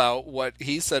talking about what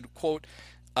he said, quote,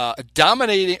 a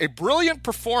brilliant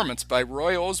performance by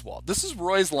Roy Oswalt. This is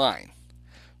Roy's line.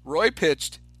 Roy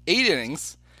pitched 8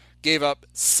 innings, gave up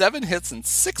 7 hits and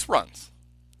 6 runs.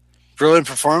 Brilliant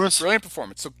performance? Brilliant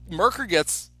performance. So Mercker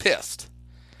gets pissed.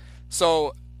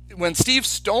 So when Steve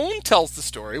Stone tells the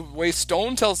story, the way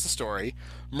Stone tells the story,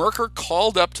 Mercker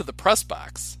called up to the press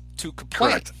box to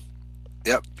complain. Correct.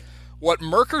 Yep. What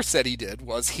Mercker said he did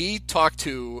was he talked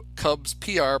to Cubs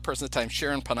PR person at the time,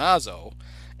 Sharon Panazzo,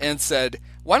 and said,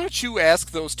 why don't you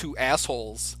ask those 2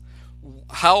 assholes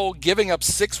how giving up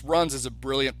 6 runs is a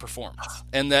brilliant performance?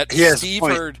 And that Steve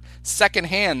heard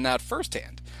secondhand, not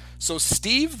firsthand. So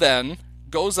Steve then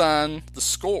goes on the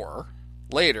score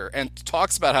later and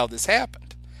talks about how this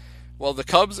happened. Well, the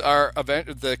Cubs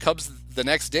the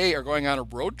next day are going on a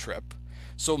road trip.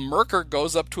 So Mercker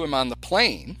goes up to him on the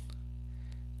plane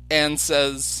and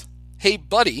says, hey,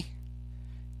 buddy,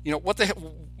 what the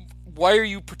hell? Why are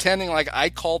you pretending like I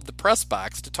called the press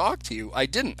box to talk to you? I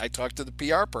didn't. I talked to the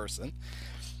PR person.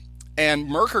 And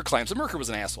Mercker claims that Mercker was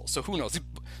an asshole, so who knows?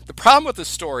 The problem with this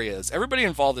story is everybody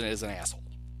involved in it is an asshole.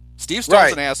 Steve Stone's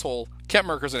Right. an asshole. Kent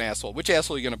Merker's an asshole. Which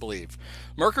asshole are you going to believe?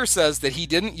 Merker says that he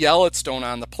didn't yell at Stone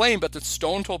on the plane, but that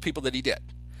Stone told people that he did.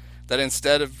 That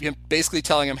instead of him basically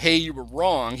telling him, hey, you were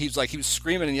wrong, he was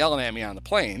screaming and yelling at me on the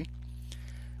plane.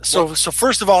 So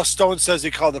first of all, Stone says he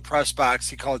called the press box.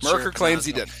 He called Merker Sheriff claims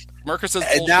he Panazzo. didn't. Merker says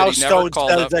And bullshit. now He never Stone called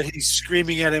says up. that he's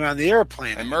screaming at him on the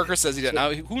airplane. And Merker says he didn't.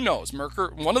 Now, who knows?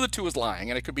 Merker, one of the two is lying,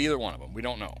 and it could be either one of them. We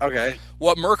don't know. Okay.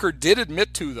 What Merker did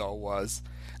admit to, though, was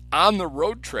on the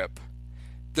road trip,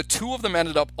 the two of them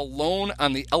ended up alone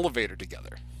on the elevator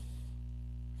together.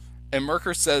 And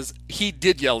Merker says he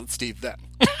did yell at Steve then.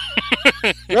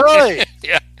 Really?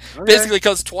 Yeah. Okay. Basically,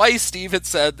 because twice Steve had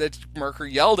said that Merker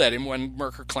yelled at him when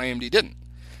Merker claimed he didn't.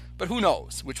 But who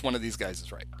knows which one of these guys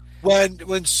is right?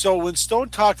 When Stone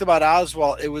talked about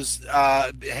Oswald, it was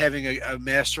having a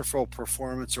masterful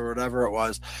performance or whatever it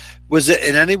was. Was it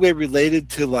in any way related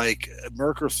to like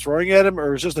Merker throwing at him,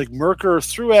 or was it just like Merker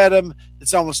threw at him?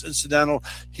 It's almost incidental.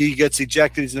 He gets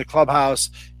ejected. He's in the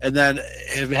clubhouse, and then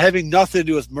having nothing to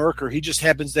do with Merker, he just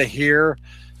happens to hear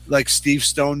like Steve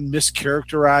Stone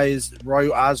mischaracterized Roy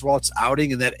Oswald's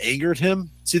outing, and that angered him.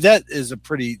 See, that is a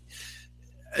pretty.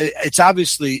 It's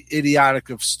obviously idiotic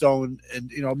of Stone,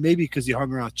 and maybe because he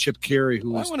hung around Chip Carey,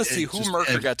 who I was. want to see who just-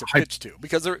 Merker and got to hy- pitch to,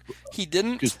 because he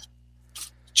didn't.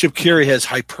 Chip Carey has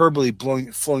hyperbole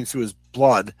flowing through his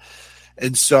blood,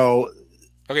 and so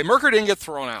Okay, Merker didn't get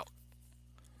thrown out.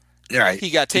 right, He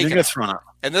got taken didn't get out. thrown out.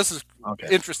 And this is Okay.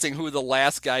 interesting who the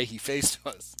last guy he faced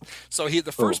was. So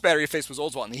the first batter he faced was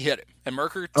Oswald, and he hit him. And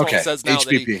Merker says now that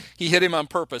HBP. he hit him on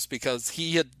purpose because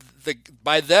he had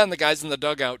by then the guys in the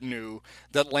dugout knew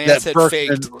that Lance had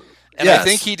faked. And yes. I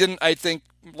think he didn't. I think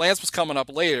Lance was coming up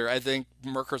later. I think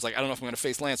Merker's like, I don't know if I'm going to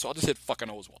face Lance, so I'll just hit fucking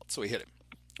Oswald. So he hit him.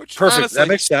 Which, Perfect. honestly, That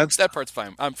makes sense. That part's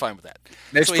fine. I'm fine with that.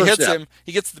 Makes so he hits perfect- him.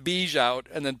 He gets the Beige out,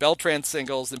 and then Beltran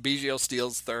singles, and Biggio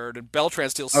steals third, and Beltran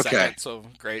steals Okay. second. So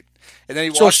great. And then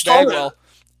he So walks Stone- Bagwell.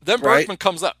 Then Right. Berkman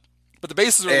comes up, but the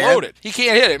bases are And- loaded. He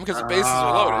can't hit him because the bases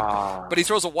are loaded. But he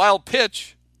throws a wild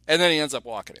pitch, and then he ends up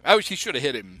walking him. I wish he should have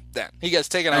hit him then. He gets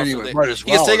taken out Anyway, for might the. as He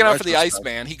gets well, taken in out for the retrospect.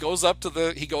 Iceman. He goes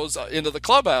into the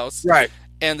clubhouse, Right.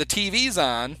 and the TV's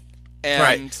on, and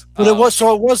Right. But it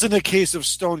wasn't a case of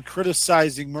Stone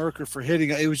criticizing Merker for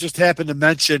hitting. It was just happened to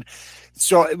mention.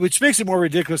 So, which makes it more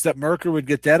ridiculous that Merker would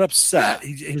get that upset.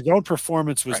 His own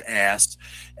performance was ass,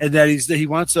 and that he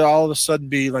wants to all of a sudden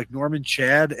be like Norman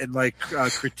Chad and like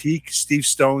critique Steve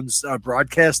Stone's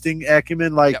broadcasting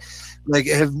acumen. Like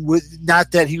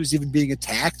not that he was even being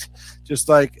attacked, just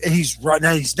like he's right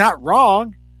now. He's not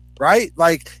wrong, right?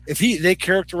 Like if they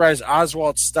characterize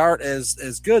Oswald's start as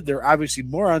good, they're obviously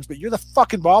morons. But you're the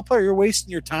fucking ball player. You're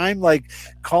wasting your time like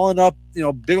calling up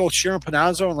big old Sharon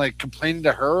Panazzo and like complaining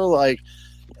to her like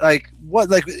what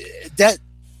like that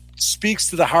speaks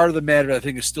to the heart of the matter. I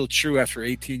think is still true after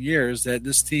 18 years that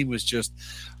this team was just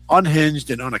unhinged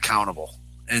and unaccountable,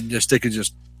 and just they could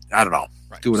just I don't know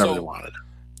do whatever they wanted.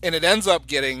 And it ends up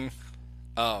getting,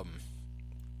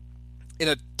 in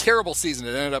a terrible season,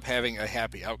 it ended up having a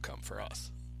happy outcome for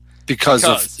us. Because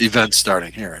of events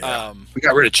starting here. Yeah. We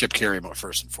got rid of Chip Carey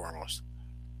first and foremost.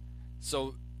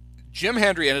 So Jim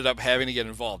Hendry ended up having to get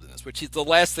involved in this, which is the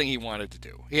last thing he wanted to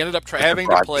do. He ended up having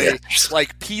to play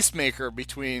like peacemaker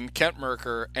between Kent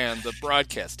Merker and the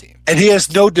broadcast team. And he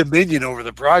has no dominion over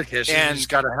the broadcast. And he's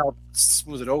got to help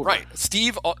smooth it over. Right.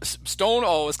 Stone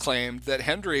always claimed that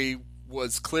Hendry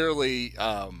was clearly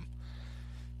on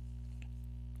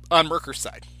Merker's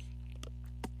side.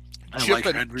 Chip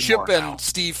and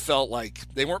Steve felt like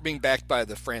they weren't being backed by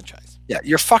the franchise. Yeah,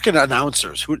 you're fucking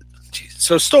announcers.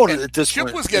 So Stone at this Chip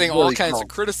point was getting really all kinds of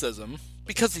criticism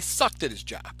because he sucked at his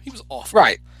job. He was awful.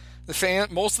 Right.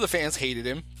 Most of the fans hated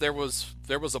him. There was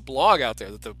a blog out there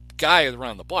that the guy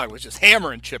around the blog was just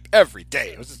hammering Chip every day.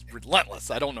 It was just relentless.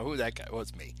 I don't know who that guy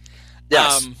was. Me.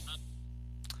 Yes.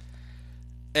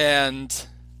 And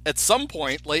at some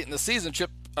point late in the season,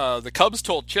 the Cubs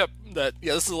told Chip that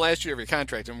this is the last year of your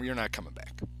contract and you're not coming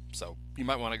back. So you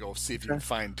might want to go see if you can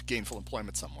find gainful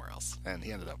employment somewhere else. And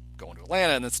he ended up going to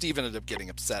Atlanta, and then Steve ended up getting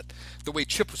upset the way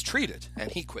Chip was treated,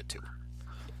 and he quit too.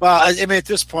 Well, I mean, at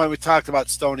this point, we talked about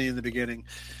Stoney in the beginning.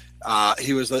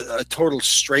 He was a total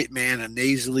straight man, a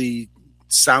nasally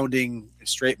sounding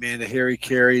straight man to Harry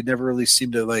Carey. Never really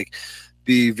seemed to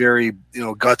be very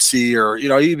gutsy or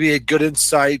he'd be a good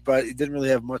insight, but he didn't really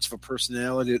have much of a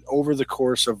personality. Over the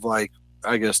course of I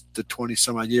guess the 20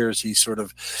 some odd years, he sort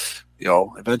of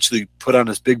eventually put on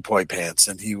his big boy pants,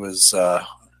 and he was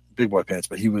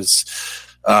but he was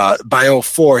by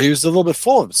 2004 he was a little bit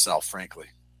full of himself, frankly.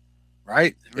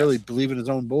 Right? Really believing his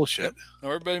own bullshit.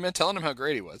 Everybody been telling him how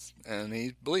great he was, and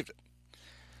he believed it.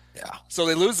 Yeah. So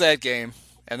they lose that game.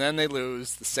 and then they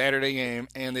lose the Saturday game,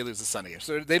 and they lose the Sunday game.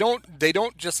 So they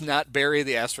don't just not bury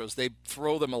the Astros; they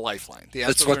throw them a lifeline. The Astros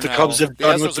That's what the Cubs have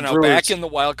done with the now Brewers. back in the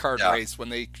wild card race when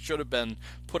they should have been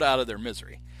put out of their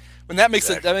misery. When that makes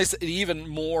it even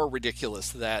more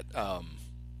ridiculous that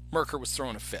Mercker was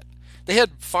throwing a fit. They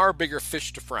had far bigger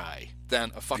fish to fry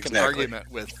than a fucking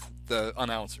argument with the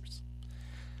announcers.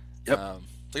 Yep.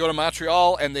 They go to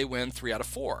Montreal and they win 3 out of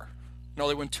 4. No,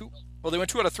 they win 2. Well, they win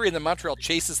 2 out of 3, and then Montreal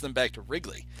chases them back to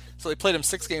Wrigley. So they played them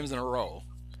 6 games in a row.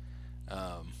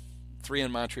 3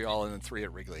 in Montreal and then 3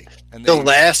 at Wrigley. And the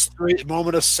last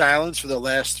moment of silence for the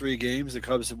last 3 games the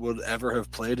Cubs would ever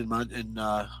have played in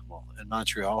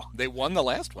Montreal. They won the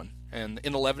last one, and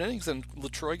in 11 innings, and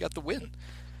LaTroy got the win.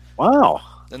 Wow.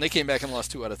 Then they came back and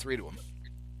lost 2 out of 3 to him.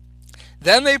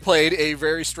 Then they played a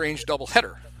very strange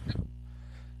doubleheader.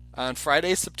 On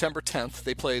Friday, September 10th,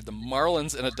 they played the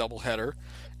Marlins in a doubleheader,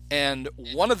 and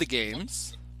one of the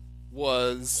games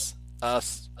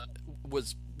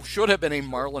should have been a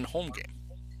Marlin home game.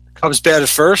 Cubs batted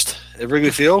first at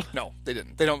Wrigley Field? No, they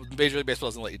didn't. They don't. Major League Baseball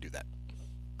doesn't let you do that.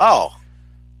 Oh,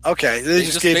 okay. They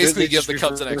just basically give the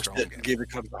Cubs an extra home game. Gave the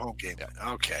Cubs a home game.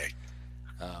 Yeah. Okay.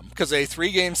 Because a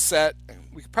 3-game set,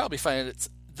 we could probably find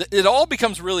it all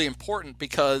becomes really important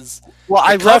because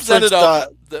I Cubs referenced ended up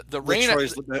the rain.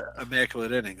 Troy's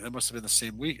immaculate inning. That must have been the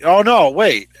same week. Oh no!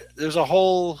 Wait, there's a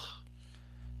whole.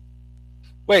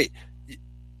 Wait,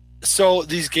 so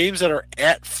these games that are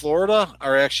at Florida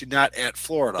are actually not at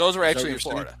Florida. Those were actually in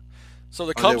Florida. So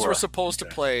the Cubs were supposed to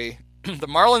play. The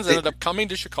Marlins ended up coming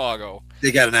to Chicago.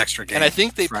 They got an extra game, and I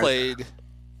think they played.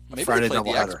 Maybe Friday they played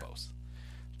the doubleheader. Expos.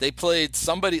 They played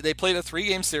somebody. They played a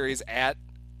 3-game series at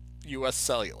U.S.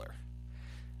 Cellular.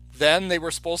 Then they were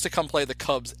supposed to come play the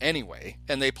Cubs anyway,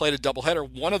 and they played a doubleheader.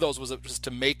 One of those was just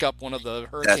to make up one of the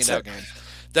Hurricane out games.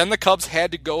 Then the Cubs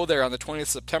had to go there on the 20th of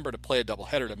September to play a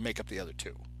doubleheader to make up the other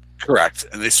 2. Correct,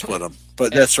 and they split them.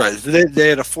 But that's right. They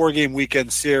had a 4-game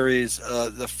weekend series.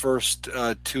 The first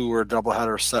 2 were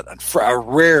doubleheader set on a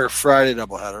rare Friday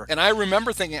doubleheader. And I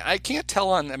remember thinking, I can't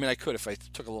tell I could if I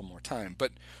took a little more time,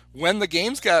 but when the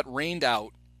games got rained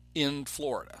out in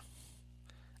Florida,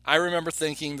 I remember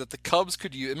thinking that the Cubs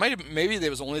could use. Maybe there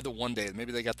was only the one day.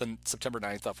 Maybe they got the September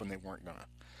 9th off when they weren't gonna.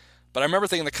 But I remember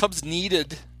thinking the Cubs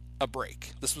needed a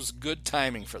break. This was good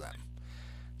timing for them.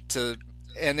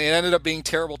 And it ended up being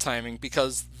terrible timing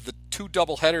because the 2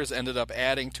 doubleheaders ended up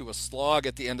adding to a slog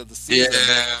at the end of the season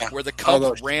where the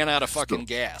Cubs ran out of fucking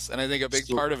gas. And I think a big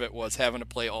part of it was having to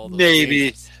play all those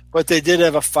games. But they did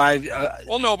have a 5.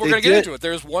 Well, no, we're going to get into it.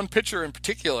 There's one pitcher in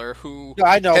particular who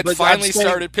had finally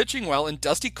started pitching well, and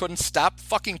Dusty couldn't stop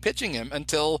fucking pitching him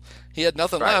until he had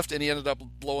nothing left, and he ended up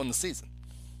blowing the season.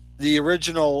 The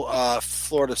original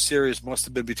Florida series must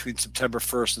have been between September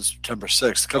 1st and September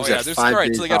 6th.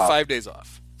 So they got 5 days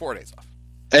off. 4 days off.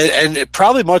 And it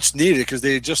probably much needed because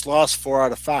they just lost 4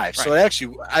 out of 5. Right. So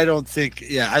actually, I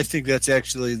think that's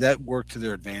actually, that worked to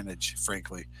their advantage,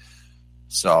 frankly.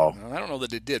 So I don't know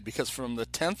that it did because from the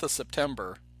 10th of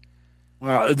September.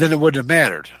 Well, then it wouldn't have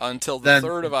mattered. Until the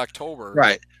 3rd of October.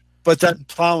 Right. But then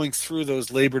plowing through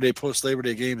those post-Labor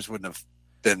Day games wouldn't have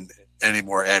been any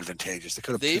more advantageous. They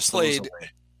could have pissed those away.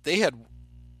 They had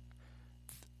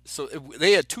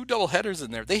 2 doubleheaders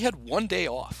in there. They had 1 day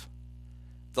off.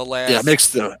 The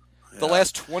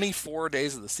last 24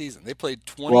 days of the season. They played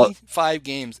 25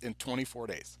 games in 24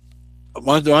 days.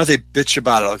 Why don't they bitch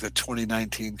about it like the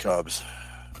 2019 Cubs?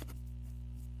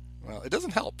 Well, it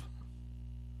doesn't help.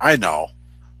 I know.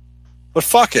 But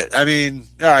fuck it. I mean,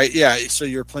 all right, yeah, so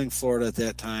you're playing Florida at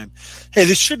that time. Hey,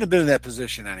 they shouldn't have been in that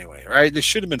position anyway, right? They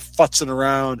should have been futzing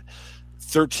around.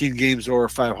 13 games over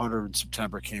 500 in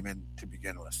September came in to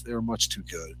begin with. They were much too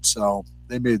good. So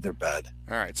they made their bed.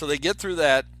 All right, so they get through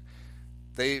that.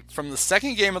 From the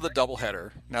second game of the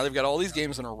doubleheader, now they've got all these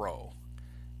games in a row.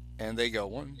 And they go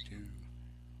 1,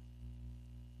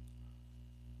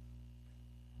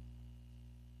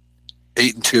 2.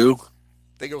 8-2.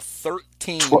 They go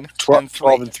 13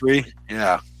 12 and 3.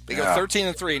 Yeah. They go 13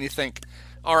 and 3, and you think,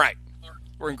 all right,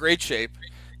 we're in great shape.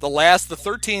 The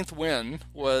 13th win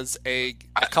was a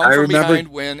come-from-behind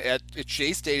win at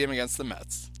Shea Stadium against the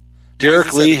Mets.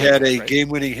 Derek Lee had a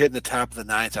game-winning hit in the top of the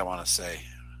 9th, I want to say.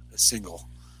 A single.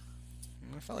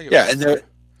 I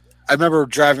remember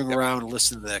driving around and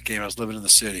listening to that game. I was living in the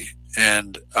city.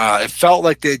 And it felt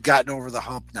like they had gotten over the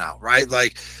hump now, right?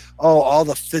 Like, all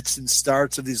the fits and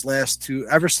starts of these last 2,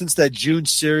 ever since that June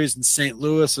series in St.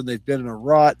 Louis, and they've been in a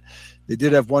rut. They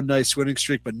did have one nice winning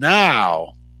streak, but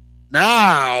now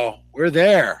we're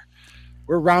there.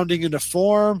 We're rounding into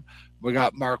form. We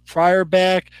got Mark Pryor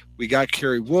back. We got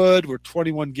Kerry Wood. We're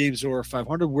 21 games over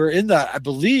 500. We're in the, I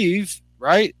believe,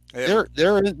 right? They have,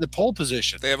 They're in the pole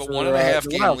position. they have a for, 1.5 the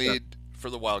game wild card. lead for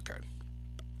the wild card.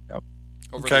 Yep.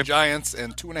 Over Okay. the Giants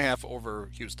and 2.5 over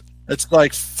Houston. It's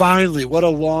like, finally, what a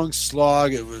long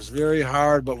slog. It was very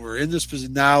hard, but we're in this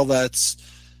position now. That's,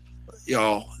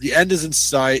 the end is in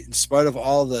sight. In spite of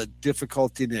all the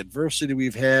difficulty and adversity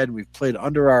we've had, we've played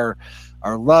under our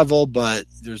level, but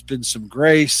there's been some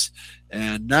grace.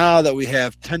 And now that we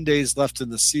have 10 days left in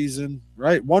the season,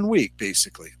 right? 1 week,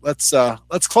 basically. Let's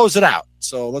close it out.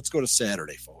 So let's go to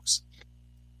Saturday, folks.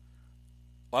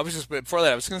 Well, before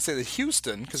that, I was going to say that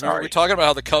Houston, because we Sorry. were talking about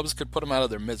how the Cubs could put them out of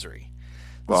their misery.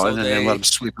 Well, So and then they let them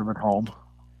sweep them at home.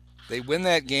 They win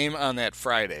that game on that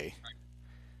Friday.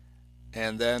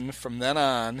 And then from then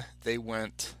on, they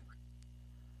went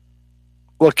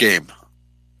What game?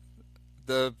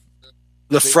 the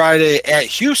Friday at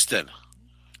Houston.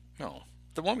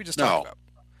 the one we just No. talked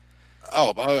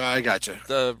about. Oh, I got you.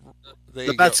 The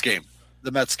Mets game.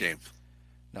 The Mets game.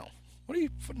 No. What are you?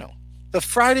 No. The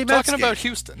Friday Mets Talking game. about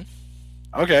Houston.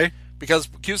 Okay. Because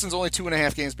Houston's only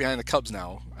 2.5 games behind the Cubs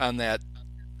now on that.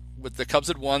 With the Cubs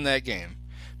had won that game,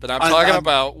 but I'm talking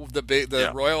about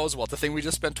the Royals. Well, the thing we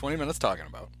just spent 20 minutes talking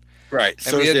about. Right.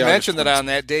 And we had mentioned that on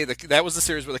that day, that was the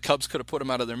series where the Cubs could have put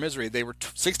them out of their misery. They were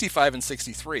 65 and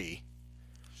 63.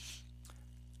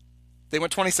 They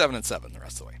went 27-7 the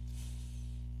rest of the way.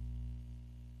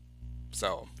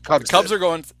 So the Cubs are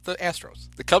going the Astros.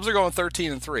 The Cubs are going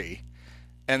 13-3,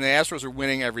 and the Astros are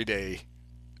winning every day,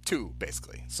 too,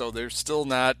 basically. So they're still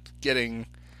not getting.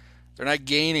 They're not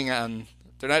gaining on.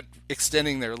 They're not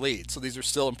extending their lead. So these are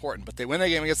still important. But they win that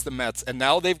game against the Mets, and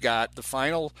now they've got the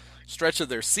final stretch of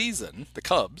their season. The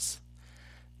Cubs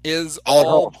is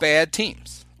all bad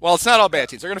teams. Well, it's not all bad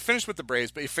teams. They're going to finish with the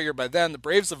Braves, but you figure by then the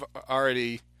Braves have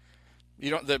already.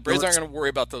 The Braves aren't going to worry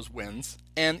about those wins,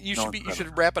 and you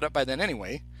should wrap it up by then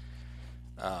anyway.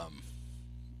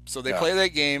 So they play that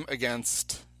game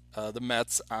against the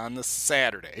Mets on the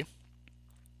Saturday.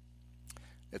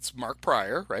 It's Mark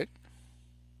Pryor, right?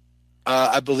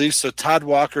 I believe so. Todd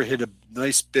Walker hit a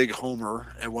nice big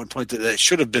homer at one point that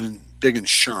should have been big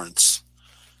insurance.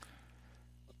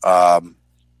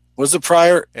 Was it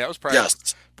Pryor? Yeah, it was Pryor.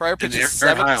 Yes. Pryor pitches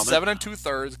 7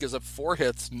 2/3, gives up 4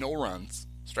 hits, no runs,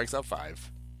 strikes out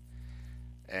 5.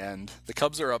 And the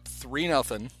Cubs are up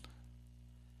 3-0.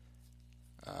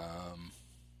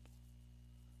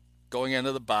 Going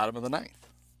into the bottom of the 9th.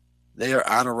 They are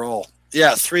on a roll.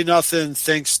 Yeah, 3-0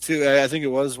 thanks to, I think it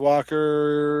was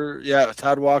Walker. Yeah,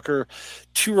 Todd Walker,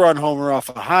 2-run homer off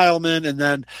of Heilman, and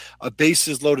then a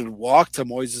bases-loaded walk to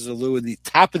Moises Alou in the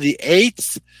top of the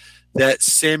 8th that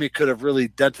Sammy could have really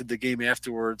dented the game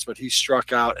afterwards, but he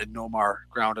struck out and Nomar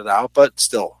grounded out. But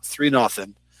still,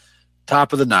 3-0,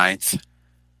 top of the 9th.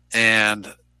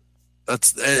 And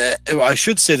that's I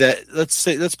should say that,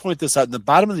 let's point this out. In the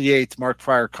bottom of the 8th, Mark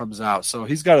Pryor comes out. So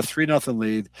he's got a 3-0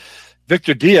 lead.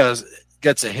 Victor Diaz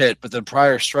gets a hit, but then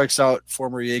Pryor strikes out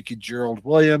former Yankee Gerald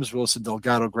Williams. Wilson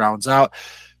Delgado grounds out.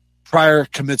 Pryor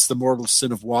commits the mortal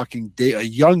sin of walking a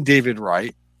young David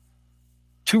Wright.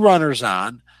 2 runners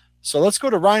on. So let's go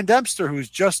to Ryan Dempster, who's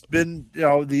just been,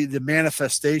 the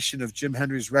manifestation of Jim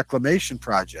Henry's reclamation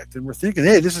project. And we're thinking,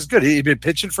 hey, this is good. He'd been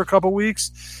pitching for a couple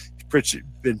weeks.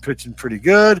 Been pitching pretty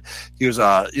good. He was,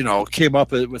 came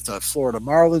up with the Florida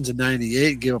Marlins in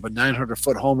 '98 and gave up a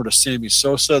 900-foot homer to Sammy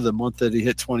Sosa the month that he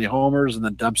hit 20 homers. And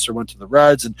then Dempster went to the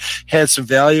Reds and had some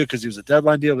value because he was a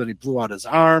deadline deal. Then he blew out his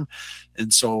arm.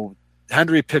 And so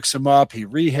Henry picks him up. He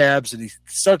rehabs and he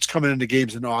starts coming into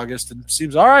games in August and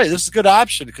seems, all right, this is a good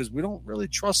option because we don't really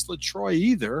trust LaTroy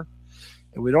either.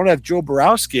 And we don't have Joe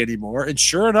Borowski anymore. And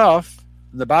sure enough,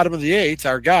 in the bottom of the 8th,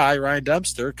 our guy, Ryan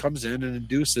Dempster, comes in and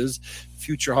induces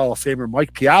future Hall of Famer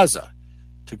Mike Piazza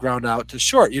to ground out to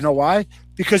short. You know why?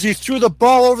 Because he threw the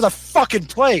ball over the fucking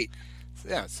plate.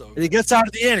 Yeah, so and he gets out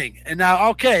of the inning. And now,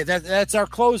 okay, that's our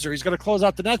closer. He's going to close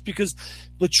out the Nets because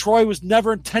LaTroy was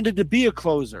never intended to be a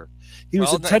closer. He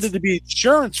was intended to be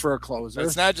insurance for a closer.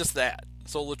 It's not just that.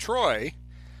 So LaTroy,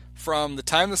 from the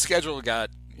time the schedule got,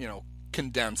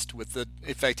 condensed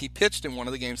in fact, he pitched in one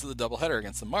of the games of the doubleheader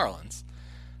against the Marlins.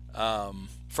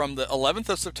 From the 11th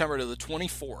of September to the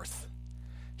 24th,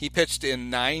 he pitched in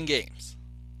 9 games.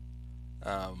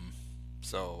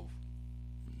 So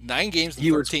 9 games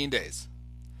in 13 days.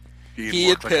 He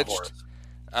had pitched.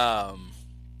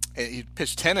 He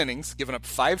pitched 10 innings, given up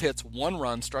 5 hits, 1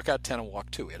 run, struck out 10, and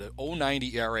walked 2. He had an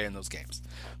 0.90 ERA in those games.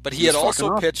 But he had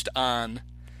also pitched on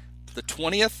the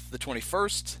 20th, the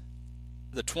 21st,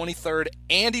 the 23rd,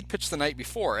 and he'd pitched the night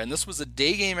before. And this was a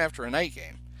day game after a night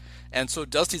game. And so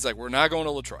Dusty's like, we're not going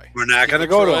to LaTroy. We're not going to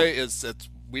go to him.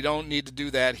 We don't need to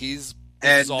do that. He's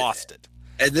exhausted.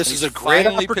 And this is a great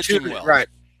opportunity. Right.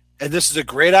 And this is a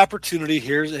great opportunity.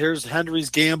 Here's Henry's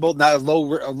gamble, not a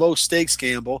low stakes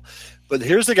gamble, but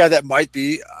here's the guy that might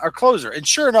be our closer. And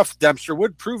sure enough, Dempster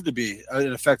would prove to be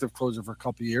an effective closer for a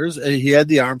couple of years. And he had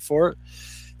the arm for it.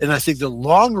 And I think the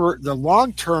long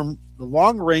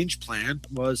range plan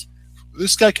was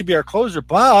this guy could be our closer,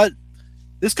 but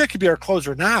this guy could be our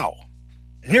closer now.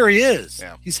 And here he is.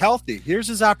 Yeah. He's healthy. Here's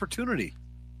his opportunity.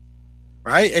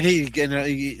 Right, and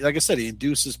he, like I said, he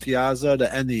induces Piazza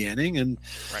to end the inning, and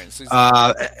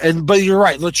but you're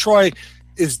right, LaTroy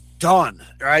is done.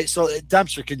 Right, so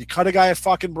Dempster, can you cut a guy a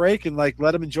fucking break and like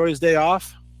let him enjoy his day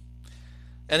off?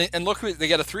 And look, they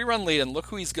got a 3-run lead, and look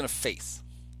who he's going to face.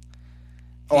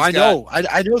 I know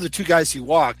the two guys he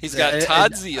walked. He's got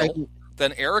Todd Zeile,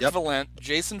 then Eric Valent,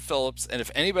 Jason Phillips, and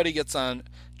if anybody gets on,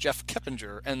 Jeff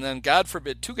Keppinger, and then God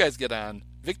forbid 2 guys get on,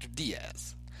 Victor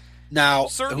Diaz. Now,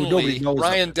 certainly,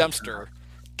 Ryan Dempster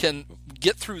can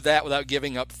get through that without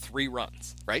giving up 3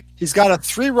 runs, right? He's got a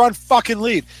 3-run fucking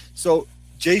lead. So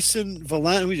Jason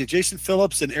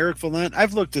Phillips and Eric Valent,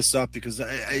 I've looked this up because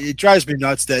it drives me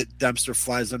nuts that Dempster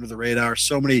flies under the radar.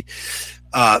 So many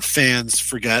fans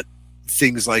forget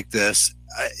things like this.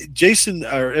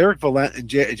 Eric Valent and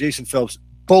Jason Phillips,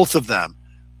 both of them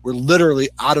were literally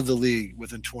out of the league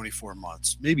within 24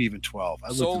 months, maybe even 12. I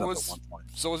looked it up at one point.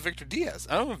 So was Victor Diaz.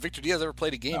 I don't know if Victor Diaz ever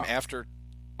played a game after.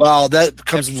 Well, that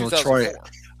comes from LaTroy.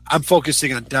 I'm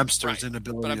focusing on Dempster's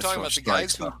inability. But I'm talking about the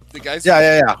guys.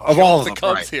 Of all of the them,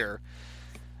 Cubs here.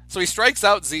 So he strikes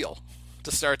out Zeile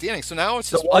to start the inning. So now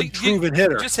it's just one proven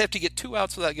hitter. You just have to get 2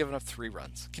 outs without giving up 3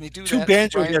 runs. Can you do 2 that? 2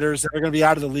 banjo hitters that are going to be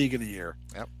out of the league in a year.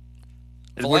 Yep.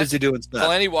 And what does he do instead?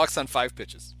 Valenti walks on 5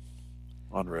 pitches.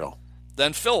 Unreal.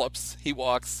 Then Phillips, he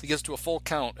gets to a full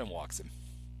count and walks him.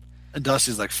 And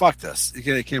Dusty's like, fuck this.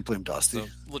 You can't blame Dusty. So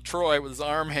LaTroy with his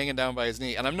arm hanging down by his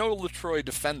knee. And I'm no LaTroy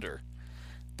defender,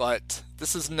 but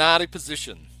this is not a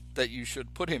position that you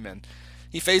should put him in.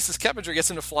 He faces Keppinger, gets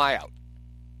him to fly out.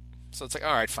 So it's like,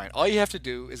 all right, fine. All you have to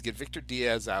do is get Victor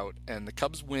Diaz out, and the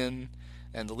Cubs win,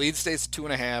 and the lead stays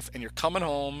 2.5, and you're coming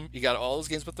home. You got all those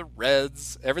games with the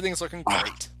Reds. Everything's looking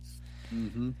great.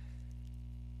 Mm-hmm.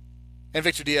 And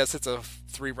Victor Diaz hits a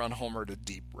 3-run homer to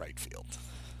deep right field.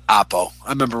 Oppo. I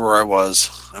remember where I was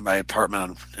in my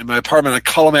apartment on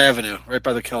Cullum Avenue, right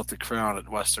by the Celtic Crown at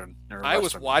Western. I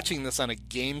was watching this on a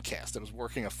game cast. I was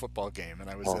working a football game, and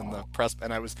I was in the press,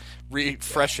 and I was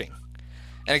refreshing,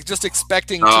 and just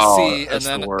expecting to see, and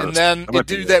then it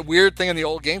did that weird thing in the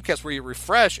old game cast where you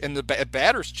refresh, and the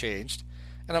batters changed,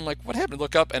 and I'm like, what happened?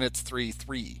 Look up, and it's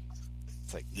 3-3.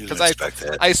 Like, because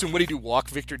I assume, what did he do? Walk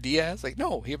Victor Diaz? Like,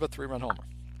 no, he had a 3-run homer.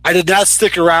 I did not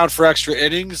stick around for extra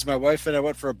innings. My wife and I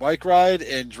went for a bike ride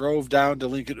and drove down to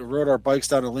rode our bikes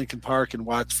down to Lincoln Park and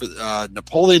watched for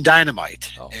Napoleon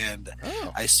Dynamite. And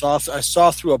I saw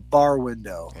through a bar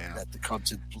window that the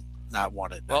Cubs had not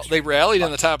won it. Well, they rallied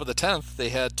in the top of the 10th. They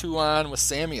had 2 on with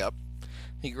Sammy up.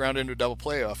 He grounded into a double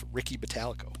play off Ricky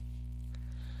Batalico.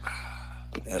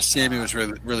 Yeah, Sammy was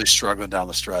really struggling down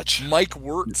the stretch. Mike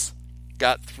Wirtz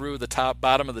got through the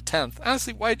bottom of the 10th.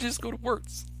 Honestly, why did you just go to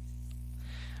Wirtz?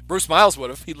 Bruce Miles would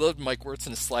have. He loved Mike Wirtz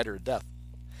in his slider to death.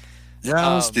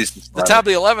 Yeah, it was decent. The top of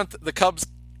the 11th, the Cubs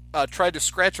tried to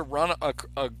scratch a run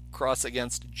across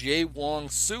against Jay Wong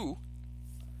Soo.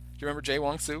 Do you remember Jay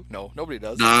Wong Soo? No, nobody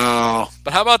does. No.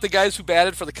 But how about the guys who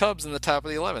batted for the Cubs in the top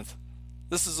of the 11th?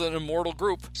 This is an immortal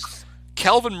group.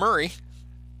 Calvin Murray,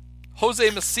 Jose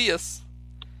Macias,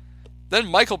 then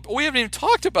Michael. We haven't even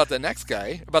talked about the next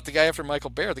guy, about the guy after Michael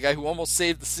Baer, the guy who almost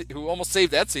saved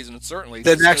that season, and certainly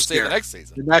the next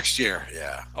season. The next year,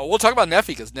 yeah. Oh, we'll talk about Neffy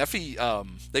because Neffy,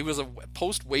 they was a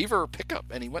post waiver pickup,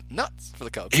 and he went nuts for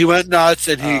the Cubs. He went nuts,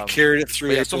 and he carried it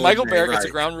through. Yeah, so Michael Baer gets a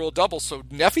ground rule double, so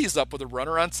Neffy's up with a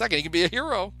runner on second. He can be a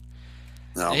hero.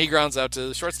 No. And he grounds out to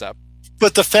the shortstop.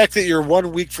 But the fact that you're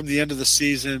 1 week from the end of the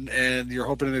season and you're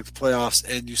hoping to make the playoffs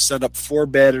and you send up 4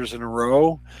 batters in a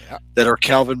row that are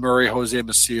Calvin Murray, Jose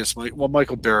Macias,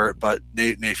 Michael Barrett, but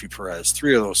Nafy Perez.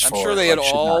 3 of those 4. I'm sure they had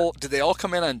all – did they all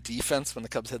come in on defense when the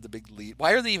Cubs had the big lead?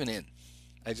 Why are they even in?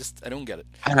 I don't get it.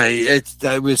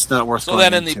 It's not worth So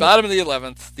then in the bottom of the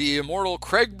 11th, the immortal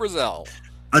Craig Brazell.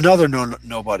 Another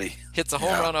nobody. Hits a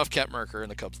home run off Kent Merker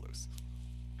and the Cubs lose.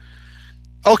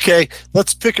 Okay,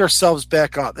 let's pick ourselves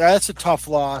back up. That's a tough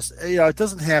loss. It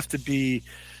doesn't have to be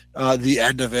the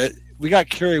end of it. We got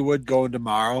Kerry Wood going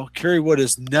tomorrow. Kerry Wood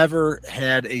has never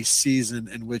had a season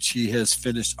in which he has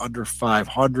finished under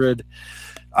 500.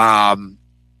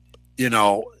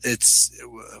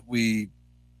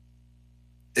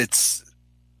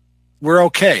 We're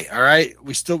okay. All right.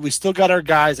 We still got our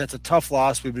guys. That's a tough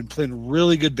loss. We've been playing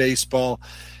really good baseball.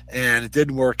 and it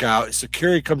didn't work out. So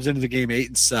Curry comes into the game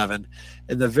 8-7.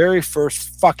 In the very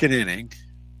first fucking inning,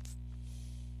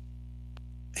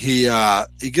 he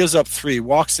gives up 3,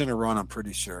 walks in a run, I'm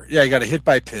pretty sure. Yeah, he got a hit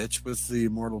by pitch with the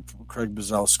immortal Craig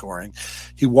Bizzell scoring.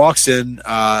 He walks in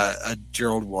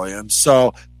Gerald Williams.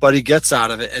 But he gets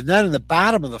out of it. And then in the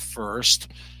bottom of the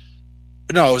first,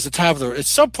 no, it was the top of the. At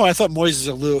some point, I thought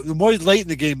Moises Alou. Late in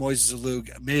the game, Moises Alou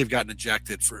may have gotten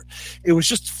ejected for. It was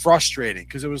just frustrating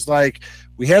because it was like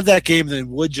we have that game, and then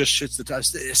Wood just shits the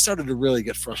touch. It started to really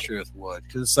get frustrated with Wood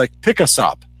because it's like pick us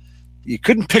up. You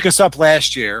couldn't pick us up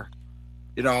last year,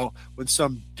 when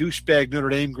some douchebag Notre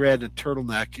Dame grad in a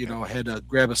turtleneck, had to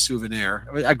grab a souvenir.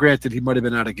 I granted he might have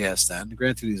been out of gas then.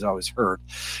 Granted he's always hurt,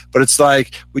 but it's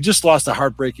like we just lost a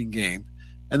heartbreaking game.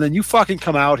 And then you fucking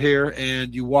come out here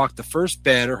and you walk the first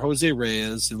batter, Jose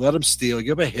Reyes, you let him steal, you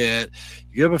give him a hit,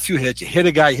 you give him a few hits, you hit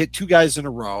a guy, you hit 2 guys in a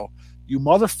row. You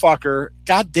motherfucker.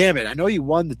 God damn it. I know you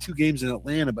won the 2 games in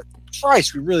Atlanta, but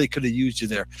Christ, we really could have used you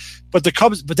there. But the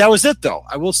Cubs, that was it though.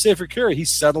 I will say for Curry, he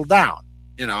settled down,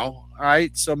 all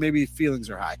right? So maybe feelings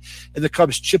are high. And the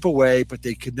Cubs chip away, but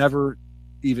they could never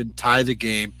even tie the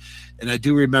game. And I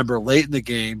do remember late in the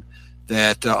game,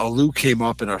 that Alou came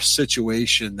up in a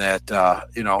situation that, a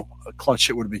clutch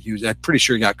hit would have been used. I'm pretty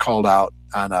sure he got called out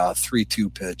on a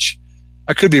 3-2 pitch.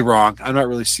 I could be wrong. I'm not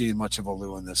really seeing much of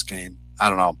Alou in this game. I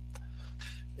don't know.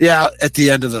 Yeah, at the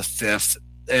end of the 5th,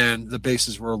 and the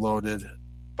bases were loaded,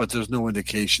 but there's no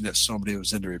indication that somebody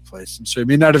was in to replace him. So he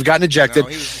may not have gotten ejected. No,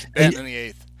 he was batting in the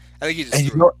 8th. I think he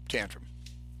just threw a tantrum.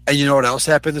 And you know what else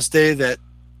happened this day that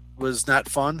was not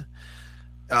fun?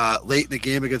 Late in the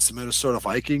game against the Minnesota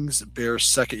Vikings, Bears'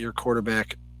 second-year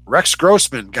quarterback Rex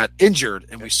Grossman got injured,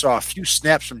 and we saw a few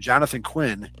snaps from Jonathan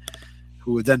Quinn,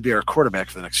 who would then be our quarterback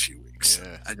for the next few weeks.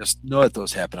 Yeah. I just know that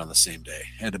those happen on the same day.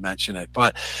 I had to mention it.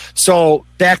 But so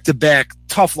back-to-back,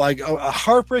 tough, like a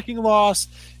heartbreaking loss,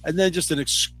 and then just a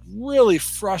really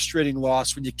frustrating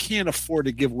loss when you can't afford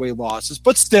to give away losses.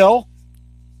 But still,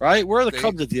 right? Where are the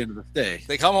Cubs at the end of the day?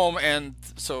 They come home, and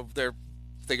so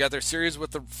they got their series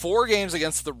with the 4 games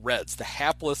against the Reds, the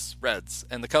hapless Reds,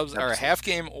 and the Cubs are a half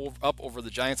game up over the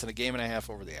Giants and a game and a half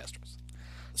over the Astros.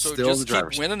 So still just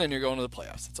keep winning, and you're going to the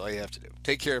playoffs. That's all you have to do.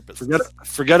 Take care of business.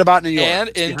 Forget about New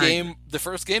York. And the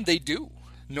first game, they do.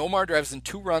 Nomar drives in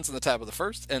 2 runs in the top of the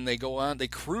first, and they go on. They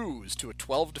cruise to a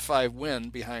 12-5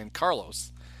 win behind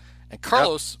Carlos, and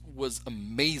Carlos was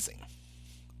amazing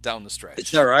down the stretch.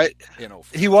 Is that right?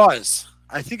 He was.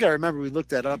 I think I remember we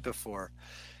looked that up before.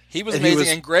 He was amazing,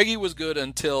 and Greggy was good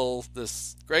until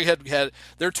this. Greg had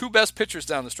their 2 best pitchers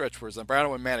down the stretch were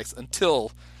Zambrano and Maddox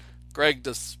until Greg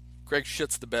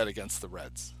shits the bed against the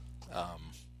Reds.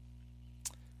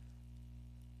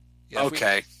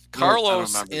 Okay.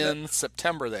 Carlos in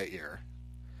September that year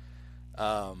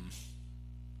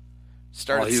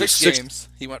started 6 games.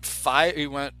 He went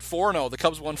 4-0. The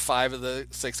Cubs won 5 of the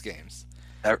 6 games.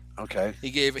 Okay.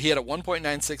 He had a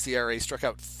 1.96 ERA, struck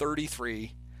out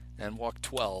 33. And walked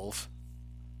 12.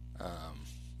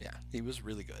 He was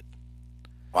really good.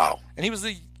 Wow. And he was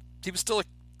still a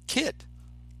kid.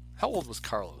 How old was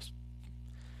Carlos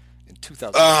in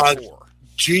 2004?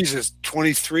 Jesus,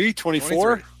 23,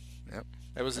 24? Yep.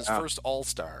 That was his first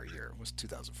All-Star year. Was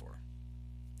 2004.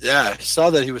 Yeah, I saw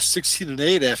that he was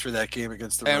 16-8 after that game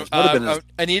against the Reds.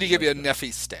 I need to give you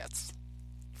Neffy's stats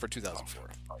for 2004.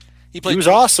 He was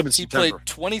awesome in September. He played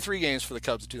 23 games for the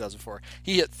Cubs in 2004.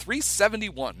 He hit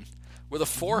 .371 with a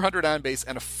 400 on base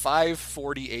and a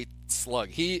 .548 slug.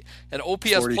 He an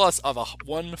OPS plus of a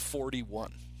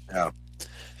 141. Yeah.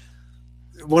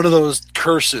 One of those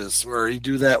curses where you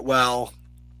do that well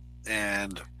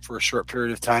and for a short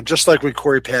period of time, just like when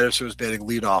Corey Patterson was batting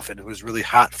leadoff and it was really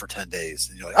hot for 10 days.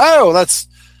 And you're like, oh, let's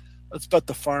bet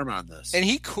the farm on this. And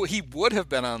he would have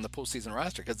been on the postseason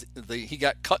roster because he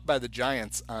got cut by the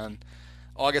Giants on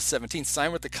August 17th,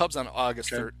 signed with the Cubs on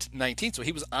August 19th. So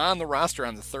he was on the roster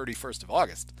on the 31st of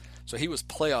August. So he was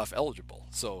playoff eligible.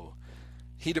 So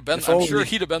he'd have been. I'm sure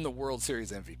he'd have been the World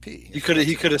Series MVP. He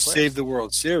could have saved the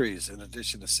World Series in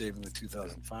addition to saving the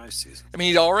 2005 season. I mean,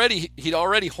 he'd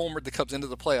already homered the Cubs into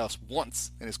the playoffs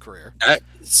once in his career.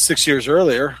 6 years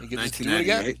earlier, he could just do it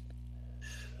again.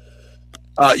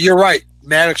 You're right.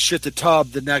 Maddox shit the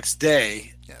tub the next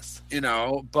day. Yes.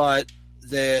 But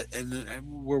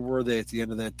where were they at the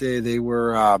end of that day? They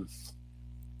were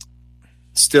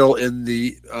still in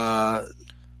the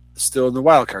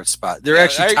wild card spot. They're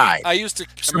actually tied. I used to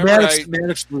Maddox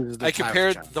I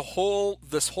compared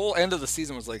this whole end of the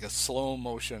season was like a slow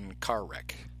motion car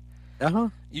wreck. Uh-huh.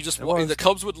 The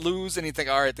Cubs would lose and you'd think,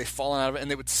 all right, they've fallen out of it, and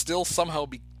they would still somehow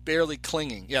be barely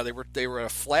clinging. Yeah, they were a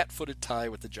flat-footed tie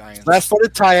with the Giants.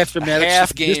 Flat-footed tie after a Maddox.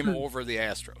 Half game over the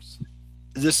Astros.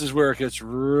 This is where it gets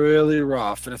really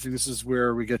rough, and I think this is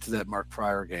where we get to that Mark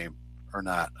Pryor game, or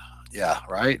not. Yeah,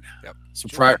 right? Yep. So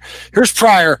Pryor, here's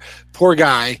Pryor, poor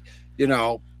guy. You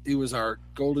know, he was our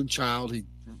golden child. He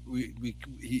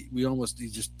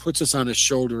just puts us on his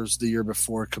shoulders the year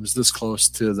before, comes this close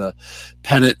to the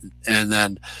pennant, and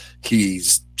then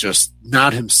he's just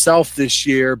not himself this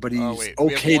year, but he's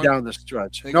okay down the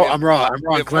stretch. No, I'm wrong.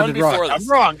 Glendon Rush. I'm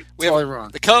wrong. Totally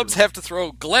wrong. The Cubs have to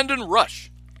throw Glendon Rush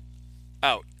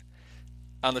out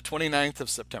on the 29th of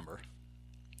September.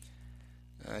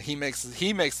 He makes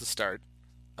the start,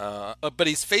 but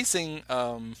he's facing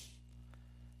the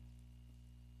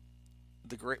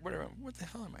great. What the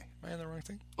hell am I? Am I on the wrong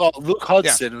thing? Well, Luke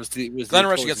Hudson was Glendon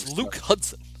Rush against Luke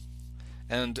Hudson,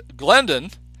 and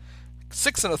Glendon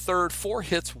 6 1/3, 4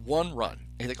 hits, 1 run.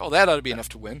 And you think, that ought to be enough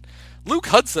to win. Luke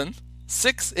Hudson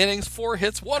 6 innings, 4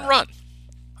 hits, 1 run.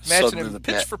 Imagine him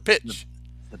pitch for pitch.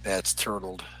 The bat's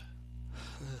turtled.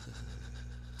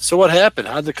 So what happened?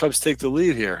 How did the Cubs take the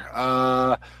lead here?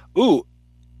 No,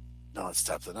 it's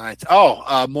top of the ninth.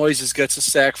 Moises gets a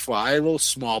sac fly, a little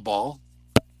small ball.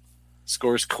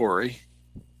 Scores Corey.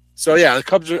 So, yeah, the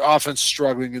Cubs are offense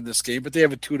struggling in this game, but they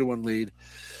have a 2-1 lead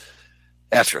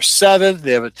after 7.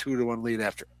 They have a 2-1 lead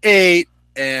after 8.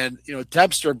 And,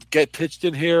 Dempster get pitched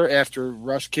in here after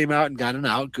Rush came out and got an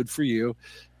out. Good for you.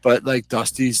 But,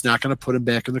 Dusty's not going to put him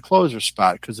back in the closer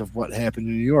spot because of what happened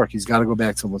in New York. He's got to go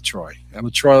back to LaTroy. And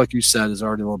LaTroy, like you said, is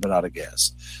already a little bit out of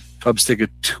gas. Cubs take a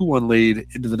 2-1 lead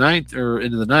into the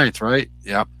ninth, right?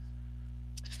 Yeah.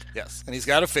 Yes, and he's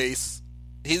got to face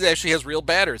 – he actually has real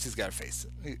batters he's got to face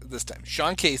this time.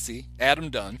 Sean Casey,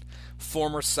 Adam Dunn,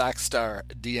 former Sox star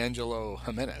D'Angelo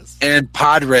Jimenez. And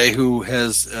Padre, who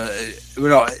has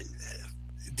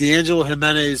D'Angelo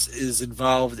Jimenez is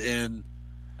involved in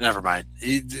 – never mind.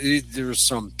 There was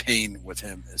some pain with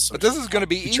him. But this is going to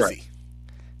be easy.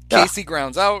 Yeah. Casey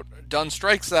grounds out. Dunn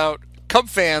strikes out. Cub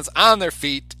fans on their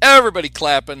feet. Everybody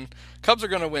clapping. Cubs are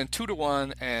going to win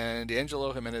 2-1, and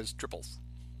D'Angelo Jimenez triples.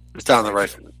 It's down the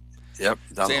right. Yep.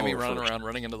 Sammy running around,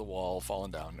 running into the wall,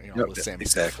 falling down. With Sammy.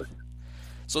 Exactly.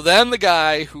 So then the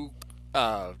guy who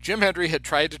Jim Hendry had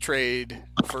tried to trade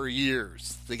for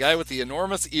years, the guy with the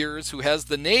enormous ears who has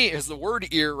the word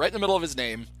ear right in the middle of his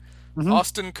name,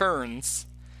 Austin Kearns,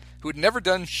 who had never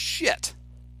done shit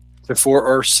before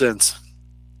or since.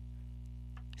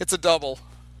 Hits a double,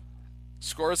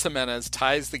 scores Jimenez,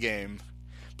 ties the game.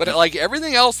 But like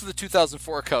everything else that the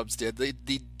 2004 Cubs did,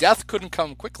 the death couldn't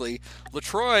come quickly.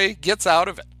 LaTroy gets out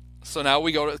of it. So now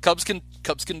we go to Cubs can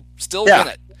still win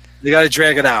it. They got to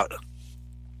drag it out.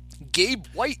 Gabe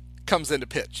White comes into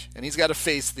pitch, and he's got to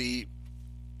face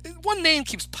one name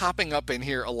keeps popping up in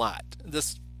here a lot.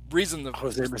 This reason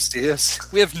Jose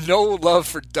Macias. We have no love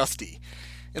for Dusty.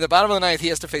 In the bottom of the ninth, he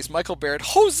has to face Michael Barrett,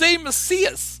 Jose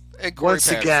Macias, and Corey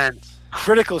Once again,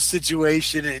 critical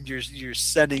situation, and you're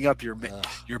setting up your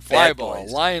fly ball,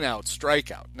 line out,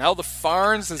 strikeout. Now the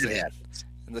Farns is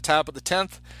in the top of the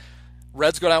 10th.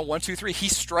 Reds go down 1-2-3. He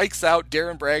strikes out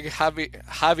Darren Bragg,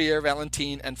 Javier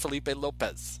Valentin, and Felipe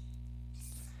Lopez.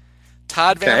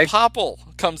 Todd Van Poppel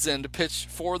comes in to pitch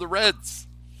for the Reds.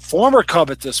 Former Cub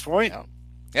at this point.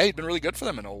 Yeah, he'd been really good for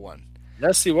them in 0-1.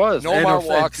 Yes, he was. Nomar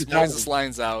walks, Moises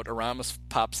lines out, Aramis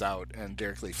pops out, and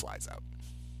Derek Lee flies out.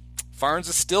 Farns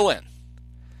is still in.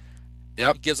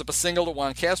 Yep. He gives up a single to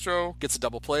Juan Castro, gets a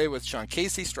double play with Sean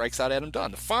Casey, strikes out Adam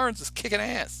Dunn. The Farns is kicking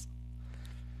ass.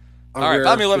 All right,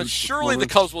 bottom 11. Surely the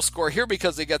Cubs will score here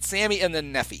because they got Sammy and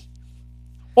then Neffy.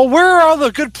 Well, where are all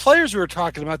the good players we were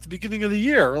talking about at the beginning of the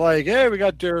year? Like, hey, we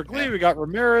got Derek Lee, we got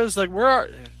Ramirez. Like, where are?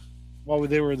 Well,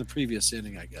 they were in the previous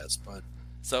inning, I guess. But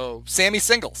so Sammy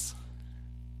singles.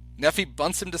 Neffy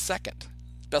bunts him to second.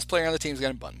 Best player on the team's got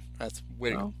him bunting. That's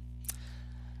way to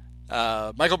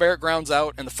go. Michael Barrett grounds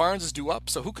out, and the Farns is due up.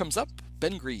 So who comes up?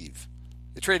 Ben Grieve.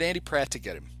 They trade Andy Pratt to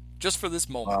get him just for this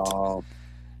moment.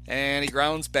 And he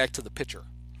grounds back to the pitcher.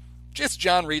 Just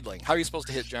John Riedling. How are you supposed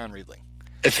to hit John Riedling?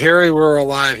 If Harry were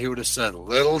alive, he would have said,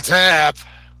 little tap.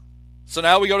 So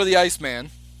now we go to the Iceman.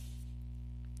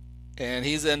 And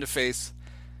he's in to face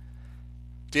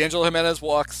D'Angelo Jimenez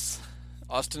walks,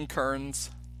 Austin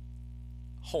Kearns,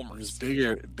 homers.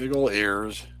 His big old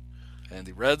ears. And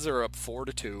the Reds are up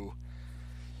 4-2.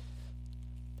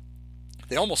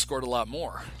 They almost scored a lot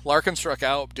more. Larkin struck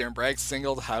out, Darren Bragg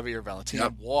singled, Javier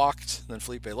Valentin walked, then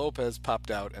Felipe Lopez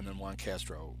popped out, and then Juan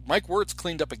Castro. Mike Wirtz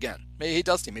cleaned up again. Hey,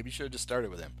 Dusty, maybe you should have just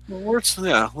started with him. Well, Wirtz,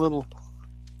 a little.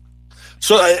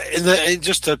 So,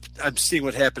 I'm seeing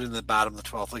what happened in the bottom of the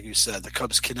 12th. Like you said, the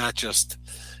Cubs cannot just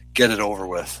get it over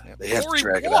with. Yep. They have Corey to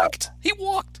drag walked. it out. He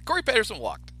walked. Corey Patterson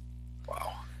walked.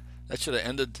 Wow. That should have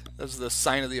ended. That was the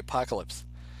sign of the apocalypse.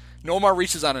 Nomar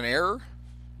reaches on an error.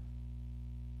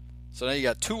 So now you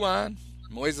got 2 on.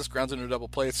 Moises grounds into a double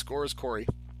play. Scores Corey.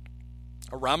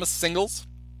 Aramis singles.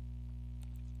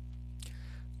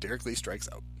 Derek Lee strikes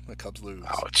out. The Cubs lose.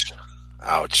 Ouch.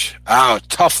 Ouch. Ouch.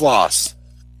 Tough loss.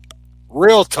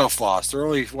 Real tough loss. There are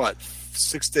only,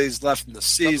 6 days left in the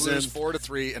season. Cubs lose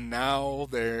 4-3, and now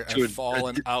they're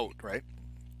fallen out, right?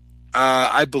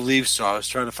 I believe so. I was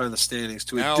trying to find the standings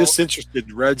to a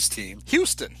disinterested Reds team.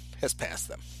 Houston has passed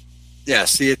them. Yeah,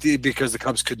 because the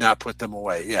Cubs could not put them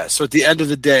away. Yeah, so at the end of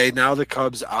the day, now the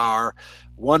Cubs are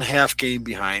 1.5 game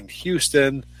behind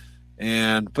Houston,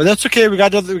 but that's okay. We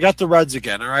got the Reds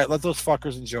again. All right, let those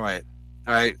fuckers enjoy it.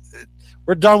 All right,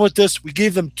 we're done with this. We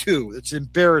gave them 2. It's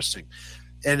embarrassing,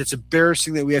 and it's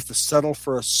embarrassing that we have to settle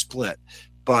for a split.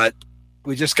 But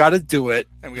we just got to do it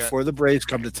before the Braves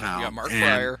come to town. We got Mark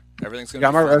Prior. Everything's going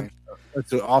to be fine.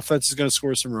 The offense is going to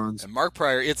score some runs. And Mark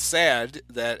Prior, it's sad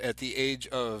that at the age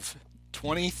of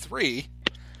 23,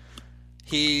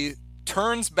 he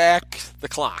turns back the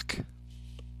clock.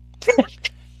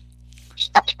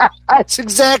 That's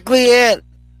exactly it.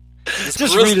 This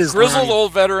Just read his grizzled line.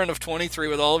 old veteran of 23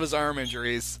 with all of his arm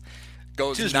injuries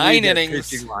goes Just 9 read that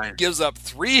innings, pitching line. gives up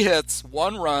 3 hits,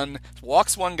 1 run,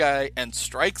 walks 1 guy, and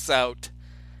strikes out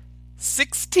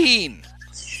 16.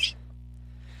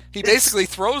 He basically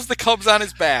throws the Cubs on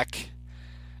his back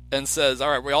and says,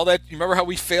 all right, you remember how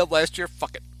we failed last year?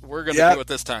 Fuck it. We're going to do it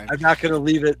this time. I'm not going to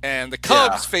leave it. And the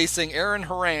Cubs facing Aaron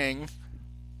Harang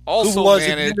also Who was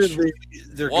managed admittedly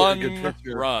their good 1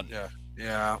 pitcher. run.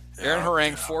 Yeah. Aaron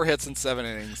Harang, 4 hits in 7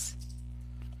 innings.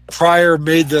 Pryor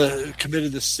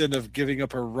committed the sin of giving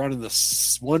up 1 run in the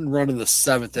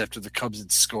 7th after the Cubs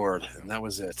had scored, and that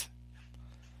was it.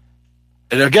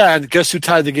 And again, guess who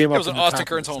tied the game up? It was an Austin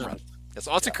Kearns home run. Yes,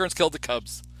 Austin Kearns killed the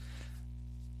Cubs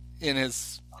in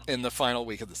the final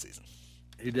week of the season.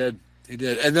 He did.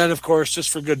 And then, of course, just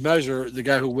for good measure, the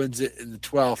guy who wins it in the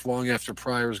 12th, long after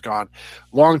Pryor's gone,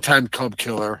 longtime Cub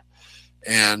killer,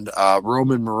 and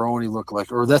Roman Maroney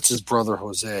or that's his brother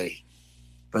Jose.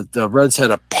 But the Reds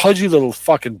had a pudgy little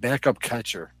fucking backup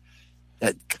catcher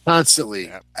that constantly,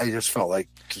 I just felt like,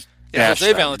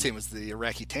 Jose Valentin was the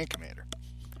Iraqi tank commander.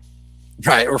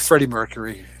 Right, or Freddie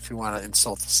Mercury, if you want to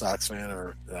insult the Sox fan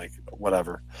or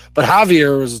whatever. But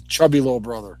Javier was a chubby little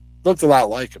brother. Looked a lot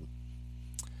like him.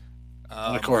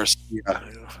 And of course,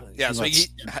 so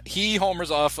he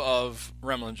homers off of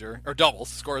Remlinger, or doubles,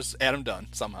 scores Adam Dunn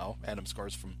somehow. Adam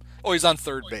scores from... Oh, he's on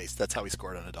third base. That's how he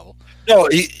scored on a double. No,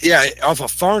 off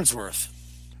of Farnsworth.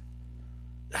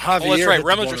 Javier that's right.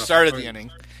 Remlinger started the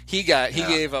inning. He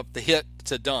gave up the hit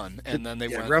to Dunn, and then they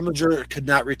went... Remlinger could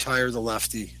not retire the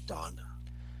lefty Dunn.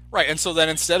 Right, and so then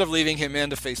instead of leaving him in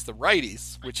to face the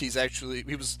righties, which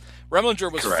Remlinger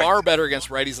was far better against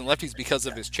righties and lefties because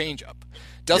of his changeup.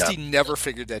 Dusty never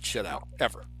figured that shit out,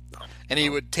 ever. And he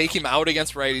would take him out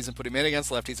against righties and put him in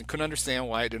against lefties and couldn't understand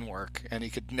why it didn't work, and he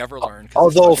could never learn.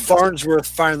 Although Farnsworth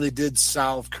finally did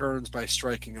solve Kearns by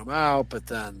striking him out, but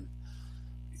then...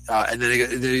 but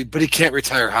he can't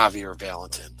retire Javier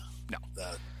Valentin. No.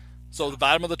 So the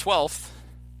bottom of the 12th,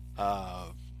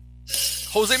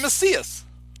 Jose Macias.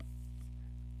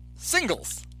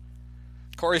 Singles.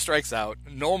 Corey strikes out.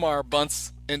 Nomar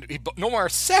bunts, and Nomar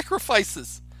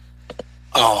sacrifices.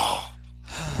 Oh,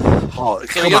 so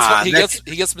come on! He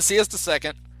gets Macias to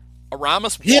second.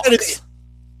 Aramis walks.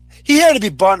 He had to be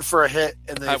bunt for a hit,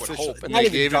 and I would hope. And they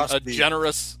gave him a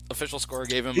generous official score.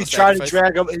 Gave him. He tried to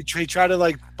drag him. He tried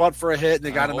to bunt for a hit, and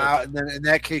they got him out. And then in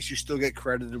that case, you still get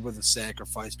credited with a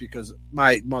sacrifice because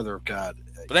my mother of God.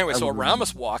 But anyway, so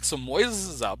Aramis walks. So Moises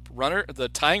is up. The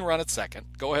tying run at second.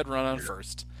 Go ahead, run on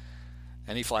first,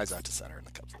 and he flies out to center, and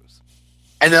the Cubs lose.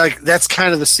 And that's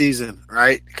kind of the season,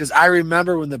 right? Because I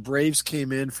remember when the Braves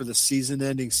came in for the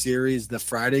season-ending series, the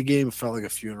Friday game, it felt like a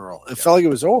funeral. It felt like it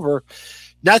was over.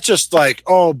 Not just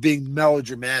being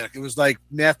melodramatic. It was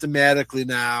mathematically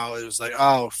now. It was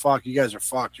oh, fuck, you guys are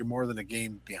fucked. You're more than a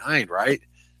game behind, right?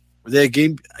 Were they a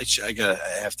game? I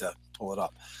have to pull it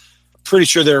up. Pretty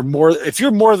sure they're more. If you're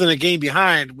more than a game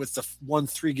behind with the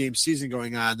 1-3 game season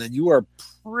going on, then you are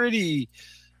pretty.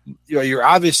 You're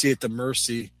obviously at the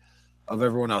mercy of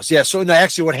everyone else. Yeah. So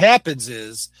actually, what happens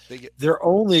is they're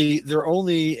only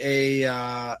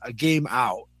a game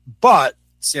out, but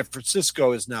San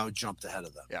Francisco is now jumped ahead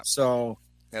of them. Yeah. So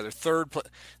they're third.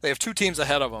 They have 2 teams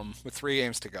ahead of them with 3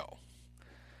 games to go,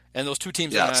 and those 2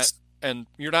 teams are not. And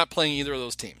you're not playing either of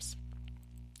those teams.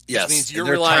 Yes, which means you're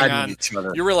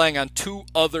relying on 2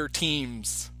 other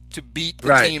teams to beat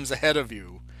the teams ahead of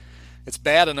you, It's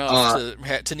bad enough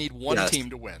to need one team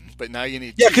to win, but now you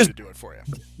need two to do it for you.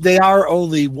 They are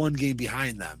only one game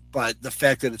behind them, but the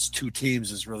fact that it's two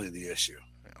teams is really the issue.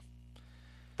 Yeah.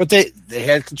 But they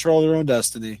had control of their own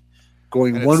destiny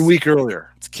going 1 week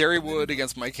earlier. It's Kerry Wood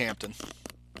against Mike Hampton.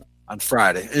 On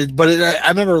Friday. I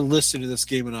remember listening to this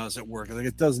game when I was at work. Like,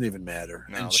 it doesn't even matter.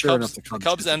 No, and sure enough, the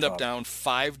Cubs end up down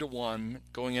 5-1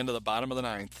 going into the bottom of the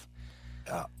ninth.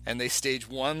 Yeah. And they stage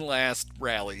one last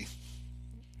rally.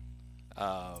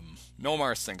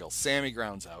 Nomar singles. Sammy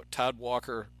grounds out. Todd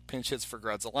Walker pinch hits for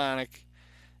Grudzielanek,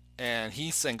 and he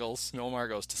singles. Nomar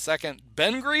goes to second.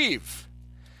 Ben Grieve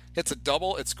hits a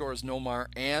double. It scores Nomar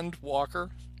and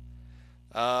Walker.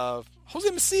 Jose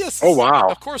Macias. Oh, wow.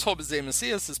 Of course, Jose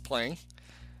Macias is playing.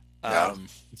 Yeah.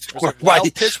 There's a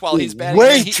wild pitch while he's batting.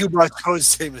 Way too much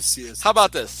Jose Macias. How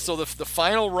about this? So the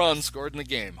final run scored in the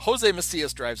game. Jose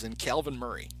Macias drives in Calvin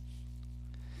Murray.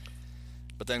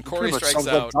 But then Corey strikes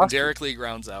out, and Derek Lee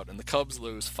grounds out, and the Cubs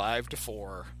lose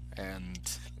 5-4, and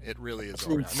it really is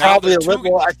over. Probably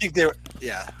I think they're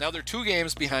Now they're 2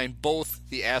 games behind both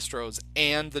the Astros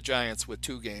and the Giants with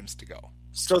 2 games to go.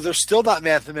 So they're still not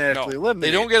mathematically eliminated.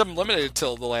 They don't get them eliminated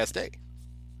until the last day.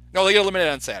 No, they get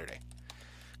eliminated on Saturday.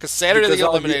 Because Saturday they get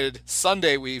eliminated.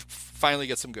 Sunday we finally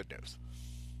get some good news.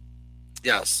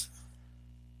 Yes.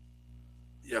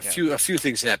 Yeah, a few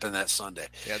things happen that Sunday.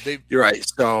 Yeah, you're right.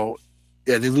 So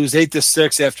they lose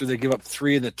 8-6 after they give up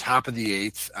 3 in the top of the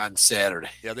 8th on Saturday.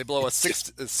 Yeah, they blow a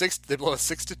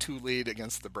 6-2 lead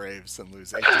against the Braves and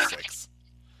lose 8-6.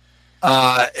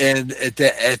 And at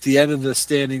the end of the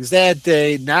standings that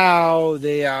day, now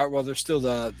they are they're still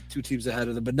the 2 teams ahead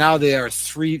of them, but now they are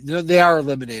 3. They are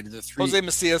eliminated. The 3. Jose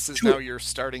Macias is now your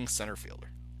starting center fielder.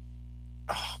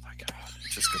 Oh my God, it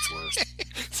just gets worse.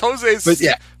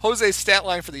 Jose's stat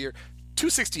line for the year: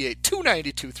 268,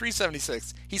 292,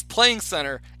 376. He's playing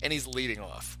center and he's leading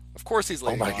off. Of course, he's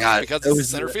leading off because he's a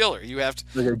center fielder. You have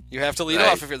to lead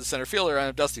off if you're the center fielder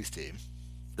on Dusty's team.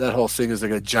 That whole thing is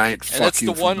like a giant fuck you. And that's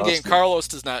the one game Carlos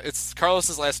does not. It's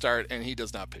Carlos's last start, and he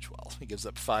does not pitch well. He gives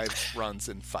up 5 runs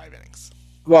in 5 innings.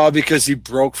 Well, because he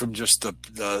broke from just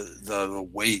the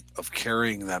weight of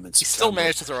carrying them. He still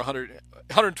managed to throw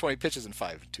 120 pitches in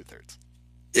 5 2/3.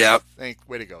 Yeah.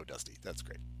 Way to go, Dusty. That's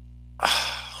great.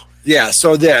 Yeah.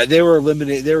 So they were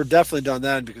eliminated. They were definitely done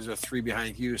then because they're 3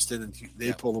 behind Houston, and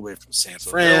they pulled away from San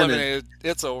Fran. They're eliminated.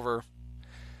 It's over.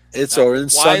 It's over. And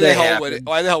why the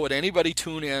hell would anybody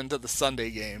tune in to the Sunday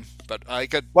game? But I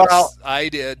could. Well, I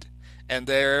did, and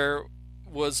there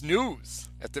was news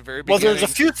at the very beginning. Well, there's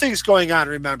a few things going on.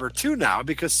 Remember too now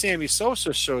because Sammy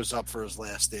Sosa shows up for his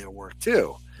last day of work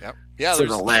too. Yep. Yeah. For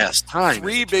the last time.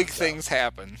 3 big things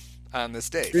happen on this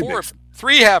day.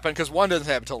 3 happen because 1 doesn't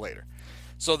happen until later.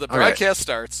 So the broadcast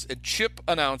starts, and Chip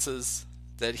announces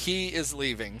that he is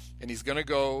leaving, and he's going to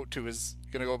go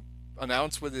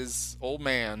announce with his old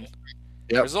man.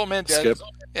 Yep. His old man dead. Skip.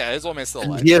 Yeah, his old man's still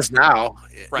alive. He is now.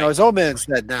 Right. No, his old man's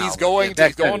dead now. He's going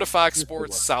to Fox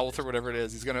Sports South or whatever it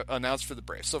is. He's going to announce for the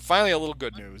Braves. So finally, a little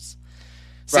good news.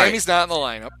 Sammy's not in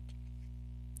the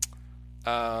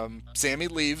lineup. Sammy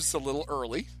leaves a little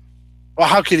early. Well,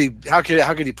 how could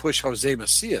he push Jose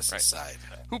Macias aside?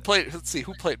 Who played? Let's see.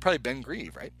 Who played? Probably Ben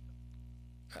Grieve, right?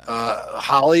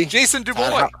 Holly. Jason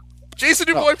DuBois. Jason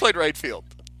DuBois played right field.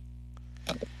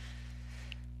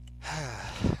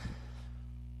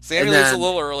 Sammy leaves a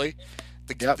little early.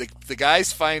 The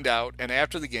guys find out, and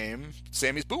after the game,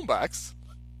 Sammy's boombox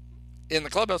in the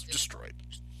clubhouse destroyed.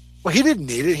 Well, he didn't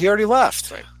need it. He already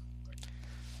left. Right.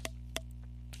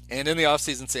 And in the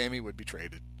offseason, Sammy would be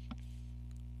traded.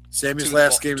 Sammy's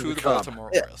last game to the Baltimore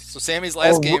Orioles. So Sammy's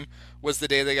last game was the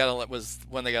day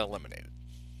when they got eliminated.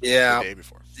 Yeah. The day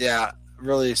before. Yeah.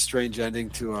 Really strange ending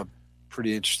to a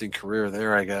pretty interesting career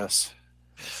there, I guess.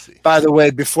 By the way,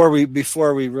 before we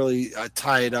really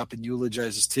tie it up and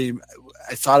eulogize his team,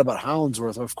 I thought about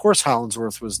Hollingsworth. Of course,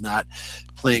 Hollingsworth was not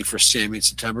playing for Sammy in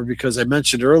September because I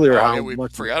mentioned earlier how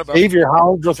much Xavier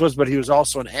Hollingsworth was, but he was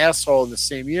also an asshole in the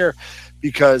same year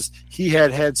because he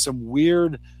had some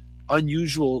weird,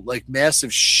 unusual, like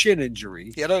massive shin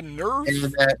injury. He had a nerve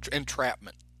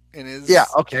entrapment in his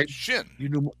shin.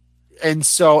 And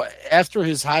so after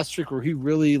his hot streak where he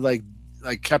really like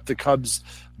kept the Cubs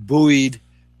buoyed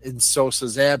in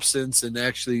Sosa's absence and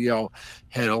actually,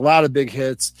 had a lot of big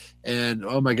hits. And,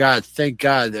 oh, my God, thank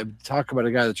God. Talk about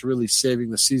a guy that's really saving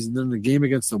the season. Then the game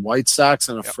against the White Sox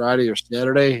on a Friday or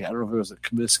Saturday, I don't know if it was a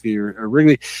Comiskey or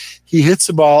Wrigley, he hits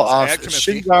the ball off the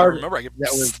shin guard. I remember, I can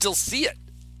still see it.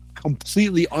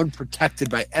 Completely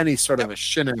unprotected by any sort of a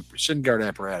shin guard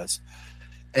apparatus.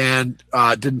 And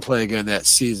didn't play again that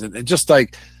season. And just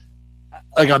like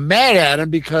Like, I'm mad at him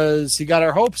because he got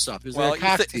our hopes up. Well,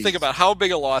 think about how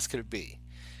big a loss could it be.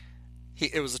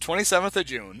 It was the 27th of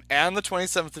June. And the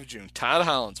 27th of June, Todd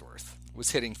Hollandsworth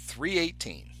was hitting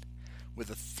 .318 with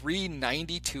a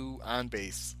 .392 on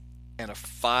base and a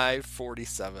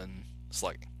 .547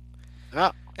 slugging.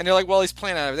 Yeah. And you're like, well, he's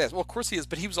playing out of that. Well, of course he is,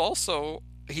 but he'd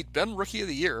been Rookie of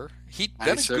the Year. He'd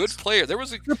been a good player. There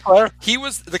was a good player. He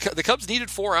was the Cubs needed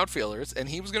 4 outfielders, and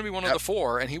he was going to be one of the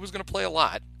 4, and he was going to play a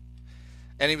lot.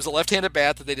 And he was a left-handed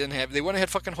bat that they didn't have. They wouldn't have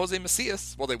had fucking Jose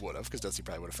Macias. Well, they would have, because Dusty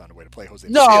probably would have found a way to play Jose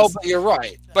Macias. No, but you're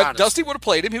right. But honestly. Dusty would have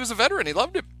played him. He was a veteran. He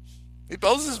loved him.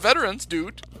 Those his veterans,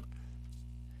 dude.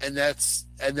 And that's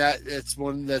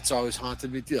one that's always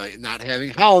haunted me too, like not having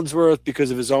Hollandsworth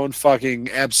because of his own fucking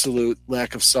absolute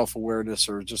lack of self-awareness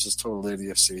or just his total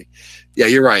idiocy. Yeah,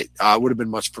 you're right. I would have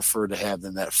been much preferred to have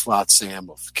than that flat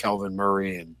Sam of Kelvin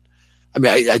Murray. And I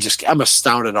mean, I'm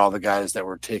astounded all the guys that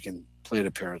were taking plate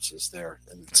appearances there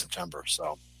in September.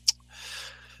 So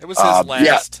it was his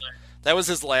last. Yeah. That was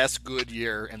his last good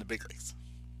year in the big leagues.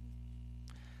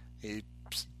 He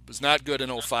was not good in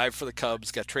 2005 for the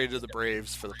Cubs. Got traded to the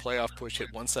Braves for the playoff push.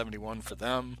 Hit .171 for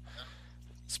them.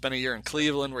 Spent a year in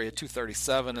Cleveland where he had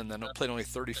 .237, and then played only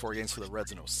 34 games for the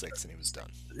Reds in 2006, and he was done.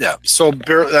 Yeah, so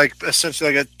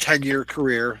essentially like a 10-year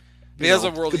career. He has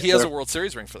a World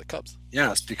Series ring for the Cubs.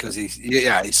 Yes, because he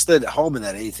slid home in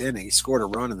that 8th inning. He scored a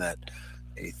run in that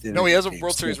 8th inning. No, he has a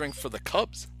World Series ring for the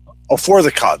Cubs. Oh, for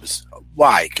the Cubs.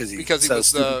 Why? Because he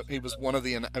was one of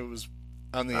the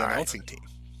on the announcing team.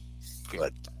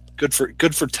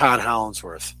 Good for Todd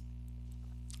Hollandsworth.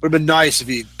 Would have been nice if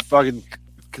he fucking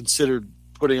considered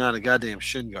putting on a goddamn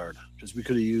shin guard, because we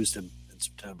could have used him in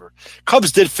September.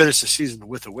 Cubs did finish the season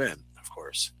with a win, of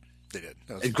course. They did.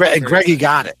 And Greggy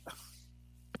got it.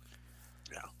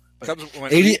 Yeah. Cubs won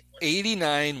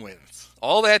 89 wins.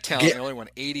 All that talent, they only won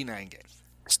 89 games.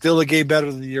 Still a game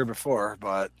better than the year before,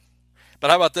 but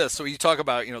how about this? So you talk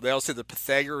about, they all say the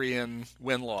Pythagorean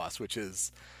win-loss, which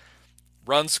is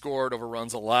runs scored over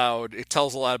runs allowed. It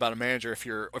tells a lot about a manager if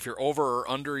you're over or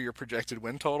under your projected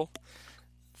win total.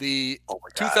 The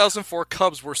 2004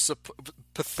 Cubs were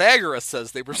Pythagoras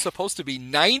says they were supposed to be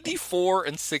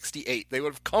 94-68. They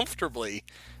would have comfortably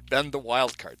been the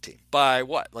wild card team by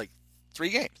what? Like 3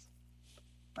 games?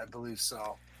 I believe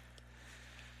so.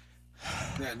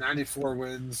 Yeah, 94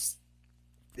 wins.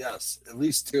 Yes, at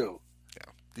least 2.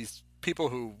 Yeah, these people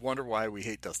who wonder why we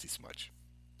hate Dusty so much.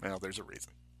 Well, there's a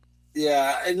reason.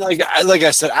 Yeah, and like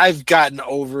I said, I've gotten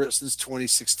over it since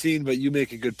 2016. But you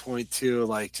make a good point too.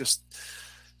 Like just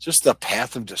the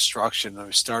path of destruction. I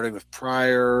mean, starting with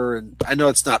Pryor, and I know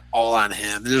it's not all on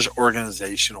him. There's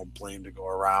organizational blame to go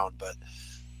around, but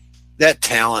that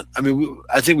talent. I mean,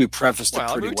 I think we prefaced it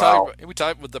pretty well. We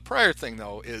talked with the Pryor thing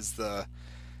though.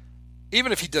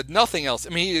 Even if he did nothing else, I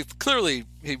mean,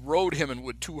 he rode him and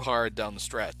Wood too hard down the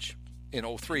stretch in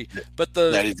 2003. But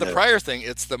the Pryor thing,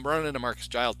 it's them running into Marcus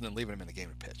Giles and then leaving him in the game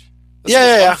to pitch. That's the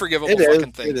most unforgivable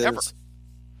fucking thing ever.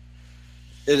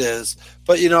 It is.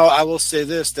 But I will say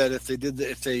this, that if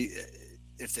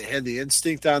they had the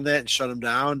instinct on that and shut him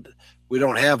down, we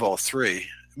don't have all 3.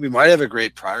 We might have a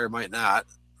great Pryor, might not,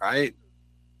 right?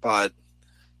 But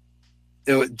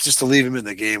just to leave him in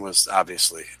the game was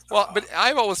obviously. Well, but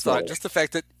I've always thought just the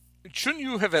fact that shouldn't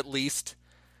you have at least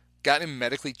gotten him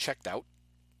medically checked out?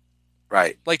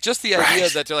 Right. Like just the idea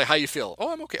that they're like, how you feel?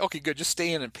 Oh, I'm okay. Okay, good. Just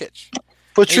stay in and pitch.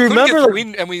 But you remember,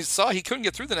 we saw he couldn't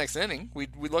get through the next inning. We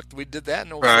did that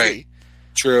in 2003. Right.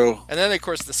 True. And then of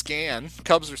course the scan.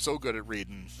 Cubs are so good at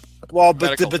reading. Well,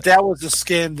 but that was a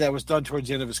scan that was done towards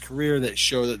the end of his career that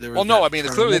showed that there was. Well, no, I mean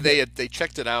clearly they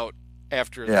checked it out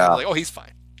after. Yeah. Like, oh, he's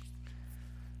fine.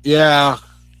 Yeah.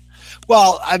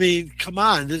 Well, I mean, come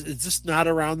on. Is this not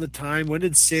around the time? When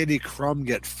did Sandy Crum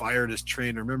get fired as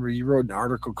trainer? Remember, you wrote an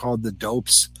article called The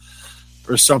Dopes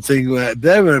or something. That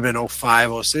would have been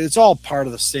 2005, 06. It's all part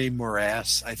of the same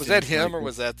morass. Was that him or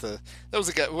was that the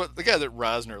guy that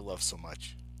Rosner loved so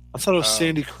much? I thought it was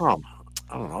Sandy Crum.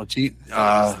 I don't know. The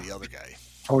other guy.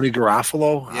 Tony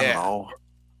Garofalo? Yeah. I don't know.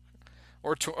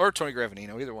 Or Tony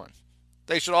Gravino, either one.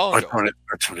 They should all go. Or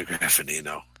Tony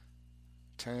Gravino.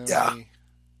 Tony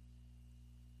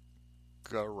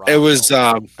Garofalo. It was.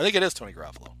 I think it is Tony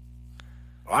Garofalo.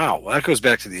 Wow, well, that goes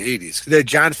back to the 80s. They had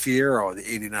John Fierro, the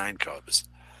 89 Cubs,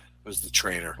 was the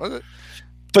trainer. Was it?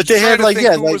 But they had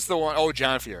who was the one? Oh,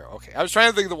 John Fierro. Okay, I was trying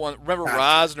to think of the one. Remember,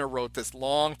 Rosner wrote this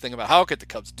long thing about how could the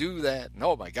Cubs do that? And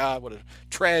oh my God, what a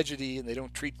tragedy! And they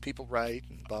don't treat people right.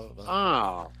 And blah blah blah.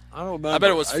 Oh, I don't remember. I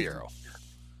bet it was Fierro.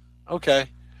 Okay.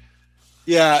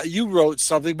 Yeah, you wrote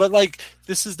something, but like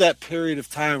this is that period of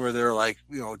time where they're like,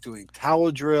 doing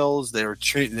towel drills. They're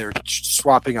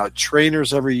swapping out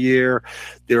trainers every year.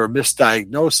 They were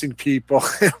misdiagnosing people.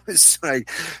 It was like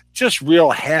just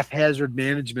real haphazard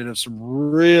management of some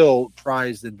real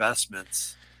prized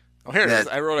investments. Oh, here it is.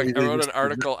 I wrote an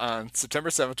article on September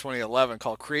 7th, 2011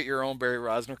 called "Create Your Own Barry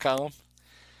Rosner Column."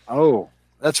 Oh,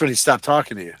 that's when he stopped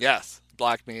talking to you. Yes,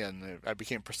 blocked me, and I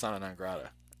became persona non grata.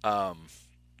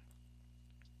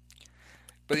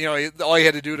 But all you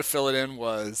had to do to fill it in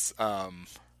was talk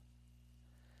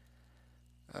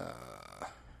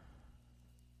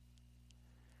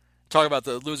about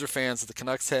the loser fans that the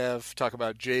Canucks have. Talk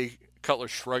about Jay Cutler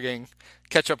shrugging.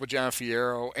 Catch up with John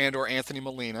Fierro and/or Anthony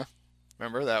Molina.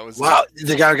 Remember that was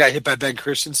the guy who got hit by Ben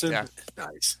Christensen. Yeah,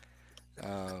 nice.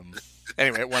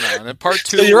 Anyway, it went on. And part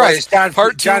two. So you're right.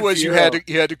 Part two was you had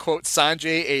to quote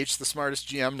Sanjay H., the smartest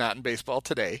GM not in baseball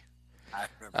today.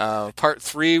 Part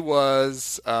three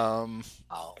was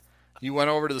you went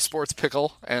over to the Sports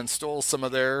Pickle and stole some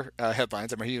of their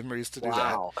headlines. I mean, he used to do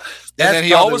that. And then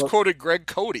he always quoted Greg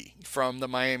Cody from the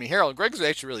Miami Herald. Greg's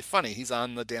actually really funny. He's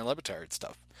on the Dan Le Batard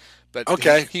stuff. But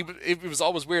okay, it was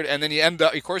always weird. And then you end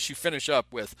up, of course, you finish up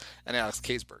with an Alex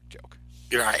Kaysberg joke.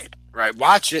 You're right.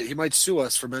 Watch it. He might sue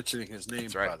us for mentioning his name,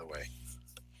 by the way.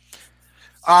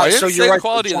 So you're right. The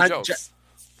quality of the jokes.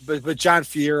 But John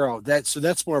Fierro,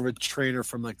 that's more of a trainer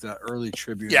from like the early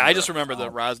Tribune. Yeah, I just remember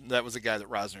that was a guy that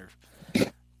Rosner.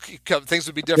 Things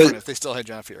would be different if they still had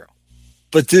John Fierro.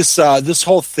 But this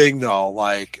whole thing though,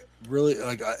 like really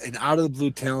like an out of the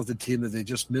blue talented team that they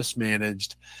just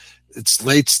mismanaged. It's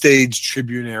late stage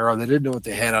Tribune era. They didn't know what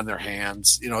they had on their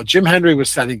hands. Jim Hendry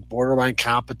was, I think, borderline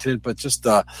competent, but just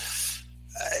like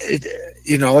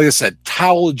I said,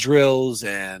 towel drills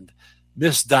and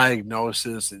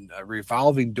misdiagnosis and a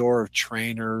revolving door of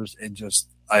trainers and just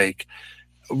like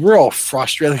real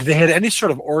frustrating. If they had any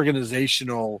sort of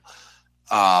organizational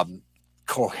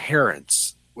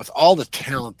coherence with all the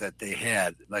talent that they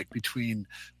had, like between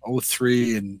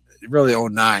 03 and really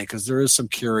 09, because there is some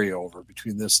carryover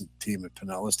between this team and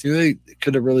Pinellas team. They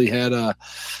could have really had a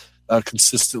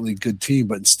consistently good team,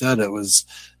 but instead it was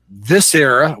this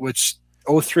era, which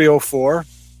 03-04,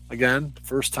 again,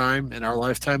 first time in our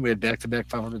lifetime we had back-to-back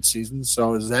 500 seasons.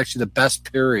 So it was actually the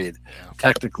best period,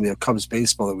 technically, of Cubs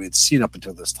baseball that we had seen up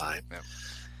until this time. Yeah.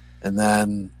 And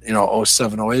then,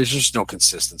 07, 08, there's just no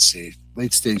consistency.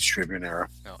 Late stage Tribune era.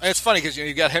 No. And it's funny because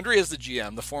you got Hendry as the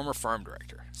GM, the former farm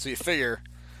director. So you figure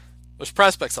there's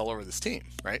prospects all over this team,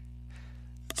 right?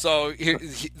 So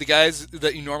the guys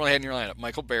that you normally had in your lineup,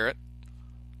 Michael Barrett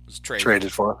was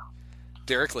traded for.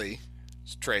 Derek Lee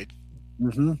was trade.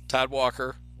 Mm-hmm. Todd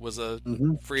Walker was a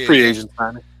free agent.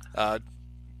 Mark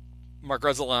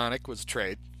Grudzielanek was a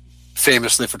trade.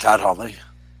 Famously for Todd Hundley.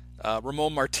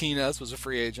 Ramon Martinez was a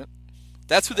free agent.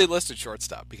 That's who they listed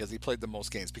shortstop because he played the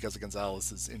most games because of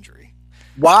Gonzalez's injury.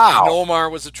 Wow. Nomar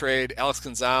was a trade. Alex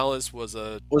Gonzalez was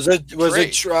a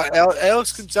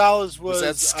Alex Gonzalez was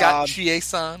that Scott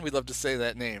Chiason? We'd love to say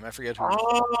that name. I forget who.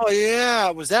 Oh yeah,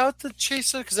 was that the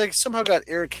Chiason? Because I somehow got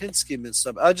Eric Hinsky mixed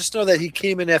up. I just know that he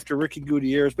came in after Ricky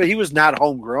Gutierrez, but he was not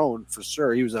homegrown for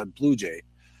sure. He was on Blue Jay.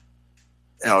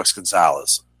 Alex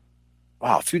Gonzalez.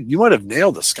 Wow, you might have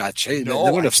nailed the Scott Chiason. No,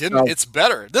 I didn't. It's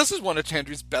better. This is one of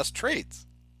Hendry's best trades.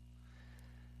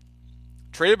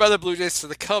 Traded by the Blue Jays to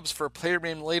the Cubs for a player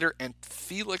named later and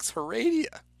Felix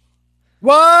Heredia.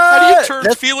 What? How do you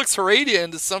turn Felix Heredia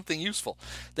into something useful?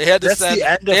 They had to send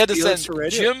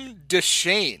Jim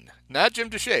Deshane, not Jim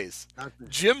Deshaies,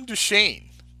 Jim Deshane,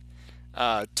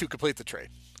 to complete the trade.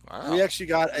 Wow. We actually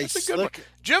got a slick.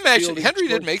 Hendry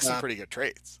did make some pretty good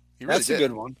trades. He really That's a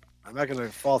good one. I'm not going to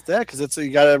fault that because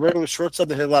you got a regular shortstop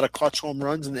that had a lot of clutch home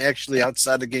runs, and actually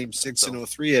outside of Game 6 in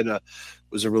 03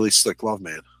 was a really slick glove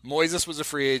man. Moises was a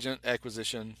free agent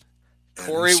acquisition.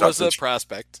 Corey was a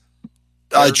prospect.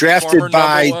 Drafted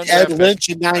by Ed Lynch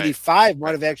in 95.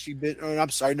 Might have actually been. Oh, I'm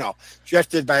sorry, no.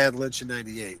 Drafted by Ed Lynch in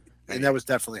 98. And that was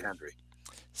definitely Hendry.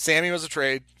 Sammy was a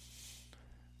trade.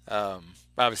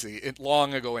 Obviously,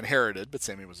 long ago inherited, but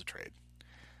Sammy was a trade.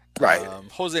 Right.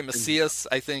 Jose Macias,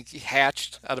 I think, he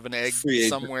hatched out of an egg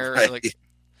somewhere. Right.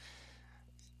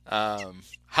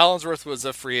 Hollinsworth was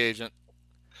a free agent.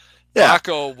 Yeah.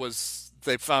 Baco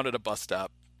they found at a bus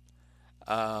stop.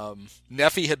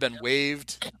 Neffy had been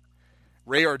waived.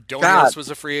 Ray Ordonez was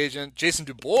a free agent. Jason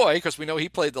Dubois, because we know he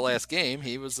played the last game,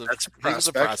 he was a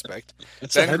prospect.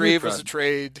 Ben Grieve was a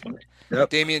trade. Yep.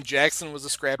 Damian Jackson was a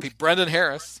scrappy. Brendan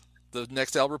Harris, the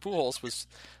next Albert Pujols, was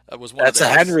one That's of a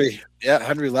Henry. Yeah,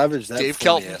 Henry leveraged that. Dave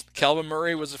Kelton. Calvin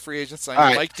Murray was a free agent signing.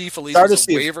 Right. Mike DeFelice was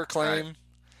a waiver claim. Right.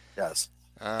 Yes.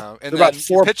 And They're then about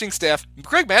your pitching staff.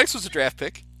 Greg Maddux was a draft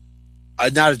pick.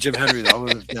 Not a Jim Henry though.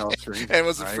 And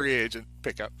was a free agent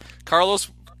pickup.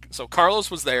 Carlos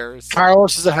was there.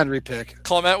 Carlos is a Henry pick.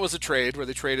 Clement was a trade where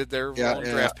they traded their own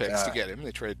draft picks to get him.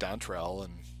 They traded Dontrell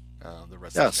and the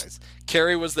rest of the guys.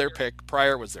 Carey was their pick.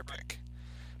 Pryor was their pick.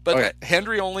 But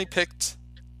Henry only picked.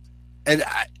 And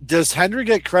does Henry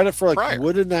get credit for Pryor.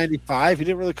 Wood in '95? He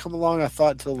didn't really come along, I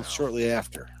thought, until shortly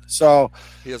after. So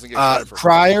he doesn't get credit for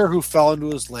Pryor, who fell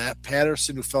into his lap,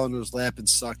 Patterson, who fell into his lap and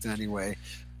sucked anyway,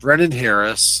 Brennan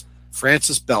Harris,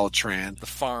 Francis Beltran, the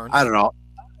Farns. I don't know.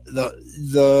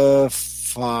 The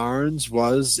Farns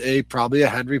was probably a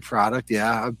Henry product.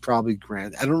 Yeah, I'd probably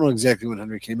grant. I don't know exactly when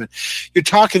Henry came in. You're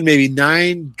talking maybe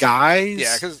 9 guys.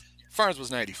 Yeah, because Farns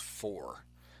was '94.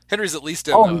 Henry's at least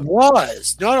in. Oh, he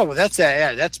was. No, that's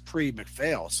that's pre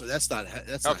McPhail. So that's not.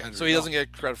 That's okay. Not Henry, so he doesn't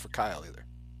get credit for Kyle either.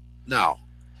 No.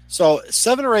 So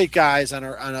 7 or 8 guys on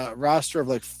a roster of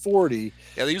like 40.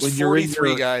 Yeah, they used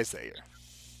 43 guys that year.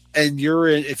 And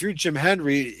if you're Jim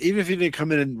Henry, even if he didn't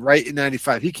come in right in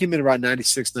 95, he came in about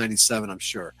 96, 97, I'm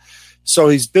sure. So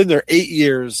he's been there 8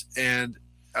 years, and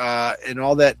in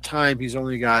all that time, he's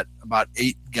only got about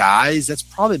 8 guys. That's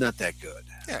probably not that good.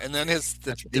 Yeah, and then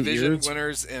the division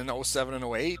winners in 07 and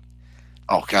 08.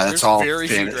 Oh, God, that's all very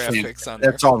few draft picks on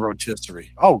there. That's all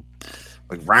rotisserie. Oh,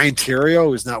 like Ryan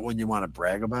Theriot is not one you want to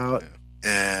brag about.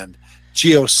 Yeah. And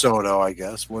Gio Soto, I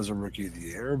guess, was a Rookie of the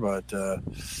Year, but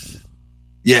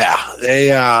they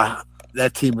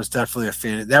that team was definitely a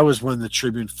fan. That was when the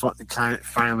Tribune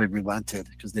finally relented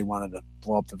because they wanted to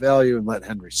blow up the value and let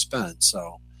Henry spend.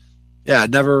 So, yeah,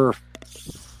 never.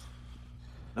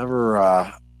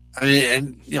 I mean,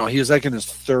 and he was like in his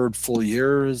 3rd full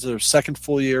year, his 2nd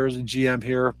full year as a GM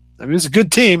here. I mean, it was a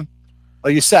good team,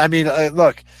 like you said. I mean,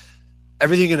 look,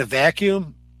 everything in a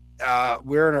vacuum.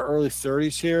 We're in our early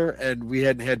 30s here, and we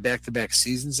hadn't had back-to-back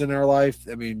seasons in our life.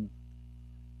 I mean,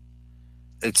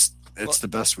 it's the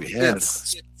best we had.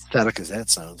 As pathetic as that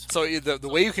sounds. So the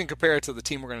way you can compare it to the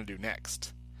team we're going to do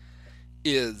next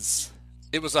is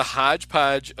it was a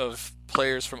hodgepodge of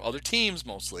players from other teams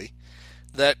mostly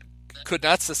that could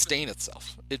not sustain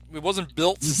itself. It wasn't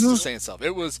built to sustain itself.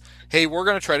 It was, hey, we're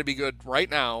going to try to be good right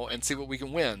now and see what we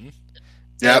can win.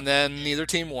 Yep. And then neither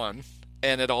team won,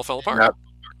 and it all fell apart. Yep.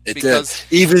 It did,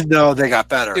 even though they got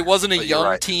better. It wasn't a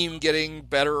young team getting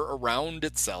better around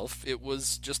itself. It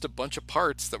was just a bunch of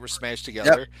parts that were smashed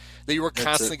together that you were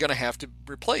constantly going to have to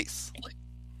replace.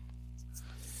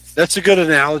 That's a good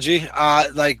analogy.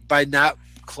 Like by not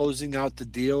closing out the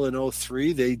deal in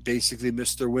 03, they basically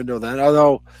missed their window then.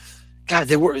 Although, God,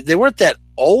 they weren't that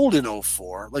old in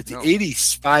 04. Like the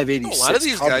 85, 86. A lot of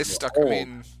these guys stuck. I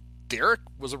mean, Derek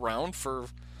was around for.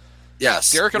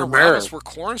 Yes, Derek and Aramis were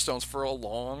cornerstones for a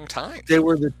long time. They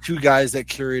were the 2 guys that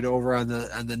carried over on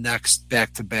the next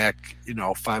back-to-back,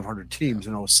 500 teams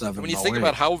in 07. When you think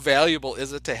about how valuable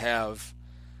is it to have,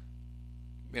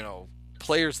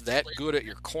 players that good at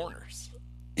your corners.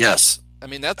 Yes. I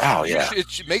mean,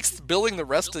 it makes building the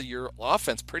rest of your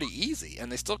offense pretty easy,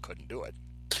 and they still couldn't do it.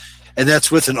 And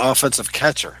that's with an offensive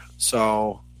catcher.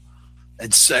 So,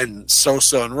 and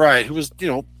Sosa and Wright, who was,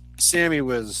 Sammy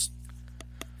was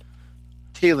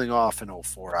tailing off in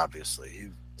 04,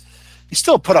 obviously. He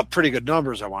still put up pretty good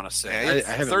numbers, I want to say.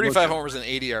 Yeah, 35 homers and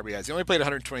 80 RBIs. He only played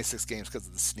 126 games because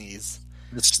of the sneeze.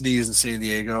 The sneeze in San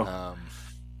Diego.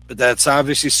 But that's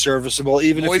obviously serviceable,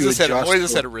 even if you adjust.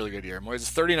 Moises had a really good year. Moises,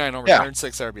 39 homers,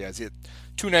 106 RBIs. He had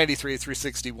 293,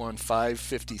 361,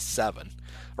 557.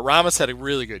 Aramis had a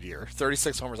really good year.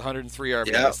 36 homers, 103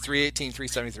 RBIs, 318,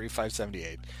 373,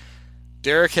 578.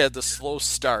 Derek had the slow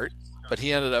start, but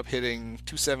he ended up hitting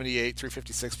 278,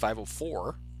 356,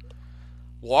 504.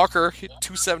 Walker hit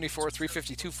 274,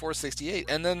 352, 468.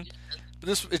 And then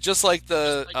it's just like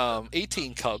the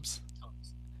 18 Cubs.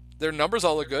 Their numbers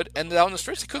all look good, and down the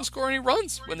stretch, they couldn't score any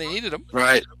runs when they needed them.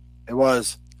 Right. It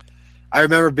was. I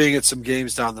remember being at some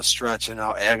games down the stretch and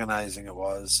how agonizing it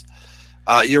was.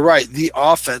 You're right. The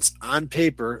offense on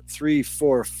paper, 3,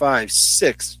 4, 5,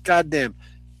 6, goddamn,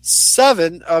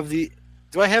 7 of the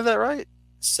 – do I have that right?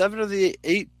 7 of the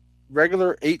 8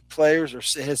 regular 8 players, or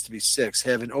it has to be 6,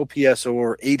 have an OPS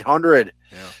over 800.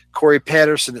 Yeah. Corey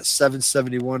Patterson at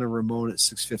 771 and Ramon at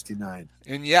 659.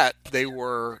 And yet they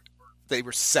were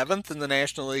 7th in the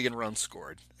National League in runs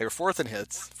scored. They were 4th in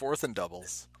hits, 4th in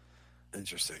doubles.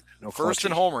 Interesting. First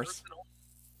in homers.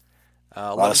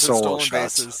 11th in stolen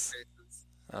bases.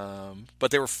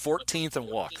 But they were 14th in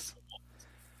walks.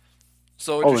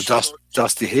 So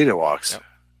Dusty Hayter walks. Yep.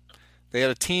 They had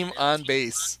a team on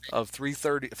base of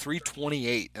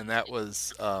 328, and that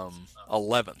was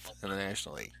 11th in the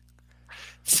National League.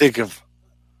 Think of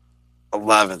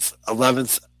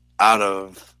 11th out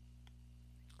of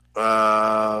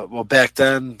back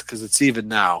then, because it's even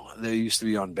now. They used to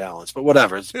be unbalanced, but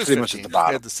whatever. It's pretty 15. much at the They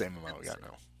bottom. had the same amount we got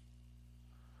now.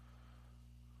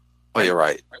 Oh, you're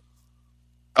right.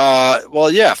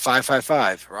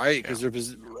 555, right? Because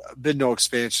there's been no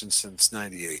expansion since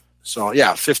 98. So,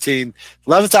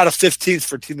 11th out of 15th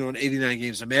for a team that won 89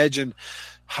 games. Imagine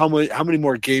how many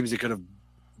more games they could have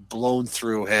blown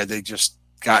through had they just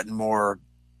gotten more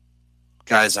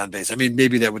guys on base. I mean,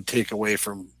 maybe that would take away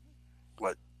from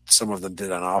what some of them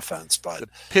did on offense. But the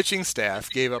pitching staff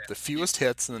gave up the fewest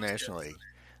hits in the National League,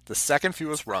 the second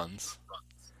fewest runs.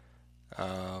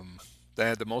 They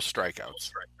had the most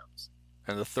strikeouts,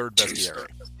 and the third best ERA.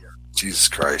 Jesus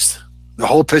Christ. The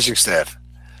whole pitching staff.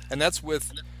 And that's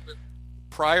with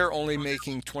Pryor only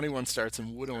making 21 starts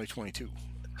and Wood only 22.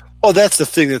 Oh, that's the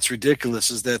thing that's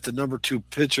ridiculous, is that the number 2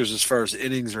 pitchers as far as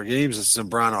innings or games is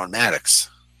Zambrano and Maddox.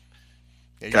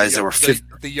 Yeah, Guys that were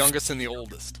the youngest and the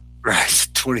oldest. Right,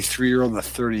 23-year-old and a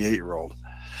 38-year-old.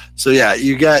 So,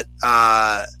 you got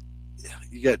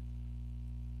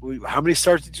how many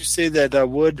starts did you say that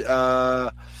Wood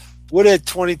had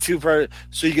 22 prior?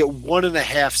 So you get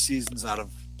 1.5 seasons out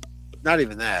of, not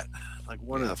even that, like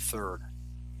 1 1/3.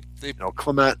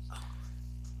 Clement.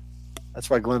 That's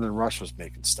why Glendon Rush was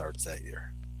making starts that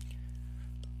year.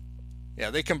 Yeah,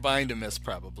 they combined to miss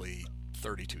probably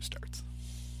 32 starts.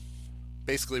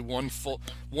 Basically one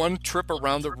trip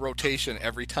around the rotation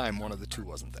every time one of the two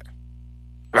wasn't there.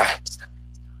 Right.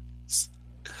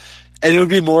 And it would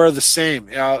be more of the same.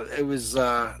 It was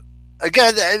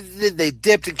again, they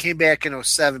dipped and came back in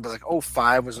 07, but like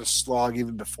 05 was a slog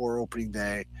even before opening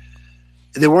day.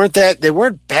 They weren't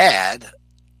bad.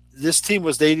 This team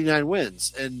was the 89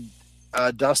 wins, and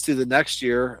Dusty the next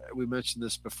year, we mentioned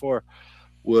this before,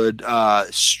 would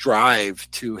strive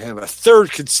to have a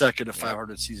third consecutive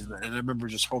 500 season. And I remember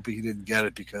just hoping he didn't get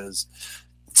it because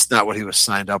it's not what he was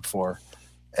signed up for.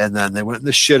 And then they went in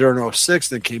the shitter in 06,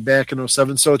 then came back in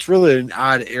 07. So it's really an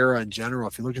odd era in general.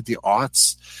 If you look at the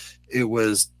aughts, it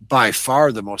was by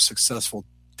far the most successful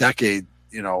decade,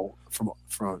 from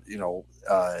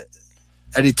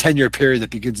any 10-year period that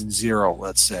begins in 0,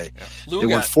 let's say. Yeah. Lou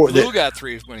got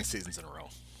 3 winning seasons in a row.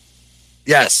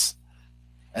 Yes.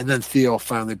 And then Theo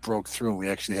finally broke through, and we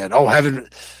actually had,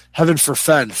 heaven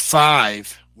forfend,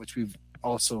 5, which we've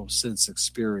also since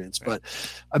experienced. But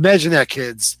imagine that,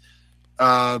 kids.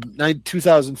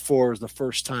 2004 was the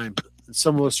first time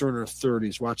some of us are in our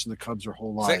 30s watching the Cubs our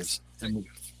whole lives. 6. And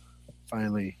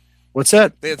finally, what's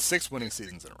that? They had 6 winning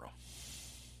seasons in a row.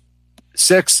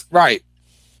 6, right.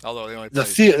 Although they only the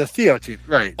played Theo team,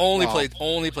 right? Only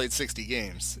played 60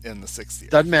 games in the 6th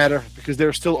year. Doesn't matter because they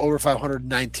were still over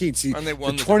 519. See, and they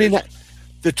won the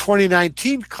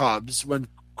 2019 Cubs when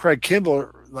Craig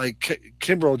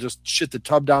Kimbrell just shit the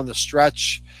tub down the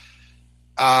stretch.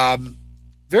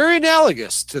 Very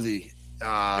analogous to the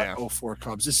 04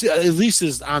 Cubs. At least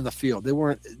is on the field. They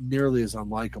weren't nearly as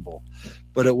unlikable,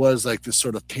 but it was like this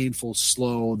sort of painful,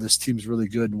 slow. This team's really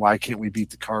good, and why can't we beat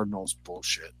the Cardinals?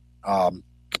 Bullshit.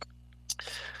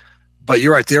 But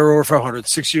you're right. They were over 500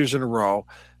 6 years in a row.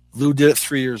 Lou did it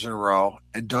 3 years in a row,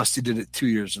 and Dusty did it 2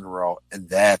 years in a row. And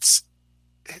that's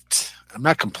it. I'm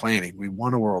not complaining. We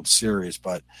won a World Series,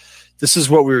 but this is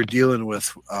what we were dealing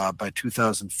with by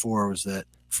 2004 was that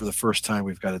for the first time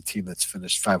we've got a team that's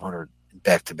finished 500 in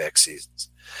back-to-back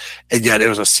seasons. And yet it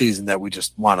was a season that we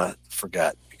just want to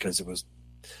forget because it was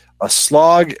a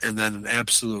slog and then an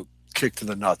absolute kick to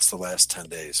the nuts the last 10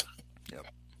 days. Yep.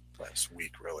 Last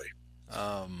week, really.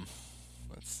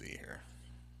 Let's see here.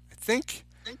 I think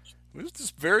it was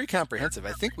just very comprehensive.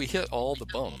 I think we hit all the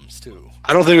bums too.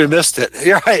 I don't think we missed it.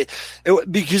 You're right.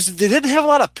 Because they didn't have a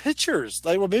lot of pitchers.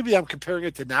 Maybe I'm comparing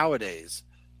it to nowadays.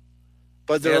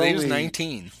 But he was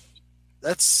 19.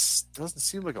 That doesn't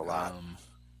seem like a lot.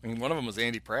 One of them was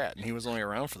Andy Pratt, and he was only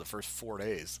around for the first 4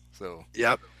 days. So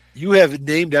yep. You have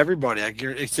named everybody. I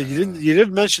guarantee. So you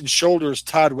didn't mention Shoulders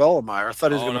Todd Wellemeyer. I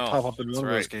thought he was going to pop up in one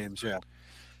of those games. Yeah,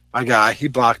 my guy. He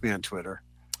blocked me on Twitter.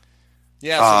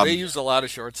 Yeah, so they used a lot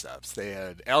of shortstops. They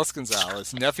had Alex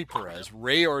Gonzalez, Nefi Perez,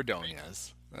 Ray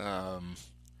Ordonez, and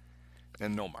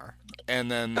Nomar.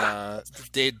 And then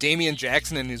Damian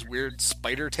Jackson and his weird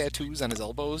spider tattoos on his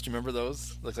elbows. Do you remember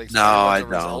those? Look like no, I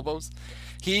don't. His elbows.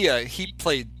 He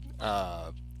played.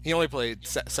 He only played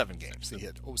 7 games. He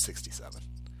hit 067.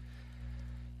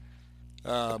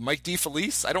 Mike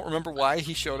DeFelice, I don't remember why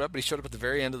he showed up, but he showed up at the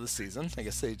very end of the season. I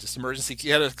guess they just emergency. He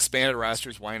had expanded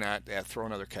rosters. Why not throw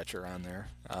another catcher on there?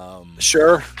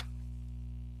 Sure.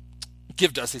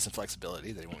 Give Dusty some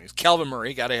flexibility. They won't use Calvin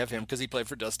Murray. Got to have him because he played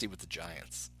for Dusty with the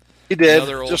Giants. He did.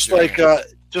 Another old just Giant. like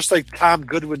just like Tom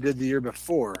Goodwin did the year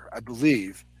before, I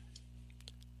believe.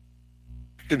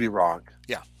 Could be wrong.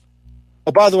 Yeah.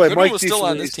 Oh, by the way, Goodwin Mike was still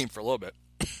on this team for a little bit.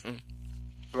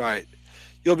 Right.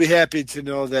 You'll be happy to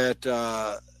know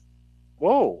that,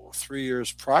 3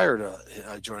 years prior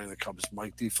to joining the Cubs,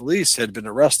 Mike DeFelice had been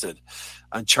arrested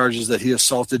on charges that he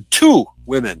assaulted 2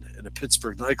 women in a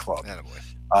Pittsburgh nightclub.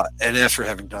 And after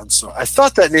having done so, I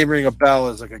thought that name rang a bell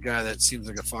as like a guy that seems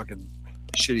like a fucking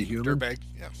shitty human. Dirtbag,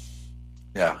 yeah.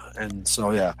 Yeah, and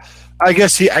so yeah, I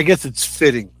guess it's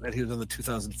fitting that he was on the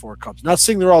 2004 Cubs. Not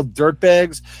saying they're all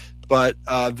dirtbags, but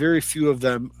very few of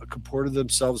them comported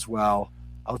themselves well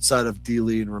outside of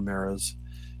Dealey and Ramirez,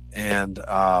 and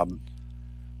and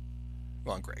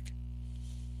Greg.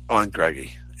 And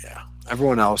Greggy, yeah.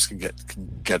 Everyone else can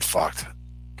get fucked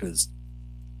because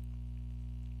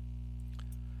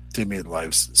they made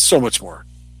lives so much more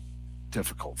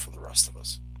difficult for the rest of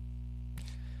us.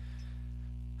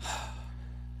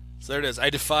 So there it is. I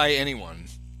defy anyone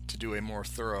to do a more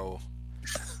thorough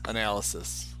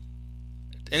analysis.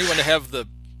 Anyone to have the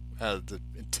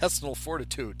intestinal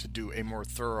fortitude to do a more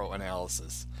thorough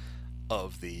analysis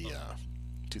of the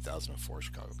 2004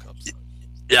 Chicago Cubs.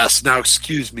 Yes. Now,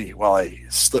 excuse me while I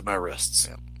slit my wrists.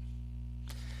 Yep.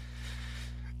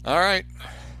 All right.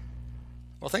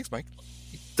 Well, thanks, Mike.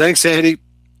 Thanks, Andy.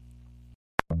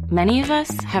 Many of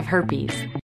us have herpes.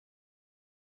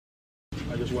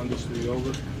 I just want this to be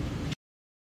over.